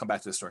and then I'll come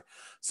back to the story.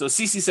 So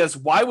Cece says,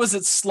 why was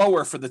it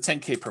slower for the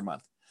 10K per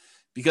month?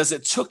 Because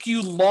it took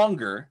you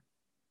longer.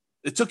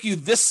 It took you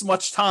this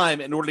much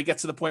time in order to get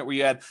to the point where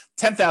you had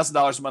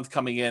 $10,000 a month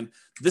coming in.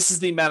 This is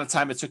the amount of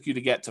time it took you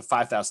to get to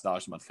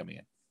 $5,000 a month coming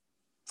in.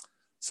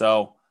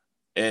 So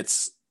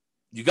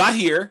you got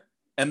here,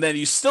 and then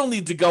you still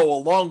need to go a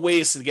long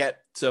ways to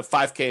get to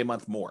 5K a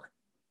month more.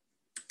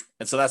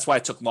 And so that's why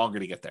it took longer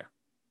to get there.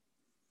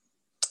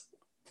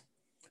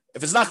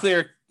 If it's not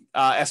clear,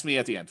 ask me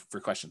at the end for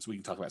questions. We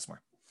can talk about it some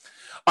more.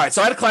 All right.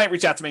 So I had a client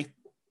reach out to me,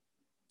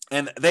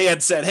 and they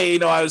had said, hey,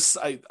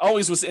 I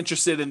always was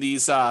interested in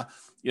these,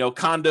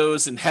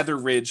 condos in Heather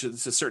Ridge.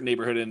 It's a certain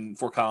neighborhood in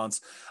Fort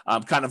Collins,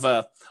 kind of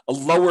a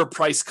lower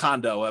price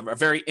condo, a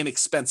very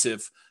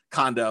inexpensive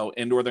condo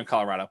in Northern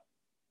Colorado.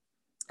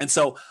 And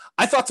so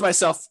I thought to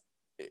myself,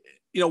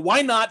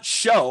 why not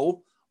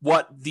show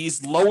what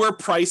these lower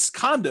price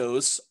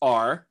condos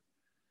are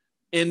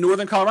in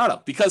Northern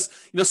Colorado? Because,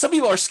 some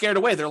people are scared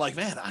away. They're like,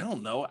 man, I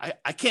don't know.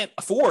 I can't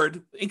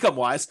afford, income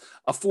wise,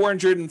 a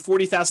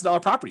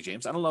 $440,000 property,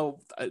 James. I don't know.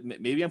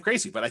 Maybe I'm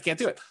crazy, but I can't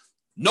do it.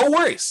 No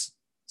worries.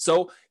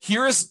 So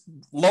here's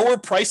lower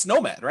price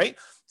Nomad, right?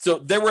 So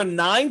there were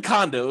 9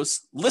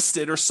 condos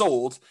listed or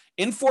sold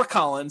in Fort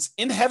Collins,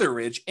 in Heather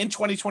Ridge in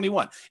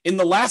 2021, in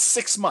the last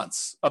 6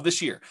 months of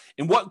this year,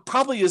 in what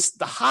probably is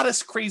the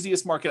hottest,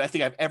 craziest market I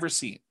think I've ever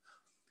seen.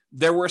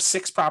 There were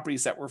 6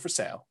 properties that were for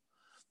sale.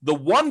 The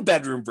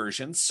 1-bedroom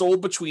version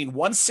sold between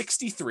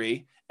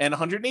 $163,000 and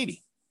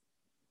 $180,000.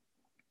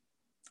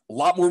 A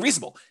lot more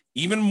reasonable,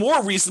 even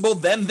more reasonable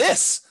than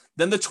the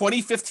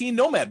 2015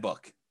 Nomad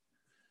book.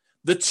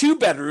 The 2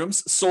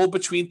 bedrooms sold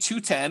between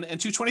 $210,000 and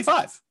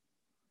 $225,000.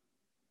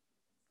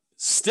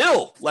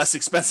 Still less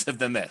expensive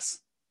than this.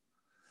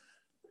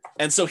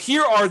 And so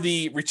here are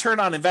the return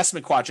on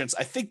investment quadrants.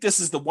 I think this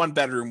is the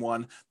 1-bedroom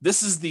one.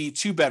 This is the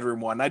 2-bedroom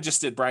one. I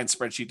just did Brian's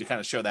spreadsheet to kind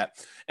of show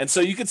that. And so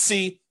you could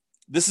see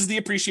this is the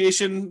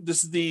appreciation.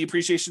 This is the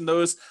appreciation.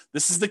 This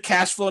is the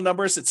cash flow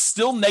numbers. It's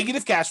still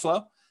negative cash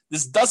flow.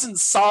 This doesn't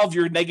solve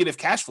your negative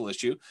cash flow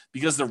issue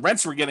because the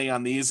rents we're getting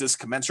on these is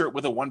commensurate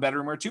with a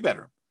 1-bedroom or a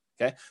 2-bedroom.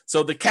 Okay.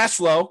 So the cash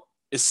flow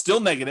is still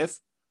negative,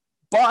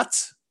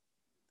 but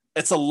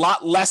it's a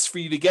lot less for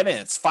you to get in.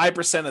 It's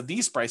 5% of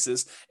these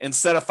prices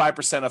instead of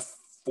 5% of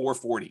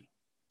 440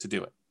 to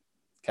do it.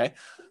 Okay.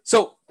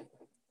 So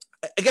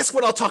I guess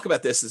what I'll talk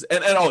about this is,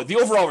 the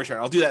overall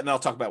return, I'll do that and I'll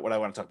talk about what I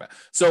want to talk about.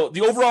 So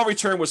the overall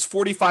return was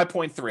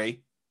 45.3,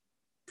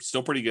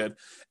 still pretty good.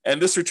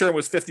 And this return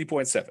was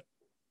 50.7.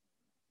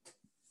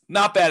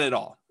 Not bad at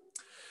all.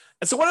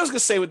 And so what I was going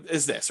to say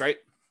is this, right?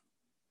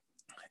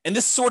 And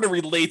this sort of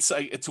relates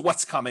to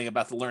what's coming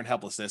about the learned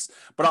helplessness,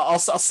 but I'll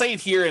say it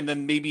here and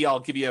then maybe I'll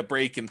give you a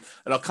break and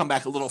I'll come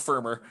back a little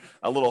firmer,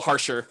 a little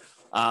harsher,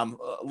 a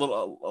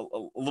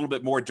little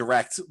bit more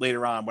direct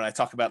later on when I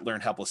talk about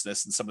learned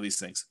helplessness and some of these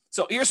things.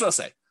 So here's what I'll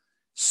say.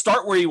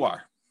 Start where you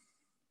are.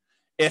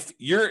 If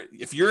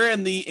you're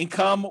in the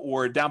income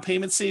or down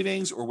payment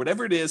savings or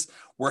whatever it is,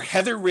 where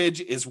Heather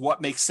Ridge is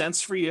what makes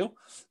sense for you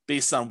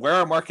based on where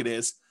our market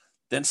is,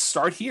 then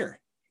start here.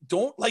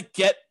 Don't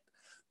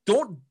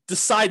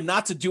decide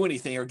not to do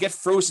anything or get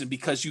frozen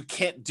because you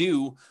can't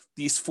do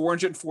these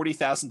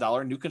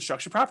 $440,000 new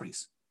construction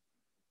properties.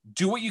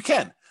 Do what you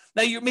can.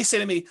 Now you may say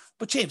to me,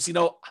 but James,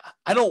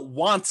 I don't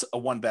want a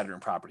 1-bedroom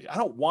property. I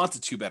don't want a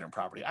 2-bedroom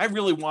property. I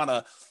really want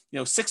a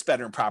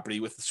 6-bedroom property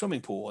with a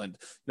swimming pool and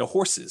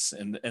horses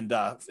and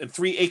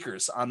 3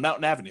 acres on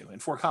Mountain Avenue in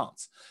Fort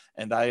Collins.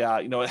 And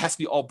it has to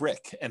be all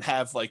brick and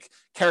have like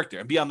character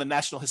and be on the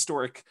National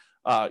Historic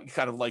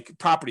kind of like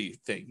property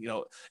thing,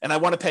 and I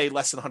want to pay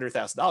less than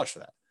 $100,000 for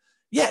that.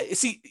 Yeah.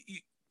 See,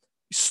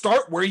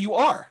 start where you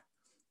are.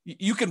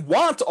 You can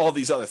want all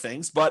these other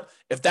things, but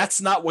if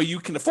that's not what you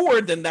can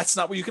afford, then that's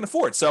not what you can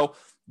afford. So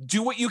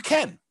do what you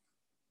can.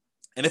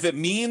 And if it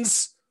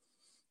means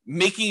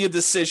making a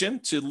decision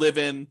to live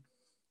in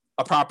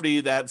a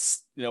property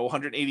that's,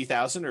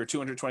 $180,000 or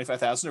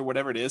 $225,000 or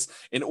whatever it is,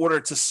 in order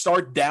to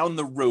start down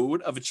the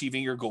road of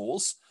achieving your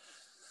goals,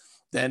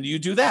 then you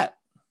do that.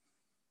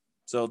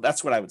 So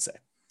that's what I would say.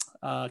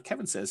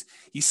 Kevin says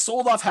he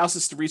sold off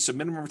houses to reach a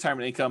minimum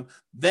retirement income.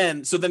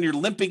 Then you're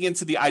limping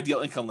into the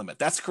ideal income limit.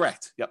 That's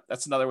correct. Yep.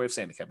 That's another way of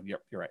saying it, Kevin. You're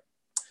right.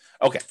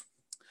 Okay.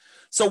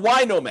 So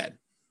why Nomad?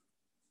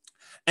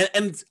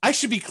 And I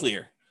should be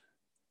clear.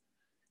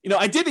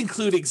 I did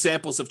include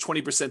examples of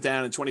 20%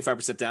 down and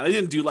 25% down. I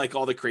didn't do like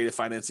all the creative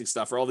financing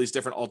stuff or all these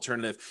different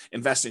alternative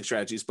investing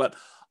strategies, but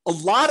a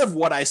lot of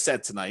what I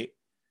said tonight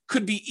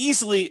could be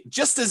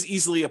just as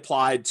easily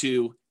applied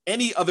to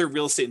any other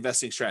real estate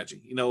investing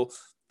strategy.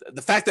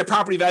 The fact that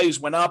property values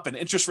went up and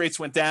interest rates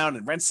went down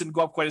and rents didn't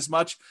go up quite as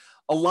much.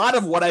 A lot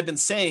of what I've been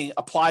saying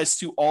applies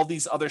to all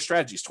these other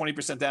strategies,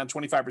 20% down,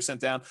 25%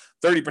 down,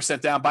 30%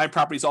 down, buying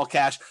properties all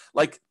cash.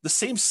 Like the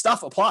same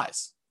stuff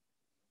applies.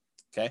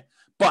 Okay.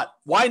 But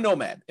why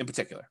Nomad in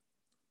particular?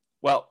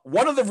 Well,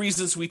 one of the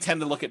reasons we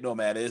tend to look at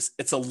Nomad is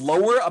it's a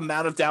lower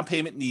amount of down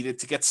payment needed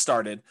to get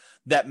started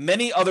than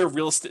many other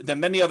real estate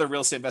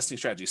investing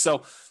strategies.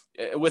 So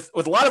with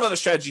a lot of other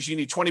strategies, you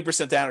need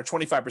 20% down or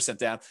 25%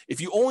 down.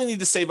 If you only need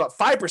to save up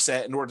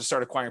 5% in order to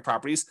start acquiring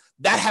properties,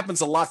 that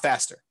happens a lot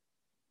faster.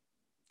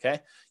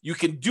 Okay. You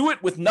can do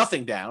it with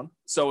nothing down.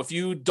 So if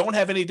you don't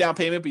have any down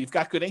payment, but you've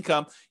got good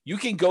income, you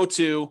can go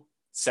to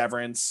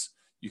Severance,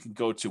 you can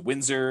go to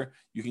Windsor,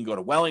 you can go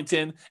to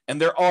Wellington,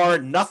 and there are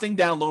nothing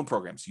down loan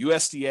programs,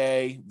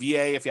 USDA,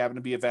 VA, if you happen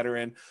to be a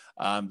veteran.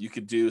 You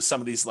could do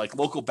some of these like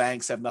local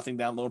banks have nothing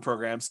down loan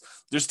programs.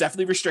 There's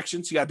definitely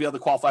restrictions. You got to be able to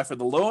qualify for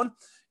the loan.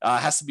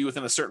 has to be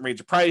within a certain range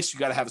of price. You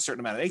got to have a certain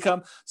amount of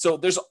income. So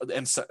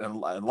and a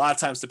lot of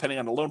times, depending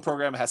on the loan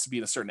program, it has to be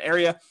in a certain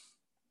area.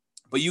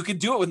 But you can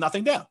do it with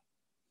nothing down.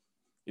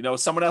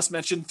 Someone else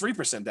mentioned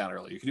 3% down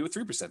earlier. You can do it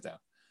 3% down.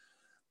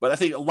 But I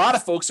think a lot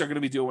of folks are going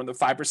to be doing the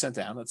 5%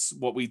 down. That's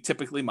what we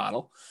typically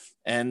model.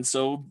 And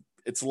so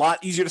it's a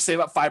lot easier to save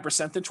up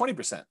 5% than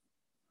 20%.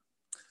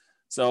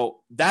 So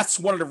that's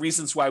one of the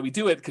reasons why we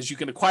do it, because you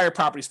can acquire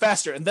properties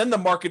faster, and then the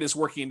market is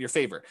working in your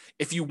favor.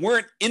 If you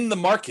weren't in the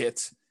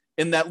market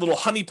in that little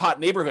honeypot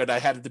neighborhood I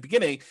had at the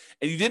beginning,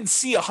 and you didn't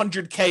see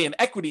 $100K in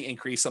equity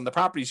increase on the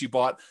properties you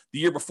bought the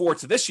year before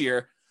to this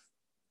year,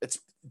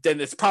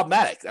 then it's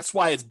problematic. That's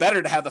why it's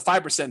better to have the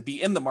 5%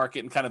 be in the market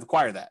and kind of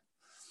acquire that.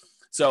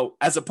 So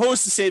as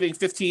opposed to saving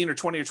 15 or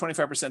 20 or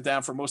 25%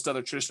 down for most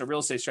other traditional real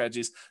estate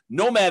strategies,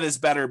 Nomad is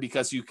better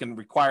because you can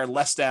require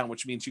less down,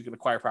 which means you can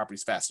acquire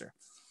properties faster.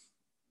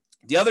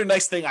 The other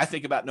nice thing I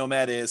think about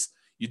Nomad is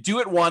you do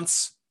it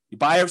once, you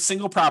buy a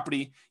single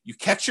property, you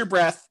catch your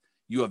breath,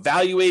 you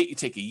evaluate, you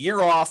take a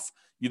year off,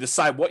 you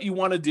decide what you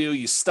want to do,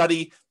 you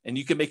study, and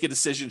you can make a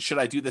decision. Should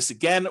I do this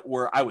again?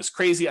 Or I was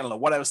crazy. I don't know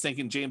what I was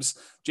thinking. James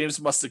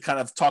must have kind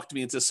of talked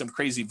me into some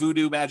crazy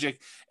voodoo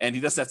magic, and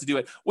he doesn't have to do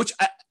it, which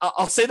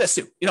I'll say this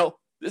too.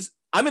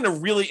 I'm in a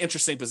really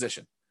interesting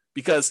position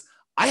because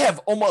I have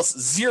almost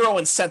zero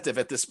incentive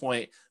at this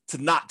point to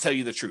not tell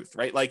you the truth,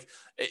 right? Like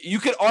you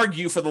could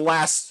argue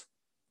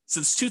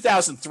since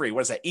 2003,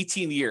 what is that,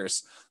 18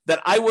 years,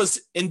 that I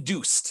was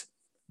induced,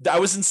 that I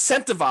was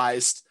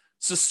incentivized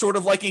to sort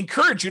of like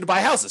encourage you to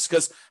buy houses.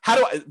 Because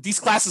these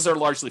classes are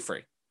largely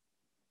free.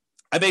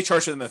 I may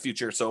charge for them in the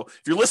future. So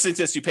if you're listening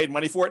to this, you paid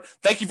money for it.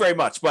 Thank you very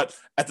much. But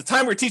at the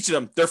time we're teaching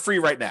them, they're free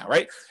right now,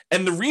 right?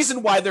 And the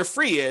reason why they're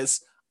free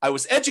is I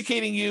was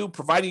educating you,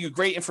 providing you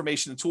great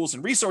information and tools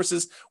and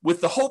resources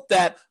with the hope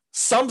that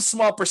some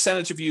small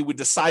percentage of you would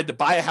decide to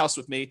buy a house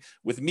with me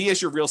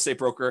as your real estate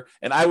broker,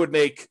 and I would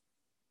make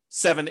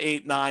 $7,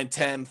 $8, $9,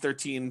 $10,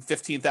 $13,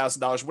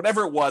 $15,000,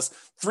 whatever it was.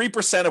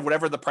 3% of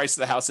whatever the price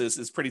of the house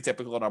is pretty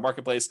typical in our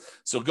marketplace.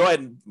 So go ahead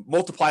and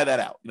multiply that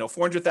out.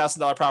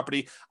 $400,000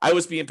 property. I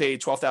was being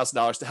paid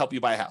 $12,000 to help you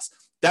buy a house.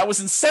 That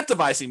was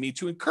incentivizing me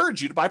to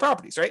encourage you to buy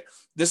properties, right?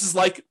 This is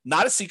like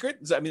not a secret.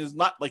 I mean, it's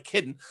not like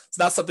hidden. It's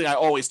not something I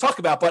always talk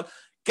about, but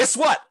guess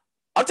what?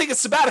 I'm taking a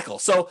sabbatical.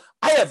 So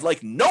I have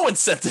like no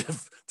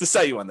incentive to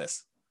sell you on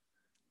this.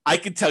 I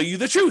can tell you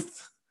the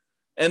truth.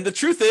 And the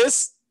truth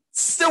is,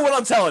 still what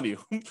I'm telling you.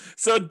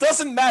 So it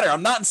doesn't matter.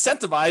 I'm not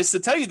incentivized to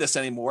tell you this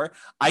anymore.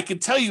 I can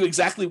tell you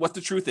exactly what the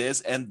truth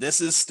is, and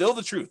this is still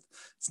the truth.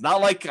 It's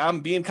not like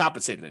I'm being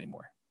compensated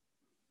anymore.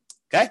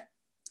 Okay?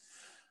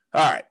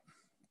 All right.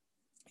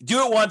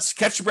 Do it once,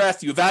 catch your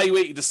breath, you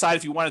evaluate, you decide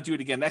if you want to do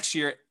it again next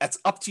year. That's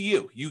up to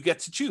you. You get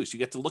to choose. You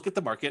get to look at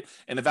the market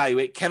and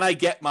evaluate, can I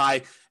get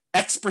my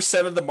X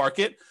percent of the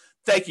market?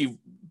 Thank you,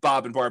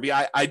 Bob and Barbie.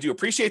 I do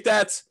appreciate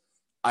that.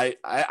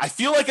 I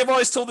feel like I've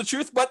always told the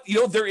truth, but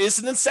there is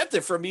an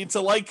incentive for me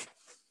to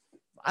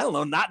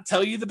not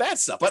tell you the bad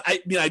stuff. But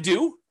I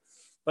do.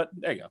 But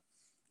there you go.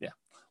 Yeah.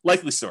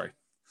 Likely story.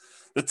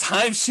 The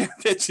timeshare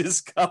pitch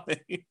is coming.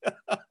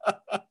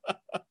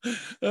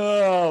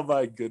 Oh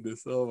my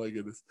goodness.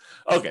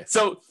 Okay.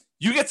 So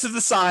you get to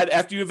decide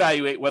after you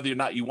evaluate whether or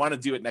not you want to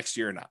do it next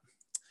year or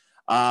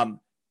not.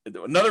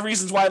 Another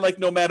reasons why I like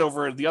Nomad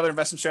over the other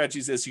investment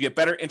strategies is you get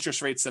better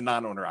interest rates than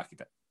non-owner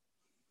occupant.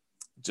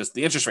 Just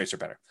the interest rates are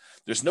better.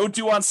 There's no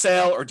due on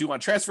sale or due on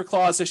transfer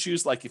clause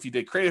issues like if you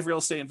did creative real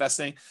estate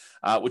investing,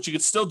 which you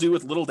could still do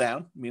with little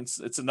down. I mean,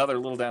 it's another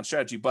little down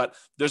strategy, but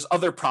there's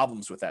other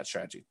problems with that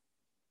strategy.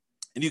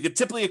 And you could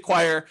typically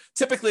acquire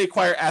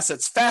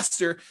assets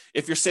faster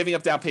if you're saving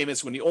up down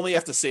payments when you only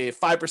have to save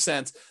 5%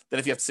 than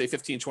if you have to save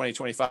 15, 20,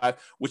 25,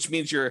 which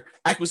means your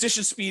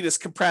acquisition speed is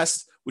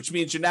compressed, which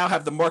means you now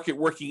have the market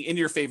working in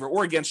your favor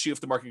or against you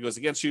if the market goes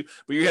against you,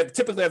 but you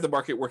typically have the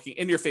market working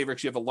in your favor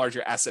because you have a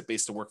larger asset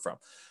base to work from.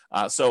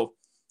 So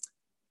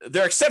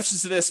there are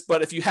exceptions to this,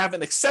 but if you have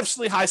an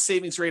exceptionally high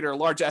savings rate or a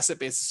large asset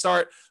base to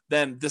start,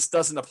 then this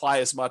doesn't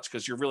apply as much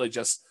because you're really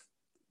just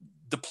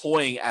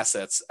deploying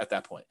assets at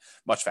that point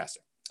much faster.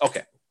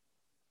 Okay.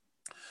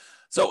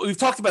 So we've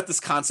talked about this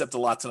concept a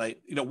lot tonight.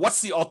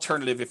 What's the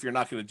alternative if you're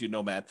not going to do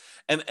Nomad?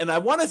 And I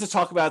wanted to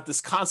talk about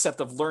this concept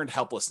of learned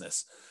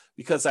helplessness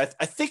because I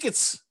think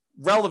it's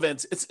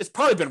relevant. It's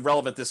probably been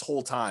relevant this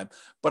whole time,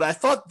 but I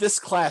thought this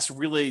class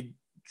really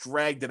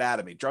drug it out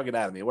of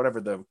me,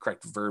 whatever the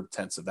correct verb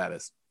tense of that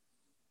is.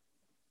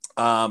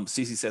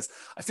 Cece says,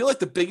 I feel like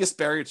the biggest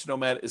barrier to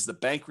Nomad is the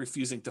bank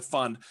refusing to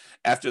fund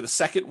after the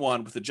second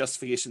one with the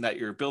justification that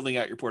you're building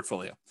out your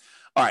portfolio.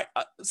 All right.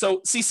 So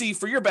Cece,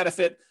 for your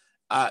benefit,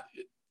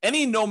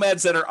 any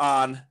Nomads that are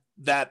on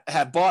that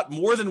have bought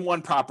more than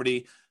one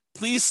property,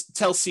 please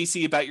tell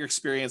Cece about your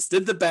experience.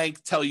 Did the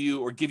bank tell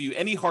you or give you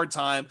any hard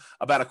time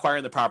about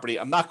acquiring the property?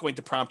 I'm not going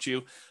to prompt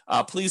you.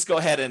 Please go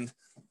ahead and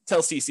tell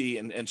Cece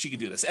and she can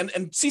do this. And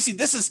Cece,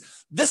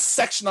 this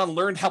section on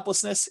learned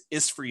helplessness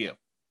is for you.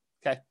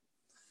 Okay.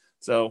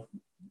 So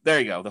there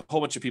you go. The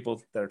whole bunch of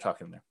people that are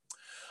talking there.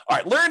 All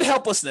right. Learned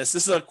helplessness.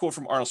 This is a quote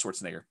from Arnold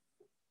Schwarzenegger.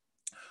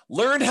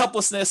 Learned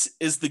helplessness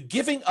is the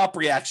giving up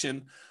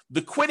reaction,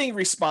 the quitting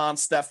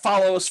response that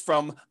follows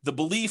from the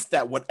belief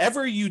that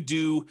whatever you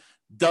do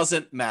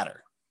doesn't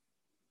matter.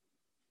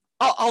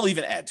 I'll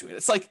even add to it.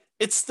 It's like,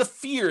 it's the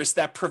fears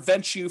that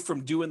prevent you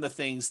from doing the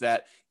things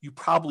that you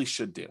probably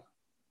should do.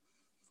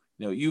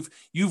 You know,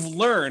 you've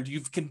learned,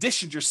 you've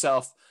conditioned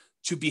yourself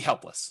to be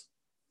helpless,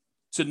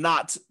 to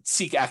not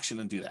seek action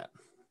and do that.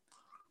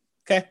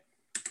 Okay.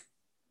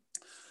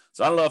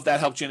 So I don't know if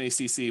that helped you in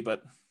ACC,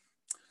 but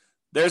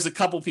there's a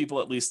couple people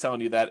at least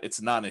telling you that it's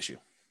a non-issue.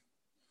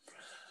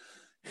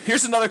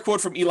 Here's another quote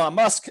from Elon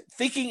Musk,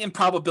 thinking in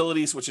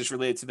probabilities, which is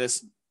related to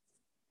this.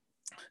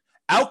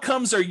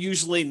 Outcomes are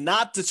usually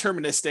not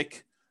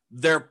deterministic,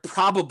 they're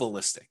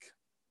probabilistic.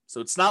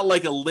 So it's not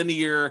like a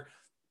linear,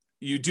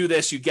 you do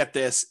this, you get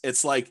this.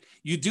 It's like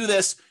you do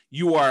this,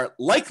 you are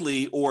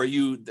likely, or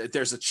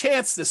there's a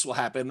chance this will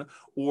happen,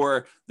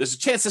 or there's a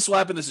chance this will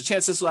happen, there's a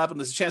chance this will happen,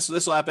 there's a chance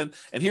this will happen.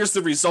 And here's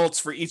the results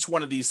for each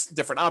one of these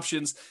different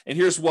options. And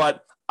here's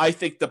what I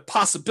think the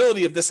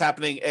possibility of this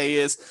happening A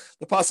is,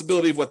 the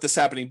possibility of what this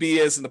happening B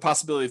is, and the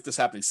possibility of this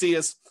happening C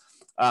is.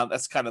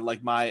 That's kind of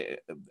like my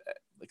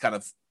kind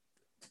of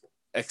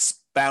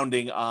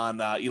expounding on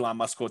Elon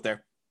Musk quote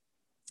there.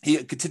 He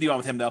continue on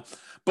with him though,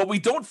 but we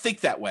don't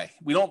think that way.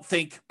 We don't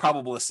think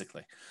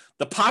probabilistically.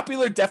 The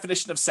popular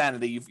definition of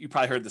sanity, you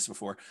probably heard this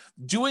before,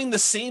 doing the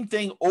same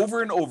thing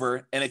over and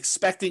over and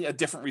expecting a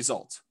different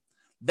result.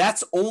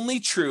 That's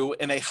only true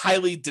in a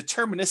highly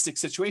deterministic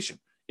situation.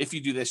 If you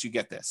do this, you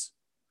get this.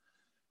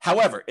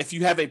 However, if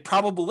you have a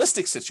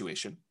probabilistic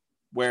situation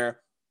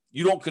where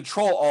you don't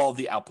control all of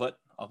the output,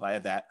 I'll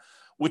add that,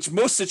 which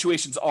most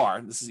situations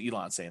are, this is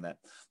Elon saying that,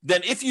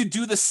 then if you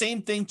do the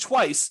same thing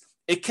twice,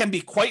 it can be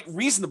quite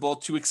reasonable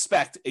to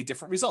expect a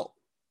different result.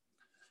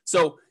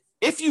 So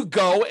if you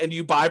go and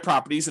you buy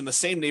properties in the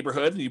same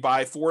neighborhood and you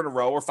buy 4 in a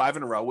row or 5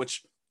 in a row,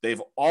 which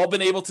they've all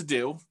been able to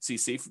do,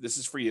 CC, this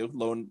is for you,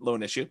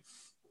 loan issue.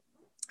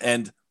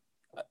 And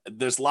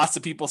there's lots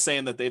of people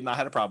saying that they've not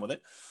had a problem with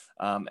it.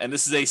 And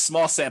this is a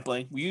small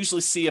sampling. We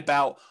usually see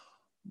about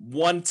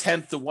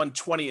 1/10 to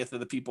 1/20 of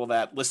the people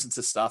that listen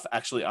to stuff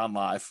actually on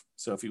live.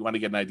 So if you want to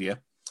get an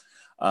idea,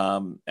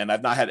 and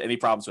I've not had any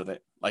problems with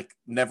it, like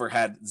never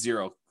had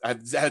zero.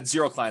 I've had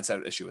 0 clients that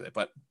had an issue with it,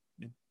 but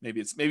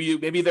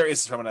maybe there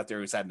is someone out there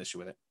who's had an issue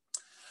with it.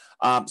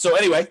 So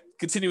anyway,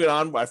 continuing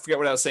on, I forget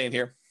what I was saying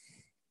here.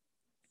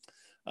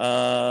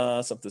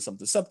 Something,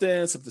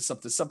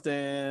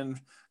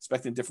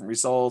 expecting different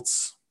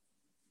results.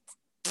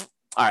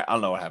 All right, I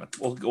don't know what happened.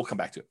 We'll come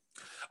back to it.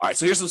 All right,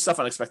 so here's some stuff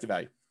on expected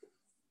value.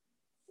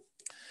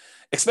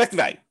 Expected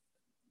value.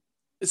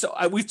 So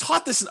we've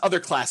taught this in other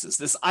classes,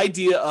 this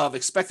idea of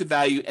expected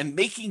value and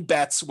making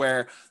bets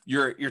where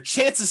your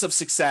chances of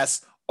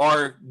success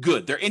are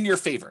good. They're in your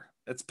favor.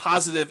 That's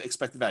positive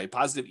expected value,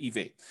 positive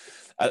EV.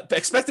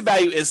 Expected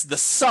value is the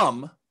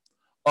sum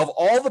of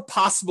all the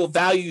possible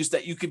values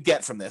that you could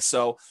get from this.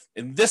 So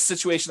in this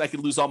situation, I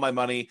could lose all my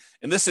money.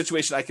 In this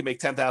situation, I can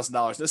make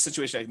 $10,000. In this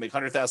situation, I can make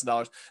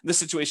 $100,000. In this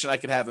situation, I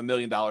could have $1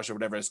 million or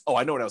whatever it is. Oh,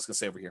 I know what I was going to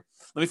say over here.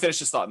 Let me finish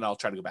this thought and I'll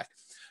try to go back.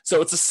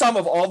 So it's a sum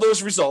of all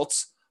those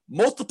results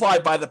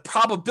multiplied by the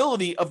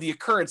probability of the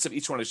occurrence of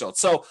each one of the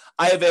results. So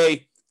I have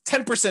a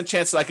 10%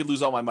 chance that I could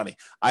lose all my money.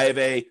 I have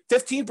a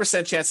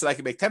 15% chance that I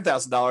can make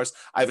 $10,000.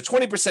 I have a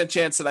 20%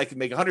 chance that I can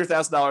make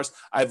 $100,000.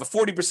 I have a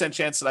 40%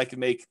 chance that I can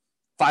make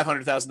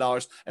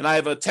 $500,000, and I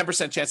have a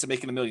 10% chance of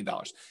making $1 million.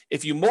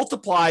 If you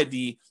multiply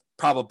the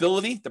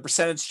probability, the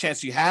percentage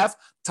chance you have,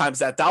 times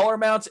that dollar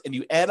amount, and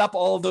you add up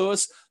all of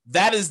those,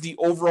 that is the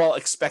overall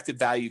expected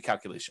value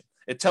calculation.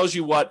 It tells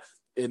you what,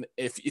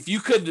 if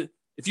you could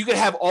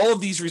have all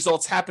of these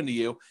results happen to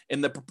you in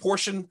the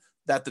proportion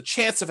that the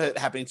chance of it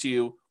happening to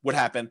you would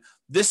happen,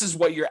 this is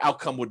what your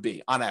outcome would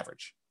be on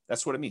average.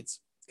 That's what it means.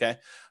 Okay.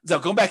 So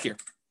going back here.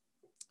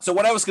 So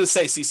what I was going to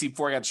say, CC,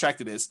 before I got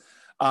distracted is,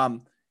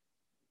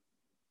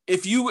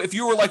 if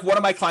you were like one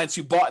of my clients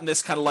who bought in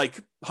this kind of like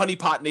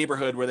honeypot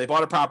neighborhood where they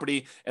bought a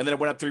property and then it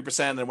went up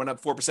 3%, and then it went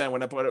up 4%,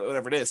 went up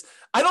whatever it is,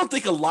 I don't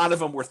think a lot of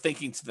them were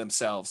thinking to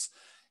themselves,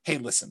 hey,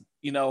 listen,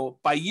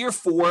 by year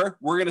 4,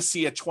 we're going to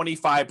see a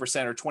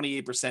 25% or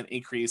 28%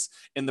 increase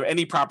in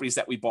any properties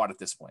that we bought at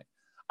this point.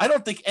 I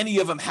don't think any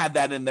of them had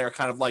that in their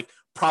kind of like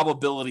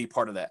probability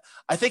part of that.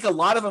 I think a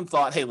lot of them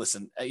thought, hey,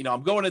 listen,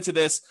 I'm going into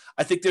this.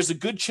 I think there's a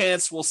good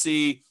chance we'll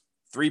see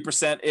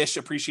 3%-ish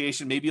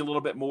appreciation, maybe a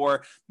little bit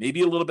more,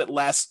 maybe a little bit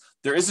less.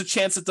 There is a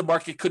chance that the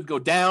market could go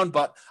down,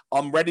 but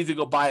I'm ready to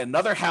go buy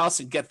another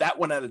house and get that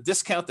one at a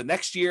discount the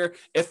next year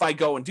if I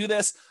go and do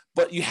this.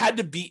 But you had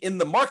to be in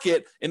the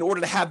market in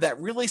order to have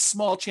that really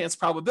small chance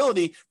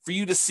probability for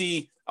you to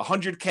see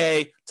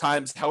 100K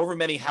times however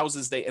many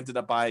houses they ended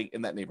up buying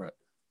in that neighborhood.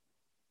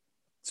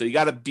 So you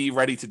got to be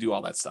ready to do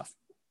all that stuff.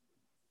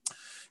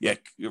 Yeah,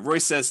 Roy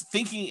says,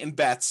 Thinking in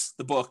Bets,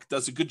 the book,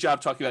 does a good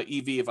job talking about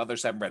EV if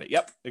others haven't read it.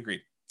 Yep,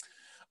 agreed.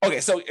 Okay,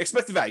 so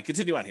expected value,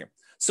 continue on here.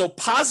 So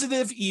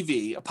positive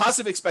EV, a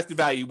positive expected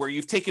value, where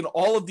you've taken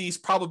all of these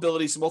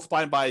probabilities and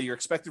multiplied by your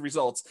expected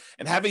results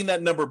and having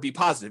that number be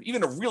positive,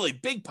 even a really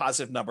big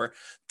positive number,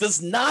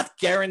 does not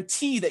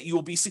guarantee that you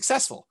will be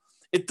successful.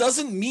 It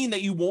doesn't mean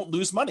that you won't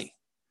lose money.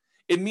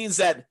 It means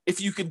that if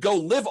you could go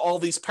live all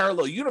these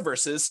parallel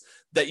universes,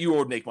 that you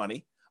would make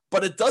money,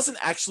 but it doesn't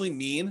actually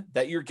mean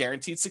that you're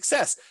guaranteed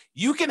success.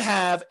 You can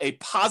have a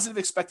positive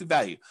expected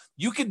value.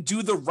 You can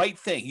do the right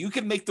thing. You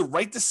can make the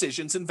right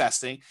decisions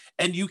investing,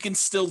 and you can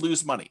still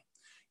lose money.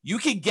 You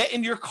can get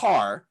in your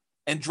car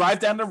and drive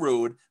down the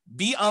road,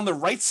 be on the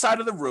right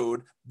side of the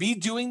road, be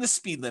doing the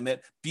speed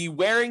limit, be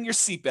wearing your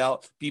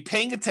seatbelt, be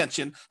paying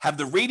attention, have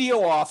the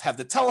radio off, have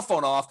the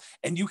telephone off,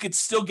 and you could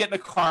still get in a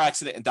car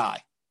accident and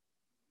die.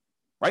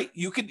 Right?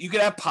 You could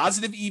have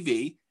positive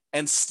EV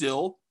and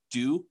still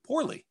do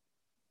poorly.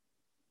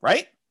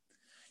 Right?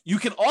 You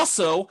can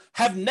also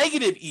have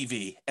negative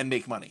EV and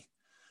make money.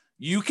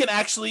 You can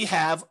actually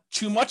have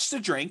too much to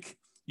drink.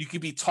 You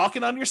could be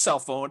talking on your cell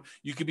phone.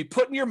 You could be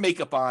putting your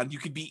makeup on. You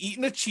could be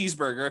eating a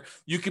cheeseburger.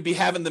 You could be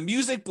having the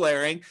music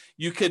blaring.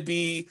 You could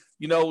be,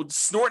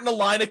 snorting a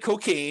line of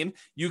cocaine.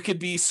 You could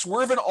be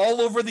swerving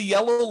all over the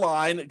yellow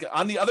line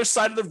on the other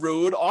side of the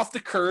road, off the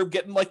curb,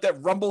 getting like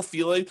that rumble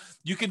feeling.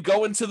 You could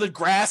go into the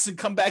grass and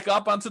come back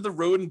up onto the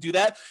road and do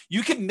that.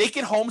 You can make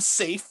it home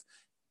safe.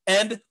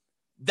 And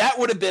that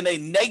would have been a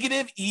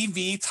negative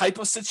EV type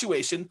of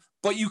situation,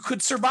 but you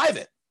could survive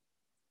it.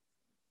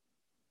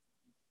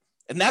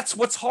 And that's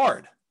what's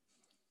hard.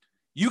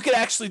 You could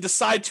actually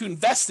decide to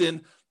invest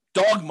in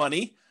dog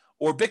money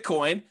or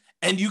Bitcoin,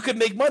 and you could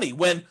make money.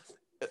 When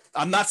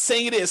I'm not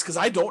saying it is, because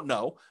I don't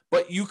know,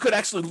 but you could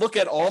actually look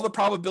at all the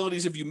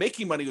probabilities of you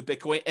making money with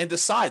Bitcoin and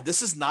decide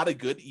this is not a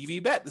good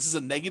EV bet. This is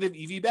a negative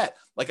EV bet.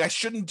 Like, I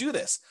shouldn't do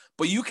this.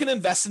 But you can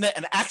invest in it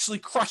and actually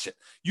crush it.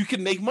 You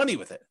can make money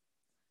with it.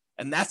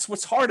 And that's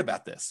what's hard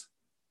about this.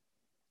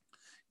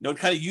 To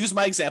kind of use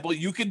my example,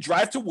 you could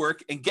drive to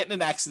work and get in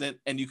an accident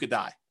and you could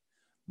die.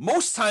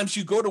 Most times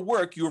you go to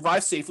work, you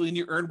arrive safely, and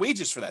you earn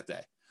wages for that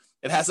day.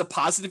 It has a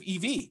positive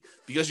EV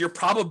because your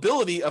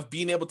probability of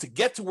being able to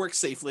get to work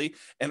safely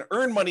and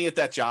earn money at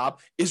that job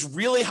is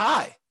really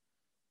high.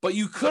 But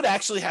you could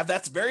actually have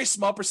that very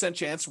small percent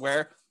chance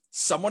where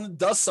someone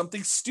does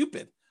something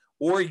stupid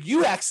or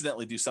you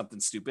accidentally do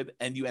something stupid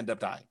and you end up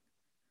dying.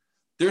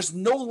 There's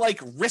no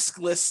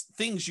riskless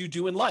things you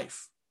do in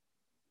life.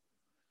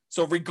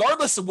 So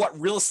regardless of what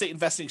real estate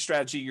investing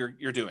strategy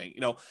you're doing,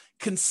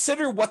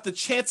 consider what the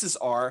chances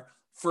are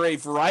for a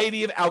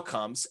variety of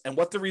outcomes and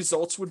what the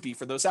results would be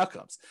for those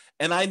outcomes.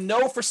 And I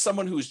know for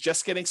someone who's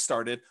just getting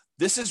started,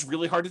 this is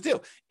really hard to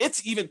do.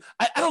 It's even,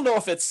 I don't know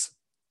if it's,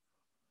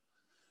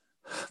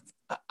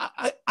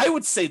 I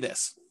would say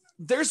this,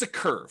 there's a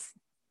curve.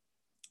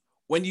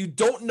 When you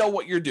don't know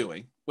what you're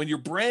doing, when you're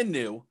brand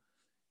new,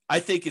 I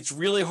think it's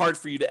really hard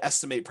for you to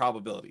estimate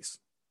probabilities.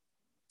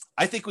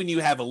 I think when you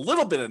have a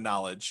little bit of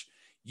knowledge,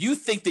 you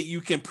think that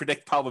you can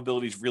predict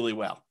probabilities really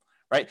well,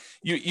 right?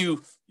 You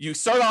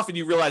start off and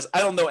you realize, I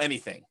don't know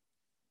anything.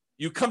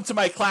 You come to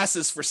my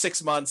classes for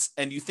 6 months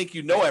and you think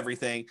you know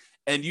everything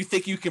and you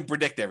think you can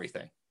predict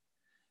everything.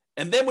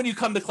 And then when you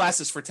come to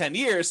classes for 10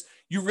 years,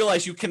 you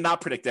realize you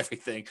cannot predict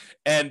everything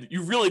and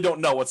you really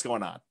don't know what's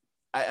going on.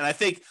 And I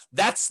think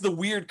that's the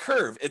weird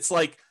curve. It's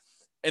like,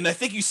 and I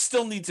think you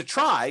still need to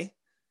try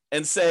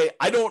and say,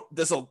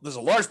 there's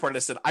a large part of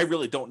this that I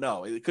really don't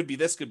know. It could be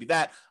this, could be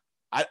that.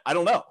 I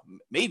don't know,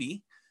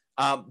 maybe.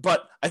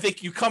 But I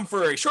think you come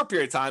for a short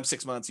period of time,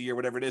 6 months, a year,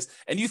 whatever it is,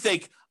 and you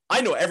think,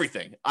 I know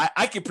everything.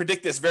 I can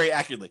predict this very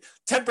accurately.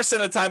 10% of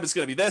the time it's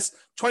going to be this,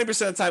 20%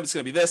 of the time it's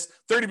going to be this,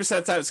 30% of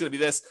the time it's going to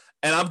be this,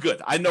 and I'm good.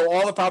 I know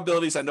all the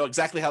probabilities. I know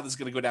exactly how this is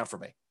going to go down for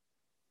me.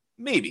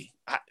 Maybe.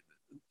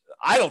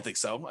 I don't think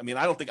so. I mean,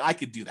 I don't think I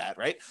could do that,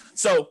 right?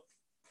 So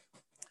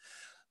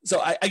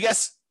I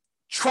guess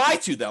try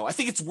to, though. I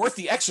think it's worth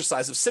the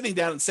exercise of sitting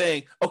down and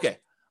saying, okay,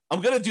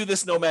 I'm going to do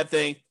this Nomad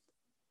thing.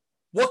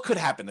 What could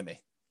happen to me?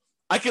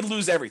 I could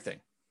lose everything.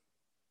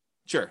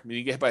 Sure. I mean,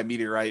 you get hit by a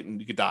meteorite and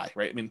you could die,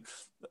 right? I mean,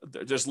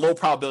 there's low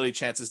probability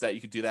chances that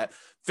you could do that.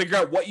 Figure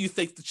out what you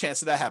think the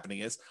chance of that happening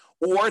is.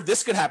 Or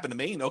this could happen to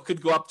me, it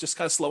could go up just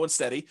kind of slow and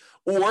steady.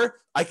 Or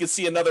I could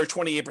see another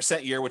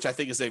 28% year, which I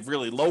think is a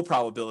really low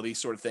probability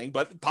sort of thing,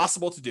 but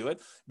possible to do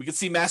it. We could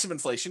see massive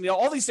inflation.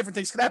 All these different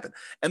things could happen.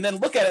 And then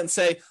look at it and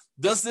say,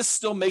 does this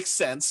still make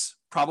sense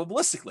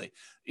probabilistically?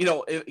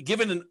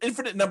 Given an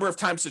infinite number of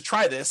times to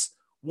try this,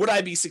 would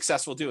I be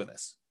successful doing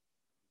this?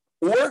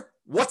 Or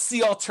what's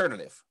the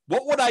alternative?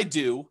 What would I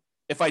do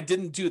if I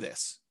didn't do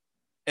this?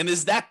 And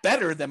is that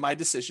better than my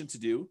decision to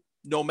do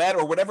Nomad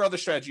or whatever other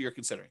strategy you're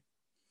considering?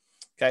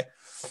 Okay.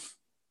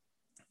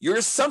 Your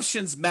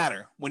assumptions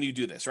matter when you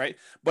do this, right?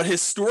 But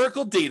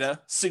historical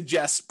data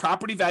suggests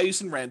property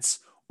values and rents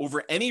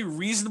over any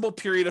reasonable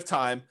period of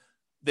time,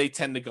 they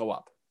tend to go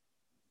up.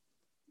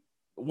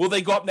 Will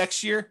they go up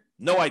next year?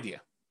 No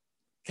idea.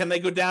 Can they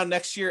go down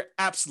next year?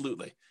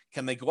 Absolutely.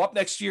 Can they go up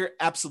next year?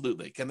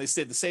 Absolutely. Can they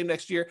stay the same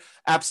next year?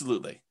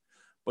 Absolutely.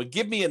 But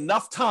give me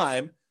enough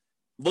time,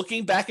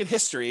 looking back at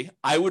history,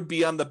 I would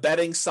be on the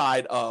betting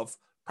side of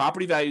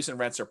property values and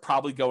rents are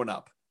probably going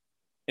up.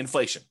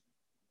 Inflation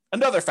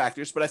and other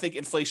factors, but I think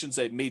inflation's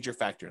a major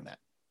factor in that.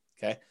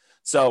 Okay.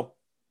 So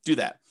do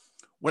that.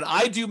 When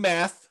I do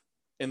math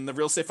in the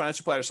real estate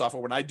financial planner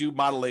software when I do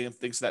modeling and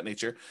things of that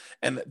nature.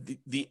 And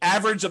the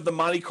average of the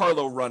Monte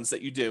Carlo runs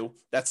that you do,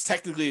 that's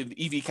technically an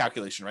EV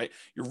calculation, right?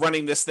 You're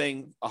running this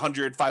thing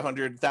 100,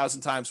 500,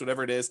 1,000 times,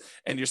 whatever it is.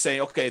 And you're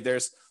saying, okay,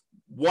 there's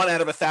 1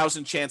 out of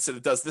 1,000 chance that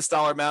it does this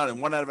dollar amount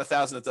and 1 out of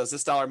 1,000 that does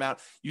this dollar amount.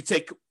 You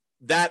take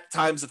that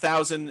times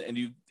 1,000 and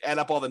you add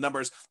up all the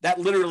numbers. That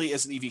literally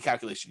is an EV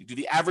calculation. You do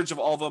the average of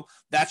all of them.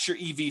 That's your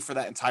EV for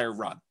that entire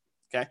run.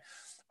 Okay.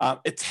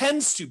 It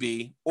tends to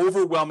be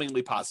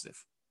overwhelmingly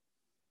positive.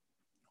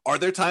 Are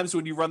there times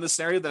when you run this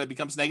scenario that it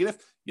becomes negative?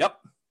 Yep,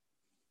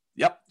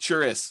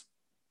 sure is.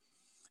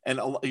 And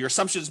your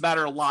assumptions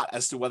matter a lot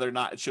as to whether or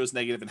not it shows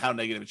negative and how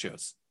negative it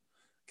shows.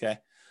 Okay.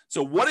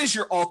 So what is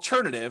your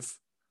alternative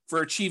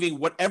for achieving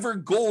whatever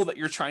goal that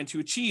you're trying to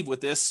achieve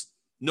with this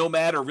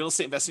nomad or real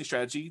estate investing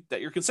strategy that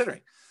you're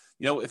considering?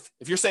 You know, if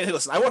you're saying, hey,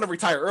 listen, I want to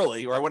retire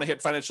early, or I want to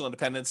hit financial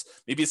independence,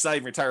 maybe it's not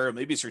even retire,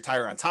 maybe it's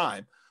retire on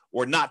time,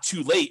 or not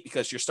too late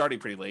because you're starting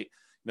pretty late.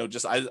 You know,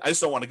 I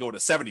just don't want to go to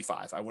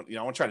 75. I want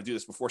to try to do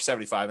this before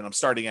 75, and I'm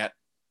starting at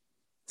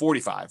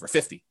 45 or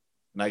 50,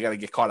 and I got to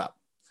get caught up.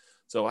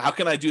 So how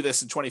can I do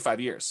this in 25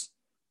 years?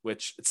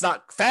 Which it's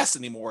not fast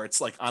anymore. It's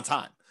like on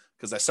time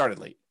because I started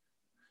late,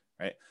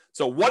 right?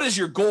 So what is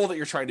your goal that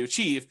you're trying to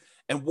achieve,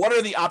 and what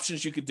are the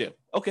options you could do?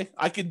 Okay,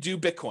 I could do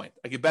Bitcoin.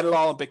 I could bet it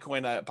all on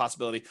Bitcoin,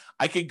 possibility.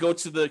 I could go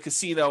to the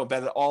casino and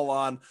bet it all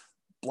on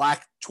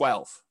Black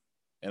 12.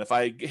 And if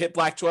I hit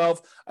Black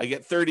 12, I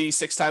get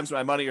 36 times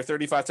my money or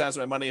 35 times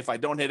my money. If I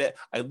don't hit it,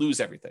 I lose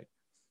everything.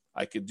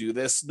 I could do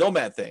this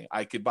Nomad thing.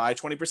 I could buy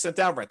 20%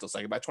 down rentals.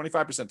 I could buy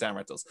 25% down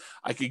rentals.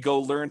 I could go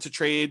learn to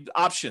trade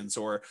options,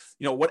 or,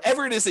 you know,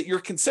 whatever it is that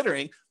you're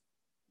considering,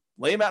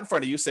 lay them out in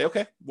front of you. Say,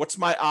 okay, what's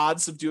my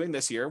odds of doing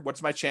this here?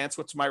 What's my chance?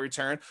 What's my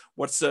return?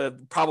 What's the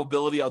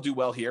probability I'll do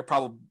well here?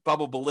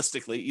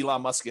 Probabilistically,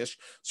 Elon Musk-ish,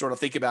 sort of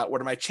think about what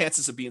are my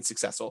chances of being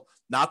successful?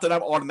 Not that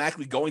I'm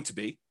automatically going to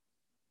be,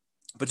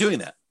 but doing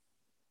that.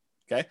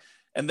 Okay.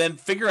 And then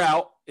figure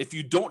out, if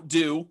you don't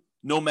do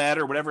Nomad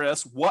or whatever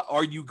else, what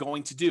are you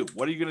going to do?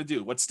 What are you going to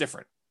do? What's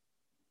different?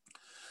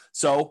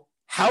 So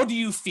how do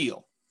you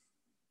feel?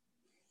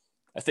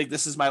 I think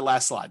this is my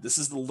last slide. This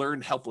is the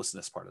learned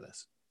helplessness part of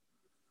this.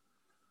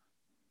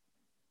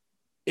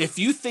 If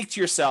you think to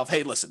yourself,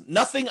 hey, listen,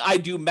 nothing I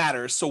do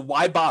matters, so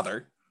why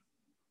bother?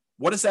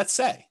 What does that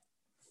say?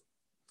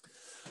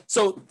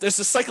 So there's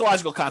a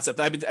psychological concept.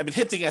 I've been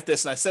hinting at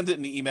this, and I sent it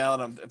in the email,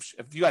 and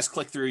if you guys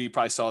click through, you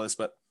probably saw this,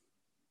 but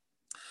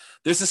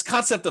there's this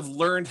concept of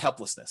learned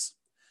helplessness.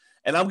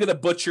 And I'm going to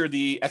butcher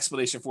the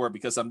explanation for it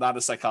because I'm not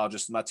a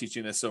psychologist. I'm not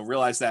teaching this. So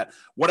realize that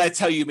what I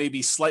tell you may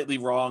be slightly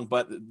wrong,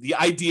 but the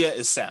idea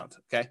is sound.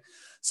 Okay.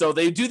 So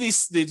they do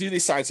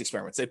these science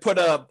experiments. They put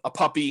a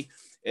puppy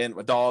and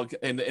a dog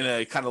in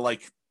a kind of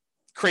like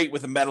crate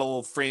with a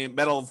metal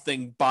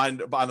thing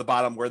bind on the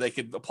bottom where they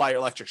could apply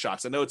electric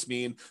shocks. I know it's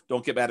mean.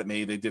 Don't get mad at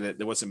me. They did it.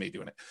 It wasn't me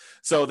doing it.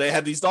 So they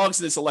had these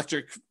dogs in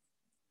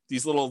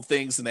these little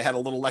things, and they had a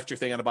little electric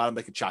thing on the bottom.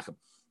 They could shock them.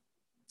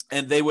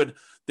 And they would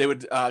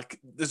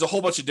there's a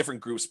whole bunch of different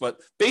groups, but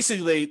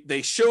basically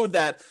they showed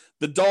that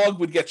the dog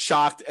would get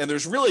shocked, and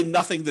there's really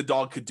nothing the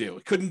dog could do.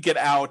 It couldn't get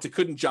out. It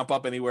couldn't jump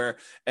up anywhere.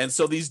 And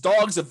so these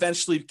dogs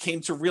eventually came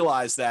to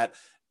realize that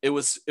it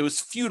was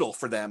futile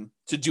for them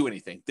to do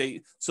anything.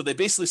 So they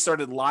basically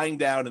started lying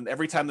down, and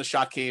every time the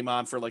shock came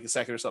on for like a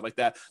second or something like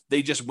that,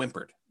 they just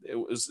whimpered. It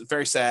was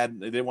very sad.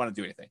 They didn't want to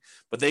do anything,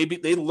 but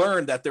they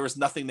learned that there was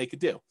nothing they could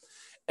do.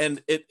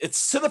 And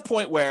it's to the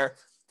point where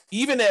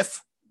even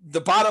if the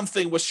bottom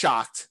thing was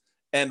shocked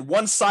and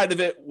one side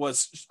of it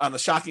was on a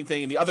shocking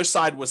thing and the other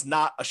side was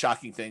not a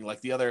shocking thing,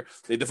 like the other,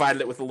 they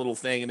divided it with a little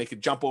thing and they could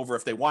jump over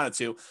if they wanted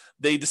to.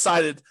 They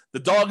decided, the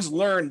dogs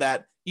learned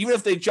that even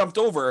if they jumped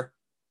over,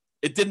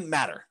 it didn't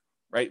matter,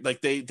 right?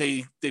 Like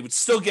they would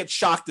still get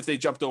shocked if they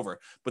jumped over.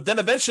 But then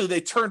eventually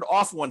they turned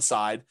off one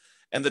side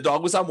and the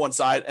dog was on one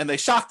side and they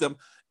shocked them.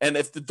 And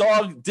if the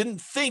dog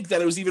didn't think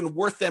that it was even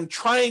worth them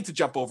trying to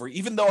jump over,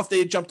 even though if they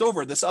had jumped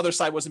over, this other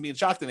side wasn't being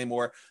shocked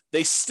anymore,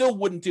 they still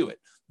wouldn't do it.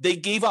 They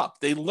gave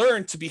up. They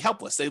learned to be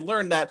helpless. They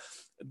learned that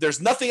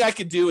there's nothing I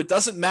can do. It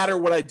doesn't matter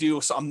what I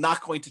do, so I'm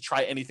not going to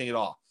try anything at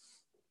all.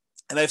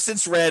 And I've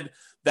since read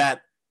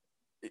that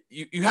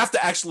you have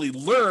to actually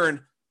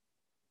learn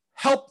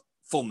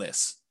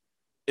helpfulness.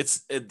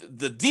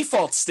 The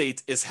default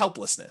state is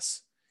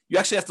helplessness. You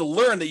actually have to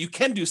learn that you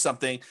can do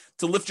something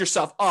to lift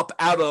yourself up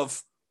out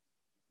of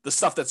the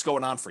stuff that's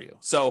going on for you.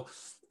 So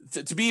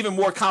to be even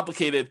more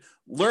complicated,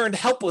 learned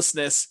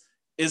helplessness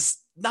is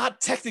not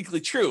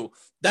technically true.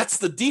 That's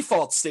the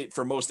default state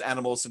for most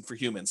animals and for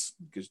humans,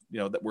 because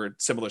that we're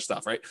similar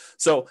stuff, right?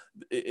 So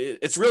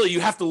it's really, you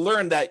have to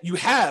learn that you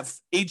have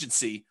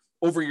agency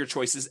over your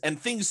choices, and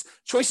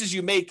choices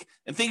you make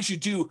and things you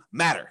do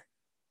matter.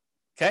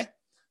 Okay.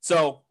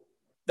 So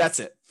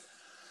that's it.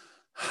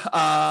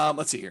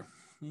 Let's see here.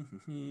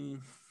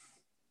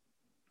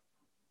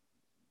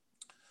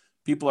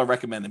 People are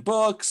recommending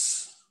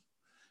books.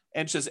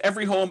 And says,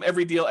 every home,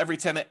 every deal, every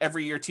tenant,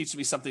 every year teaches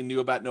me something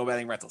new about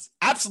nomading rentals.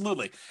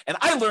 Absolutely. And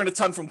I learn a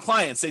ton from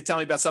clients. They tell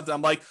me about something.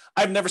 I'm like,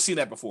 I've never seen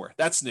that before.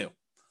 That's new.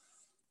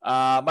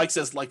 Mike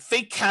says, like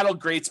fake cattle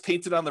grates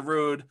painted on the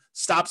road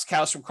stops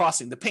cows from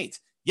crossing the paint.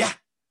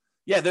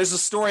 Yeah, there's a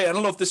story. I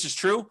don't know if this is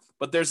true,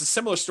 but there's a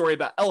similar story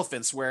about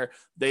elephants where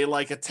they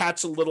like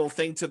attach a little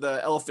thing to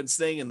the elephant's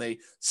thing and they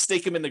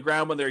stake them in the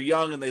ground when they're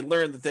young, and they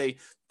learn that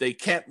they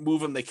can't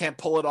move them, they can't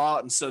pull it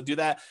out, and so do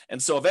that.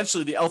 And so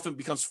eventually the elephant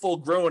becomes full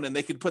grown, and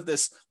they can put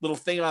this little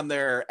thing on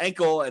their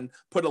ankle and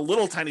put a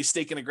little tiny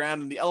stake in the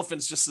ground, and the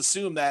elephants just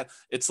assume that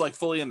it's like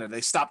fully in there.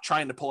 They stop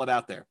trying to pull it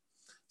out there.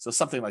 So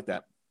something like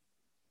that.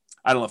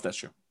 I don't know if that's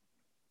true.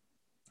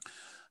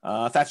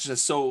 Thatcher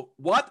says, so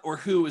what or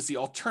who is the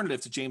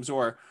alternative to James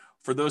Orr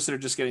for those that are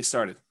just getting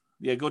started?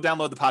 Yeah, go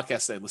download the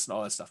podcast today, listen to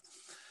all that stuff.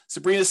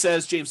 Sabrina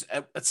says, James,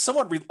 a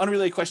somewhat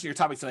unrelated question to your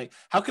topic tonight.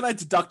 How can I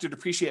deduct or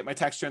depreciate my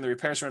tax return the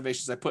repairs and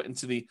renovations I put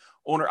into the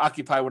owner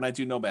occupied when I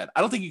do Nomad? I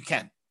don't think you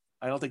can.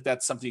 I don't think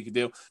that's something you can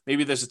do.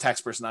 Maybe there's a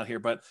tax person out here,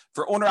 but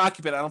for owner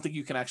occupied, I don't think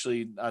you can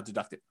actually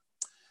deduct it.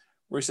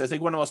 Where he says, I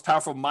think one of the most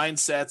powerful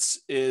mindsets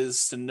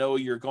is to know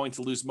you're going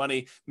to lose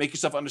money. Make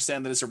yourself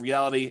understand that it's a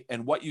reality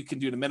and what you can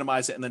do to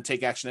minimize it, and then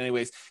take action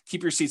anyways.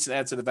 Keep your receipts and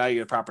add to the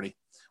value of the property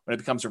when it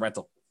becomes a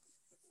rental.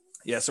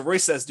 Yeah, so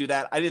Royce says do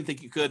that. I didn't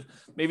think you could.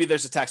 Maybe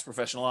there's a tax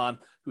professional on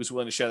who's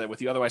willing to share that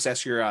with you. Otherwise,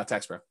 ask your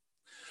tax pro.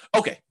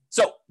 Okay,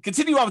 so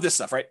continue on with this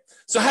stuff, right?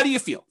 So how do you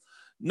feel?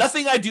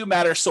 Nothing I do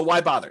matters, so why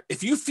bother?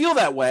 If you feel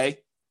that way,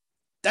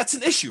 that's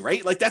an issue,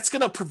 right? Like that's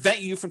going to prevent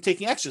you from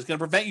taking action. It's going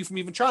to prevent you from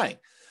even trying.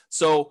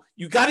 So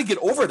you got to get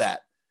over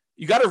that.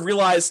 You got to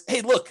realize,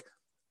 hey, look,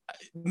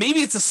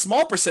 maybe it's a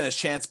small percentage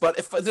chance, but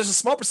if there's a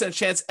small percentage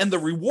chance and the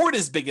reward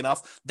is big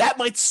enough, that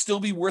might still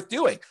be worth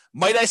doing.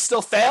 Might I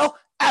still fail?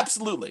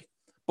 Absolutely.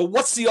 But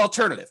what's the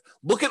alternative?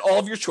 Look at all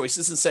of your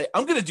choices and say,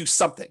 I'm going to do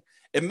something.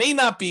 It may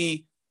not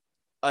be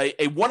a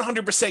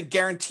 100%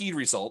 guaranteed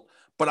result,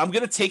 but I'm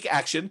going to take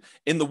action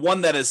in the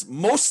one that is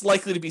most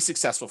likely to be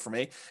successful for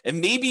me.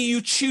 And maybe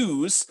you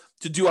choose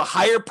to do a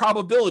higher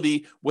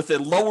probability with a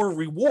lower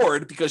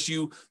reward because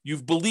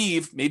you've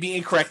believed, maybe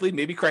incorrectly,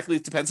 maybe correctly,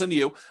 it depends on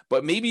you,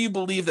 but maybe you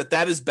believe that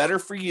that is better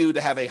for you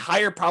to have a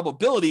higher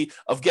probability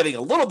of getting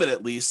a little bit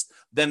at least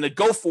than to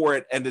go for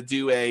it and to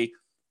do a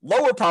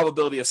lower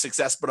probability of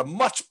success, but a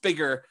much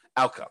bigger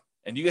outcome.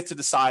 And you get to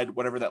decide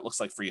whatever that looks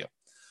like for you.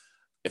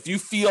 If you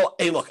feel,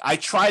 hey, look, I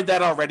tried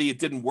that already, it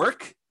didn't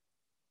work.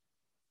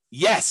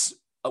 Yes,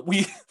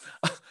 we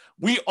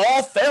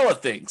all fail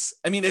at things.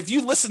 I mean, if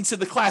you listen to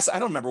the class, I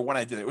don't remember when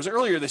I did it. It was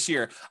earlier this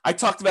year. I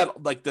talked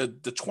about like the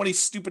 20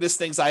 stupidest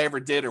things I ever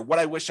did or what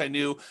I wish I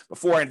knew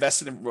before I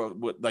invested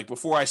in, like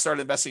before I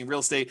started investing in real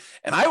estate.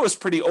 And I was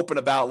pretty open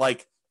about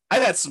like,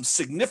 I've had some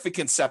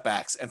significant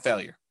setbacks and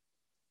failure.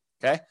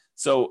 Okay.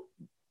 So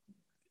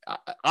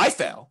I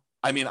fail.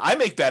 I mean, I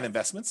make bad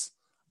investments.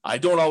 I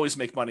don't always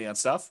make money on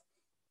stuff.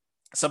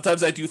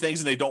 Sometimes I do things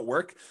and they don't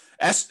work.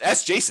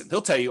 Ask Jason.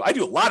 He'll tell you I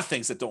do a lot of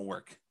things that don't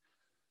work,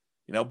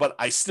 but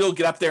I still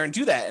get up there and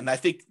do that. And I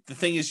think the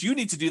thing is you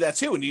need to do that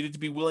too. And you need to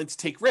be willing to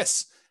take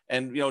risks.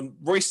 And,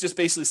 Royce just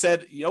basically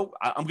said,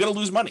 I'm going to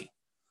lose money.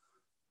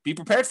 Be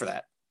prepared for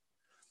that.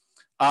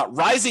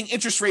 Rising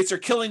interest rates are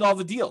killing all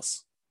the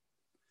deals.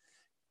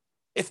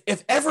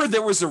 If ever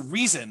there was a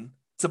reason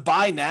to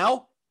buy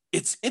now,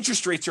 it's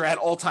interest rates are at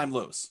all-time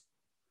lows.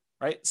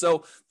 Right.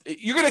 So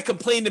you're going to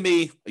complain to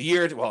me a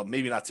year, well,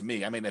 maybe not to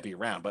me, I may not be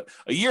around, but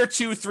a year,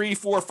 2, 3,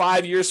 4,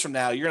 5 years from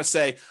now, you're going to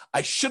say,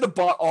 I should have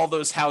bought all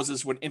those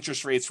houses when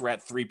interest rates were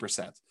at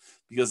 3%,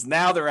 because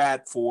now they're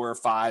at 4,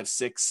 5,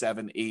 6,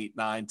 7, 8,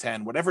 9,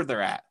 10, whatever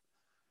they're at.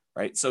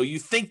 Right. So you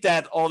think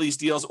that all these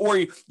deals, or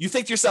you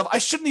think to yourself, I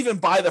shouldn't even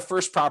buy the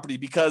first property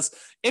because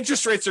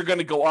interest rates are going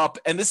to go up.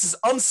 And this is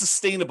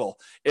unsustainable.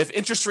 If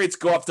interest rates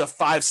go up to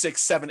 5,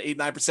 6, 7, 8,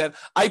 9%,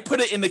 I put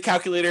it in the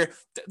calculator.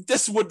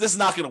 This is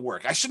not going to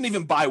work. I shouldn't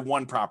even buy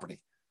one property.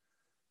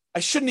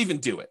 I shouldn't even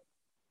do it.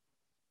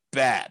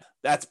 Bad.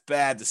 That's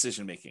bad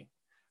decision making.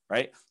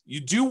 Right. You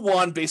do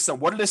one based on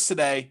what it is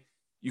today.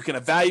 You can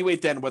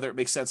evaluate then whether it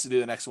makes sense to do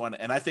the next one.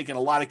 And I think in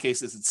a lot of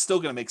cases, it's still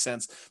going to make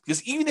sense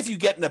because even if you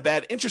get in a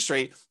bad interest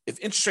rate, if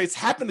interest rates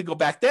happen to go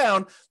back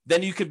down,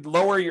 then you could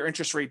lower your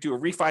interest rate, do a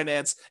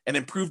refinance and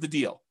improve the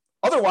deal.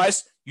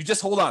 Otherwise, you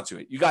just hold on to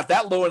it. You got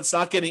that low and it's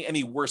not getting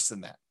any worse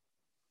than that.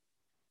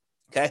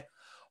 Okay.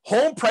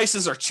 Home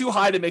prices are too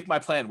high to make my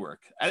plan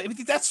work. I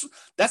think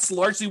that's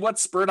largely what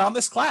spurred on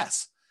this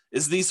class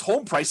is these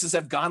home prices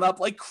have gone up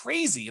like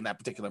crazy in that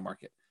particular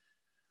market.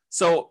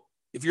 So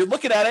if you're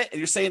looking at it and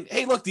you're saying,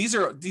 hey, look,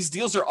 these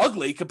deals are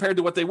ugly compared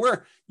to what they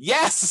were.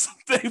 Yes,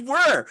 they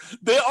were.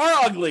 They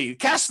are ugly.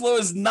 Cash flow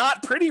is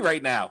not pretty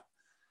right now.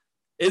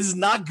 It is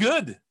not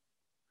good. I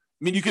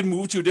mean, you can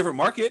move to a different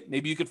market.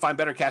 Maybe you could find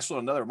better cash flow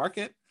in another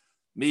market.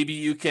 Maybe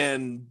you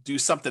can do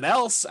something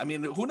else. I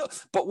mean, who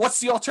knows? But what's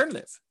the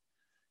alternative?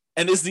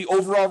 And is the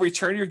overall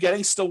return you're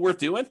getting still worth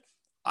doing?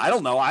 I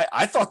don't know.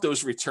 I thought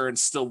those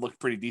returns still looked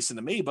pretty decent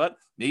to me, but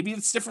maybe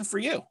it's different for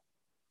you,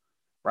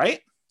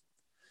 right?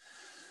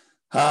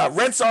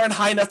 Rents aren't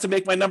high enough to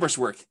make my numbers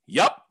work.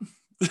 Yup.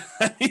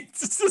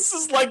 This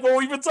is like what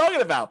we've been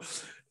talking about.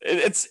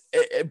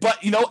 But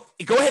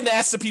go ahead and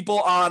ask the people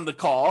on the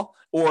call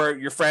or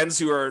your friends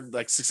who are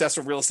like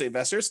successful real estate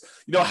investors,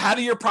 how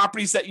do your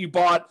properties that you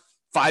bought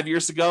 5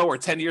 years ago or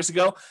 10 years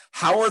ago,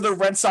 how are the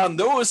rents on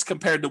those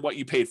compared to what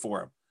you paid for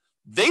them?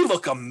 They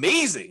look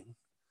amazing.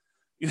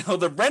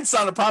 The rents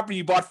on a property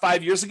you bought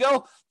 5 years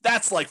ago,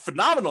 that's like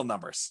phenomenal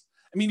numbers.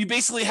 I mean, you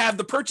basically have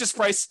the purchase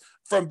price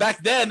from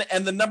back then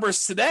and the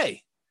numbers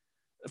today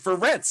for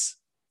rents.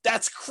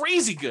 That's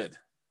crazy good,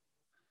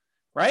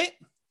 right?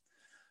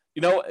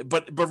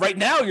 But right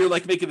now you're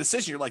like making a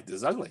decision. You're like, this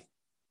is ugly.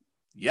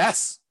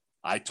 Yes,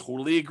 I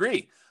totally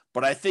agree.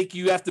 But I think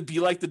you have to be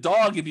like the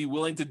dog and be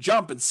willing to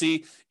jump and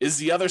see, is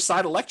the other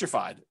side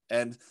electrified?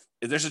 And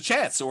there's a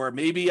chance, or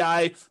maybe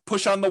I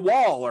push on the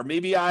wall, or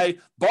maybe I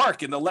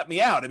bark and they'll let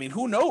me out. I mean,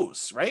 who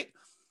knows, right?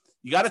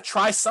 You got to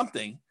try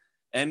something.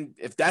 And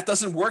if that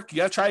doesn't work, you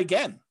got to try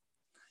again.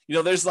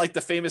 There's like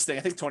the famous thing.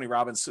 I think Tony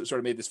Robbins sort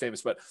of made this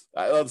famous, but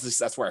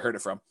that's where I heard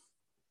it from.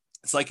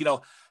 It's like,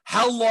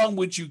 how long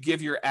would you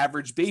give your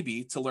average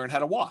baby to learn how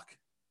to walk?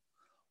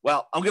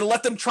 Well, I'm going to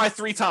let them try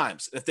 3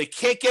 times. If they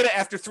can't get it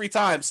after 3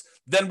 times,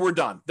 then we're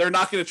done. They're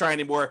not going to try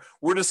anymore.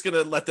 We're just going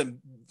to let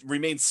them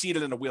remain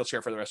seated in a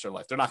wheelchair for the rest of their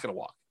life. They're not going to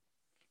walk.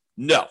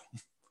 No.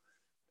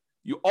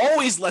 You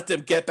always let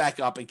them get back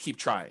up and keep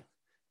trying.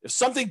 If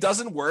something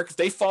doesn't work, if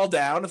they fall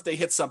down, if they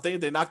hit something,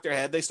 they knock their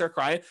head, they start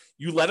crying,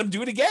 you let them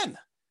do it again.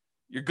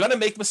 You're going to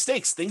make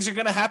mistakes. Things are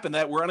going to happen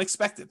that were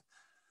unexpected.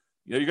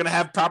 You're going to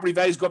have property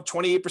values go up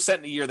 28%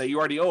 in a year that you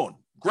already own.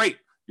 Great.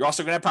 You're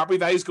also going to have property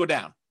values go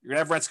down. You're going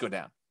to have rents go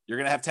down. You're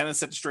going to have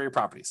tenants that destroy your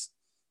properties.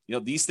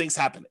 These things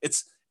happen.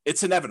 It's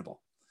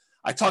inevitable.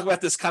 I talk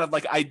about this kind of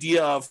like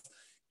idea of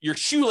your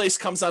shoelace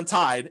comes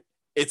untied.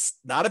 It's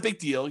not a big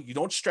deal. You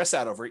don't stress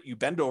out over it. You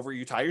bend over,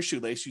 you tie your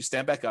shoelace, you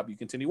stand back up, you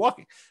continue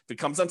walking. If it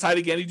comes untied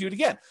again, you do it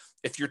again.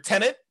 If your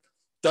tenant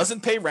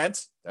doesn't pay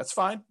rent, that's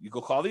fine. You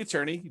go call the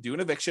attorney, you do an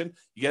eviction,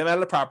 you get them out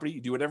of the property,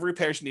 you do whatever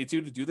repairs you need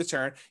to do the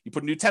turn, you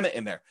put a new tenant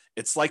in there.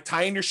 It's like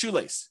tying your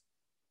shoelace.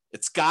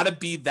 It's got to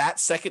be that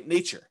second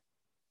nature.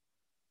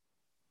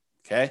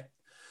 Okay?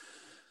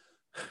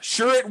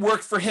 Sure, it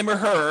worked for him or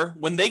her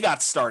when they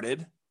got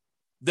started.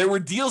 There were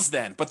deals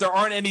then, but there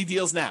aren't any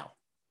deals now.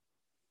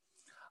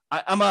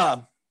 I'm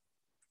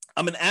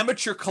an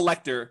amateur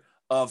collector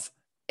of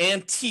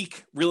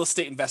antique real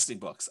estate investing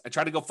books. I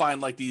try to go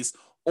find like these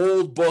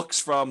old books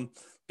from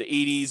the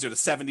 80s or the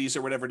 70s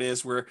or whatever it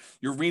is, where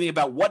you're reading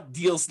about what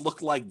deals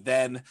look like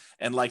then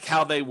and like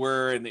how they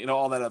were and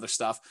all that other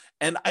stuff.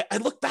 And I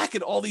look back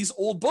at all these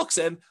old books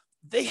and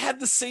they had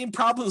the same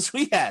problems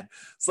we had.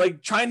 It's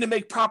like trying to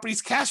make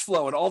properties cash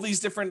flow and all these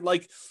different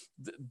like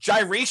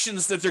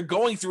gyrations that they're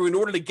going through in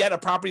order to get a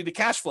property to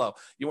cash flow.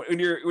 When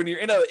you're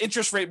in an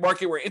interest rate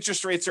market where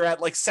interest rates are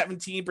at like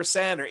 17%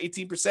 or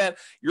 18%,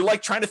 you're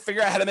like trying to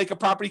figure out how to make a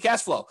property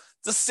cash flow.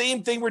 It's the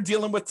same thing we're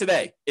dealing with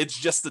today. It's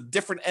just the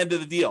different end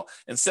of the deal.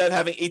 Instead of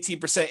having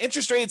 18%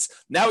 interest rates,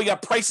 now we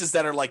got prices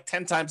that are like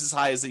 10 times as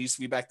high as they used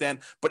to be back then,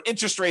 but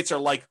interest rates are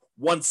like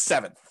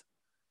 1/7.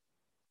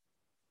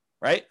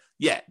 Right?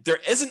 Yeah, there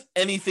isn't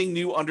anything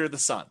new under the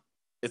sun.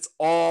 It's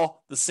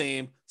all the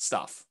same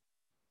stuff.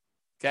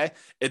 Okay?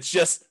 It's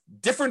just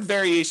different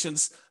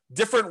variations,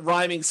 different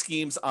rhyming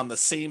schemes on the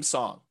same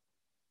song.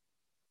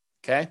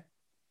 Okay?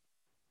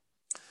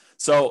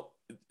 So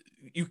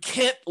you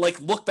can't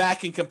like look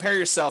back and compare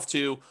yourself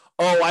to,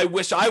 oh, I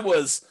wish I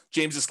was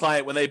James's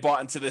client when they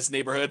bought into this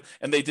neighborhood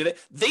and they did it.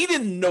 They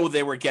didn't know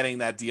they were getting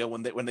that deal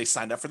when they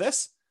signed up for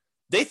this.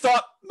 They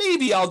thought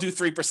maybe I'll do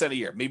 3% a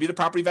year. Maybe the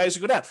property values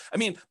would go down. I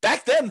mean,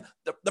 back then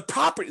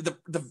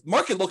the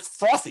market looked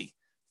frothy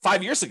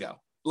 5 years ago.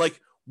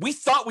 Like we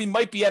thought we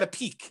might be at a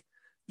peak.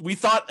 We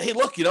thought, hey,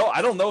 look,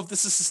 I don't know if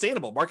this is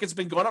sustainable. Market's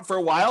been going up for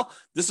a while.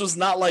 This was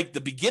not like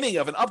the beginning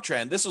of an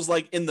uptrend. This was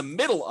like in the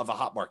middle of a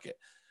hot market.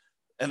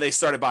 And they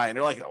started buying.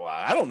 They're like, well,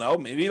 I don't know.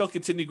 Maybe it'll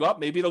continue to go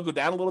up. Maybe it'll go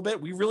down a little bit.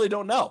 We really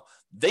don't know.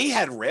 They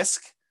had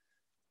risk.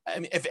 I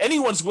mean, if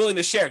anyone's willing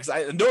to share, because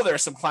I know there are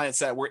some clients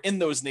that were in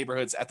those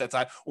neighborhoods at that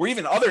time, or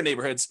even other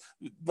neighborhoods,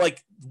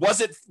 like,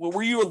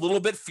 were you a little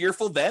bit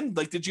fearful then?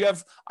 Like,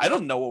 I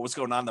don't know what was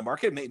going on in the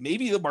market.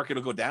 Maybe the market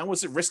will go down.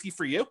 Was it risky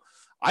for you?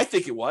 I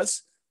think it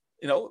was.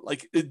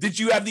 Like, did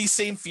you have these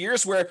same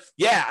fears where,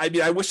 yeah, I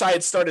mean, I wish I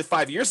had started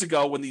 5 years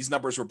ago when these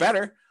numbers were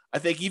better. I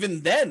think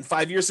even then,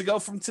 5 years ago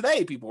from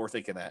today, people were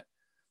thinking that.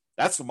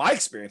 That's what my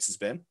experience has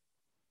been.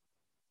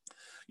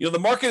 The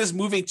market is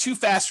moving too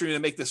fast for me to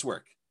make this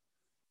work.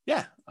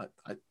 Yeah,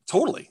 I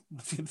totally.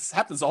 This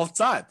happens all the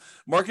time.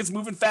 Market's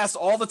moving fast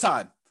all the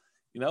time,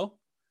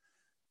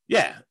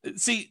 Yeah.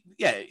 See,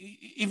 yeah,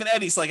 even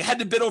Eddie's like, I had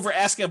to bid over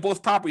asking on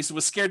both properties and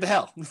was scared to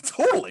hell.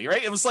 Totally,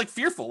 right? It was like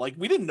fearful. Like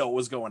we didn't know what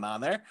was going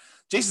on there.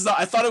 Jason's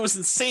I thought it was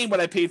insane what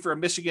I paid for a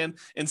Michigan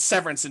in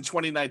severance in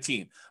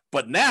 2019.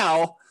 But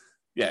now,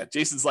 yeah,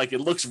 Jason's like,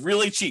 it looks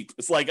really cheap.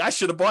 It's like, I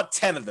should have bought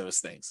 10 of those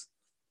things.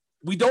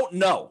 We don't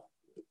know.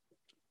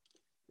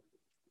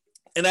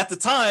 And at the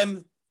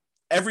time,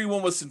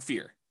 everyone was in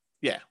fear.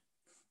 Yeah.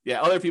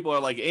 Yeah. Other people are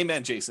like,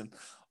 amen, Jason.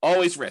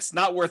 Always risk.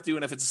 Not worth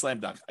doing if it's a slam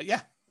dunk.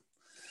 Yeah.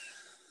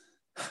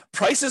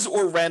 Prices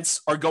or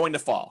rents are going to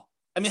fall.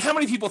 I mean, how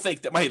many people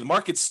think that the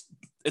market's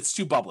it's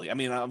too bubbly? I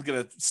mean, I'm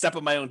going to step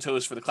on my own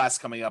toes for the class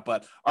coming up,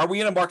 but are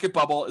we in a market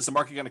bubble? Is the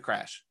market going to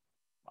crash?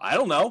 I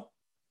don't know.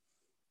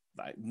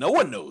 No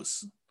one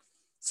knows.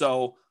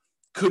 So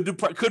could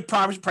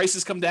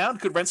prices come down?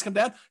 Could rents come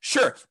down?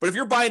 Sure. But if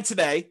you're buying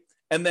today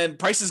and then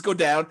prices go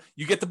down,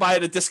 you get to buy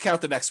at a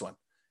discount the next one.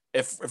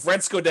 If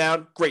rents go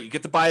down, great. You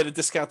get to buy at a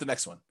discount the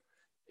next one.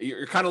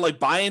 You're kind of like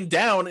buying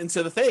down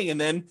into the thing, and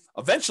then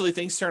eventually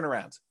things turn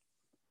around.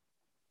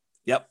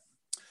 Yep.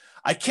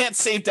 I can't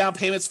save down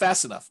payments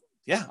fast enough.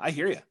 Yeah, I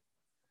hear you.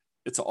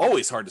 It's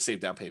always hard to save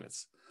down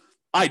payments.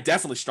 I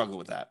definitely struggle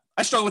with that.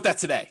 I struggle with that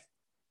today.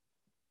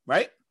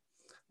 Right?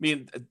 I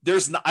mean,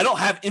 I don't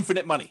have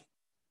infinite money.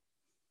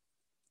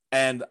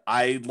 And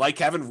I like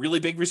having really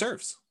big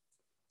reserves.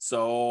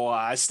 So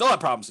I still have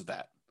problems with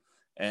that.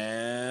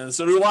 And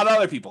so do a lot of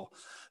other people.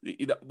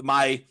 You know,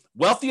 my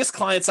wealthiest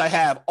clients I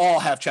have all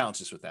have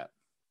challenges with that.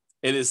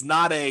 It is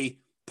not a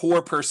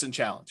poor person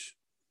challenge.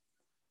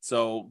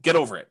 So get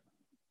over it,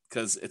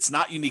 because it's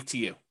not unique to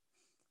you.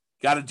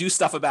 Got to do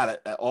stuff about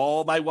it.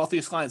 All my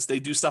wealthiest clients, they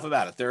do stuff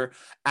about it. They're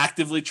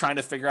actively trying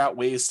to figure out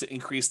ways to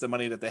increase the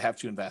money that they have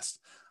to invest.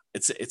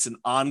 It's an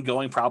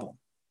ongoing problem.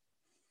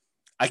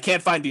 I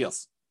can't find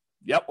deals.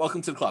 Yep,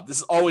 welcome to the club. This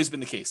has always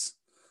been the case.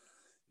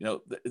 You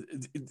know,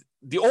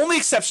 the only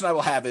exception I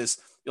will have is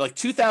like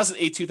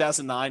 2008,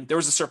 2009, there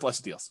was a surplus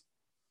of deals.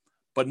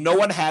 But no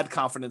one had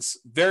confidence.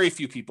 Very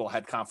few people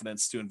had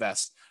confidence to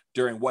invest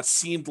during what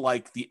seemed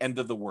like the end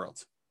of the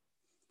world.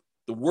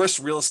 The worst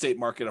real estate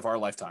market of our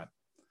lifetime.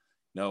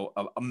 You know,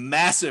 a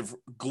massive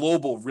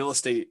global real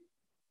estate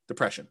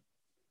depression.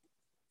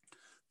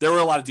 There were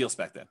a lot of deals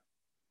back then.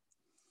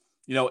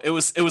 You know, it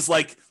was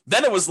like,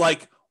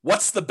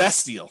 what's the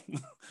best deal?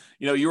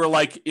 You know, you were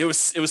like, it was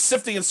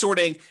sifting and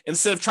sorting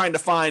instead of trying to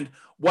find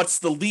what's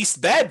the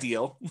least bad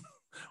deal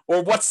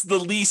or what's the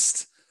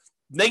least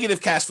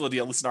negative cash flow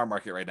deal, at least in our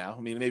market right now.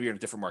 I mean, maybe you're in a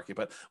different market,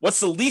 but what's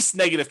the least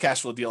negative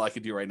cash flow deal I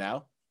could do right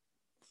now?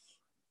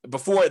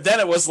 Before then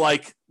it was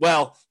like,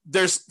 well,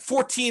 there's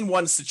 14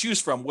 ones to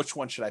choose from. Which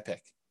one should I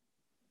pick?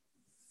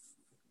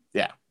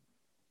 Yeah.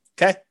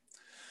 Okay.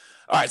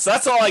 All right. So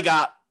that's all I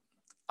got.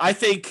 I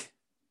think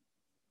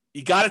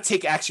you got to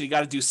take action. You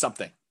got to do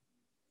something.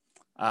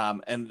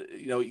 And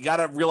you know, you got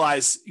to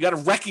realize, you got to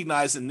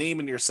recognize and name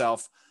in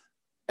yourself,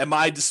 am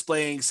I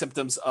displaying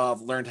symptoms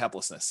of learned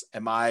helplessness?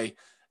 Am I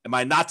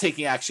not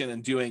taking action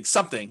and doing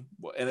something?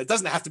 And it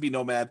doesn't have to be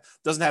Nomad,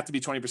 doesn't have to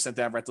be 20%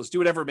 down rentals. Do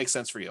whatever makes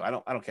sense for you. I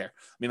don't care.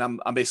 I mean,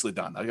 I'm basically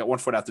done. I got 1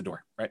 foot out the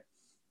door, right?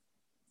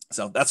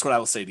 So that's what I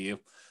will say to you.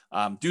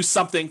 Do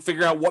something,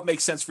 figure out what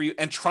makes sense for you,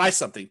 and try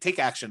something. Take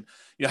action.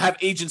 You know, have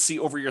agency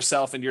over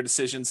yourself and your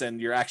decisions and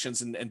your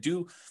actions, and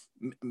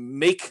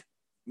make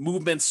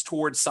movements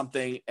towards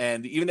something.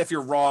 And even if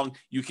you're wrong,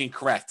 you can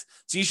correct.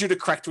 It's easier to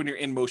correct when you're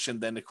in motion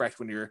than to correct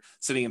when you're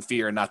sitting in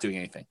fear and not doing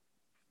anything.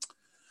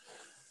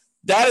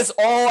 That is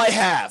all I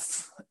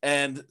have.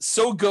 And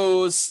so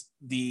goes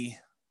the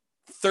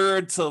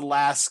third to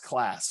last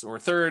class, or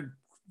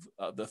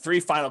the 3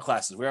 final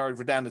classes. We're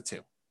down to 2.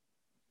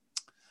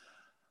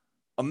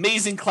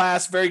 Amazing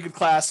class, very good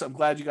class. I'm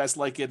glad you guys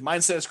like it.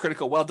 Mindset is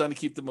critical. Well done to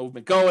keep the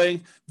movement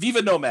going.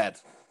 Viva Nomad.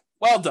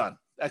 Well done.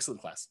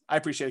 Excellent class. I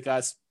appreciate it,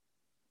 guys.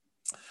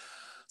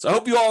 So I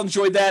hope you all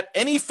enjoyed that.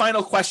 Any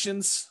final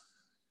questions?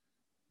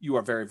 You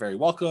are very, very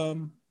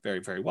welcome. Very,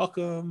 very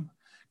welcome.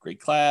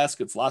 Great class.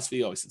 Good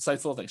philosophy. Always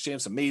insightful. Thanks,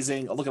 James.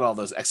 Amazing. I'll look at all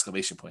those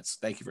exclamation points.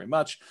 Thank you very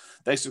much.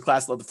 Thanks for the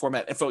class. Love the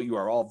format info. You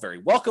are all very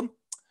welcome.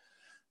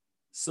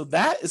 So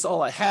that is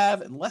all I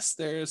have, unless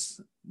there's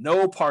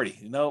no party.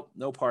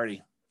 No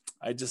party.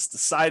 I just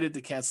decided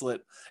to cancel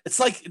it. It's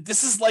like,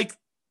 this is like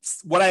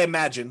what I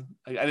imagine.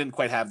 I didn't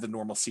quite have the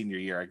normal senior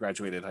year. I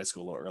graduated high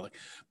school a little early,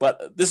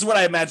 but this is what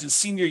I imagine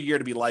senior year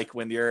to be like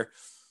when you're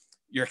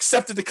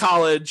accepted to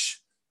college.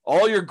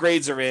 All your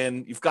grades are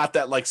in. You've got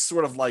that like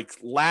sort of like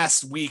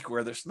last week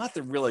where there's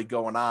nothing really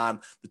going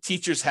on. The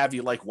teachers have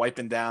you like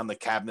wiping down the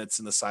cabinets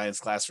in the science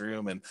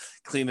classroom and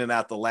cleaning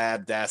out the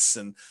lab desks.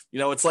 And, you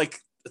know, it's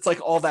like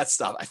all that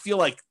stuff. I feel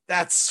like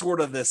that's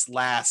sort of this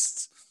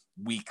last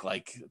week.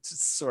 Like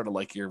it's sort of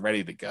like you're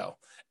ready to go.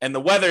 And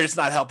the weather is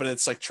not helping.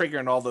 It's like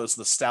triggering all those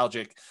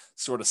nostalgic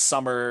sort of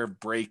summer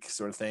break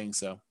sort of thing.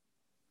 So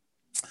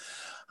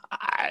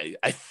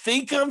I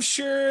think I'm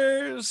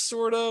sure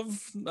sort of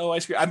no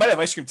ice cream. I might have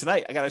ice cream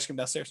tonight. I got ice cream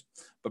downstairs,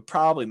 but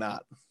probably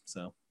not.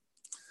 So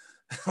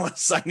I want to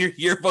sign your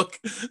yearbook.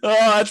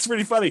 Oh, that's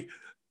pretty funny.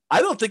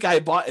 I don't think I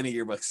bought any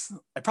yearbooks.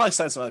 I probably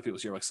signed some other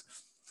people's yearbooks.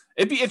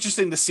 It'd be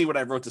interesting to see what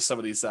I wrote to some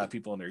of these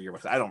people in their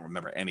yearbooks. I don't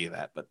remember any of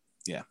that, but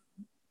yeah.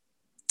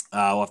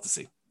 We'll have to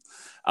see.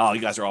 Oh,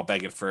 you guys are all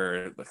begging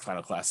for the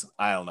final class.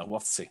 I don't know. We'll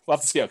have to see. We'll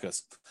have to see how it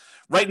goes.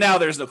 Right now,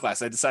 there's no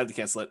class. I decided to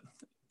cancel it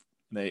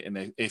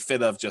in a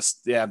fit of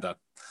just, yeah, I'm done.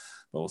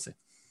 But we'll see.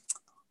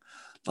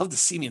 Love to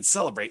see me and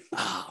celebrate.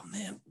 Oh,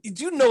 man. You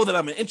do know that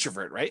I'm an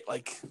introvert, right?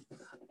 Like,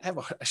 I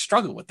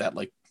struggle with that.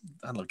 Like,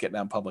 I don't know, getting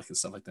out in public and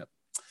stuff like that.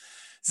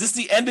 Is this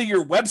the end of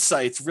your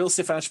website, Real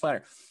Estate Financial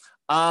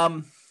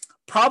Planner?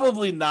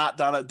 Probably not,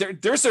 Donna.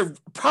 There's a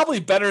probably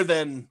better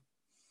than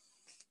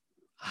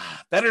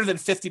better than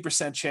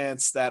 50%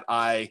 chance that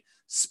I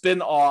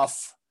spin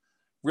off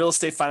Real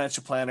Estate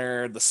Financial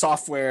Planner, the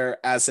software,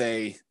 as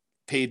a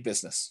paid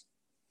business.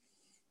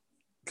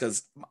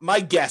 Because my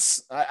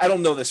guess, I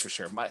don't know this for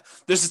sure.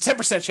 There's a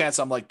 10% chance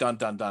I'm like,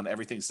 done.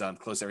 Everything's done.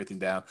 Close everything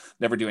down.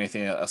 Never do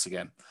anything else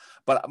again.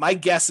 But my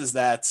guess is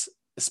that,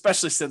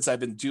 especially since I've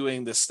been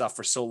doing this stuff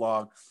for so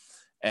long,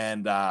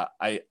 and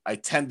I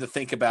tend to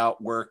think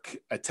about work.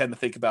 I tend to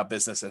think about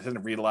business. I tend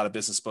to read a lot of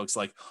business books.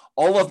 Like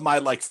all of my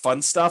like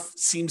fun stuff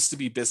seems to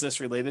be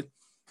business related.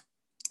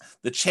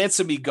 The chance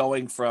of me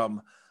going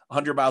from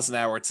 100 miles an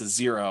hour to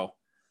 0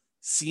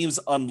 seems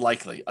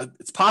unlikely.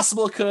 It's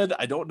possible it could.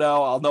 I don't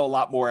know. I'll know a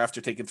lot more after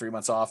taking 3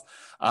 months off.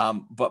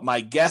 But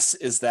my guess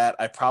is that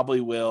I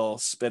probably will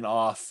spin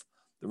off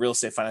the Real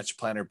Estate Financial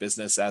Planner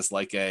business as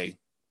like a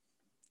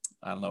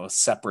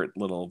separate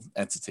little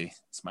entity.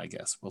 It's my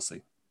guess. We'll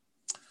see.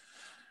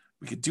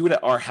 We could do it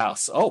at our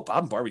house. Oh,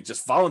 Bob and Barbie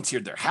just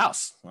volunteered their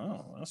house.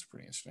 Oh, that's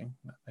pretty interesting.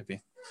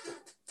 Maybe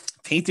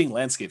painting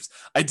landscapes.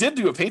 I did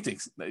do a painting.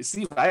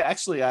 Steve,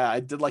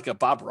 I did like a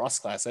Bob Ross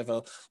class. I have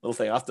a little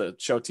thing. I'll have to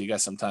show it to you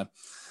guys sometime.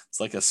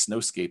 It's like a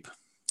snowscape.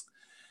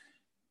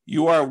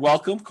 You are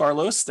welcome,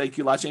 Carlos. Thank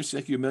you a lot, James.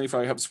 Thank you a million for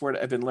all your help and support.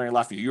 I've been learning a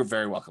lot from you. You're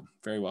very welcome.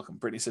 Very welcome.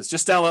 Brittany says,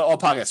 just download all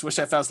podcasts. Wish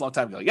I found this a long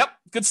time ago. Yep.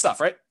 Good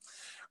stuff, right?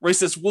 Roy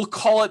says, we'll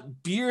call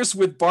it Beers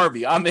with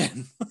Barbie. I'm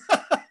in.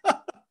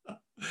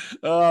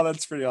 Oh,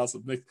 that's pretty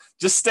awesome.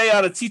 Just stay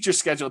on a teacher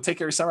schedule. Take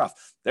every summer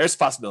off. There's a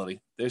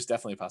possibility. There's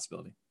definitely a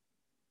possibility.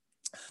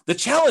 The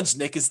challenge,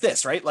 Nick, is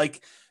this, right?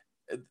 Like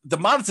the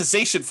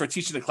monetization for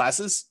teaching the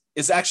classes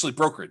is actually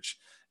brokerage.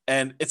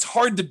 And it's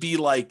hard to be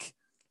like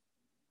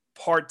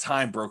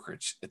part-time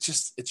brokerage.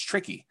 It's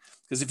tricky.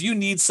 Because if you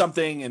need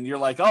something and you're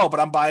like, oh, but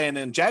I'm buying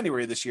in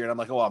January this year. And I'm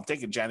like, oh, I'm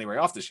taking January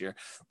off this year.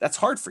 That's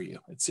hard for you.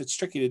 It's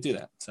tricky to do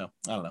that. So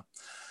I don't know.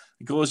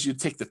 The goal is you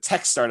take the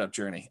tech startup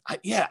journey.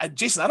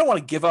 Jason, I don't want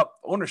to give up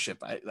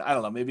ownership. I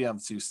don't know. Maybe I'm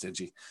too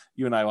stingy.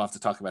 You and I will have to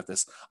talk about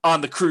this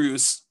on the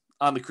cruise.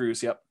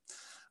 Yep.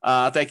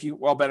 Thank you,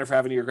 World Better, for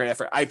having your great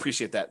effort. I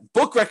appreciate that.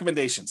 Book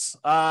recommendations.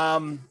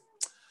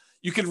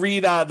 You can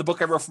read the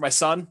book I wrote for my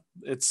son.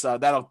 It's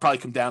that'll probably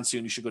come down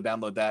soon. You should go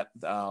download that.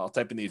 I'll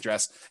type in the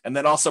address. And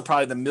then also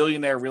probably The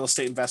Millionaire Real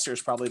Estate Investor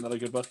is probably another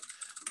good book.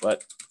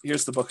 But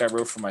here's the book I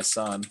wrote for my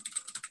son.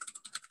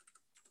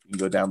 You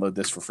can go download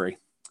this for free.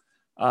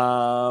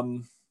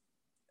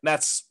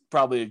 That's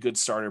probably a good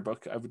starter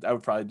book. I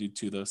would probably do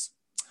 2 of those.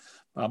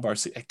 Bob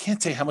Barcy. I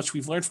can't tell you how much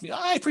we've learned from you.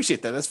 I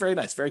appreciate that. That's very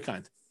nice. Very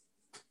kind.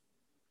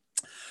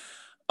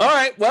 All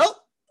right.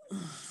 Well,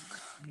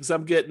 because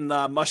I'm getting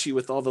mushy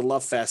with all the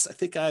love fest, I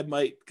think I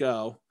might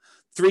go.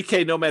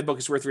 3K Nomad book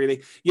is worth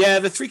reading. Yeah,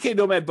 the 3K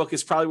Nomad book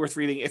is probably worth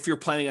reading if you're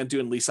planning on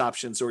doing lease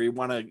options or you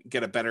want to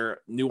get a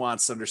better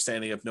nuanced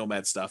understanding of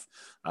Nomad stuff.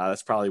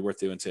 That's probably worth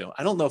doing too.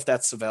 I don't know if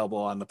that's available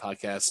on the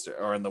podcast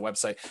or on the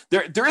website.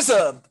 There is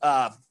a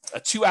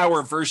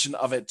 2-hour version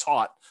of it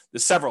taught.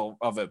 There's several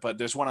of it, but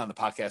there's one on the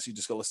podcast. You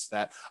just go listen to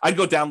that. I'd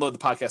go download the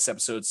podcast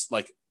episodes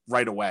like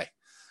right away.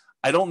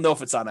 I don't know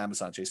if it's on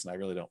Amazon, Jason. I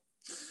really don't.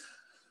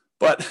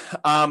 But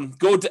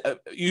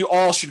you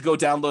all should go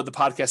download the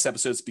podcast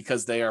episodes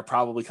because they are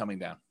probably coming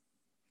down.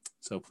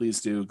 So please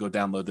do go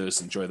download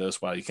those, enjoy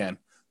those while you can.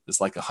 There's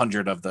like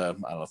 100 of the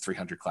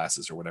 300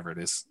 classes or whatever it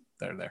is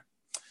that are there.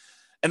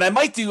 And I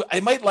might do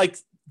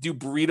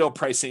burrito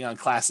pricing on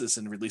classes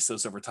and release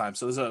those over time.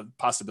 So there's a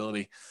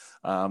possibility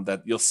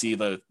that you'll see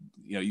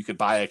you could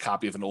buy a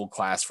copy of an old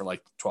class for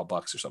like $12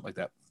 or something like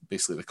that.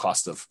 Basically the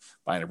cost of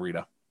buying a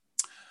burrito.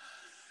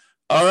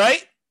 All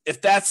right. If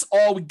that's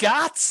all we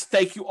got,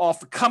 thank you all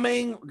for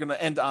coming. We're going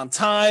to end on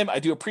time. I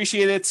do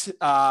appreciate it.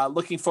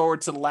 Looking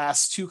forward to the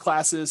last 2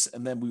 classes,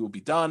 and then we will be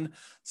done.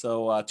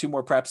 So 2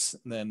 more preps,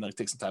 and then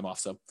take some time off.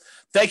 So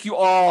thank you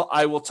all.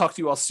 I will talk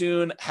to you all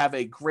soon. Have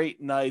a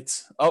great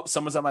night. Oh,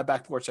 someone's on my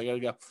back porch. I got to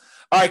go.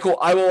 All right, cool.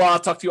 I will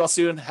talk to you all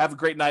soon. Have a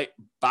great night.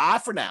 Bye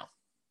for now.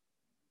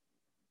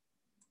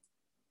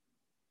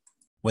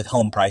 With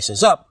home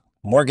prices up,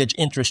 mortgage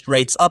interest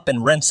rates up,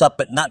 and rents up,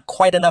 but not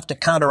quite enough to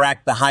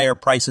counteract the higher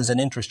prices and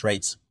interest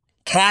rates,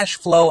 cash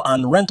flow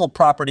on rental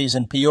properties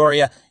in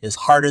Peoria is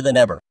harder than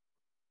ever.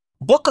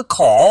 Book a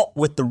call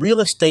with the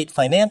Real Estate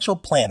Financial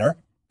Planner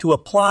to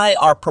apply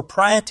our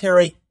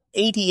proprietary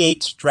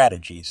 88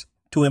 strategies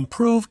to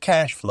improve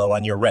cash flow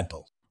on your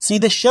rentals. See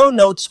the show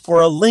notes for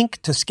a link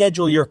to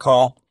schedule your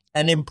call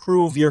and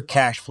improve your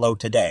cash flow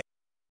today.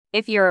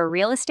 If you're a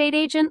real estate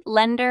agent,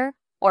 lender,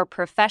 or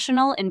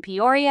professional in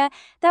Peoria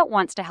that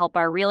wants to help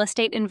our real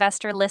estate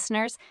investor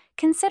listeners,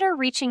 consider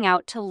reaching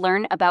out to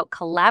learn about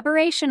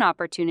collaboration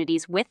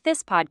opportunities with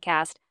this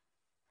podcast.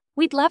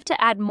 We'd love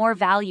to add more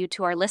value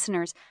to our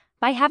listeners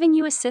by having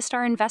you assist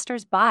our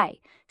investors buy,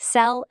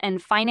 sell,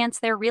 and finance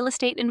their real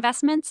estate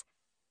investments.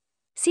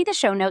 See the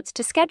show notes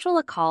to schedule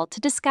a call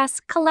to discuss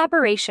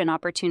collaboration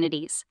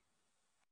opportunities.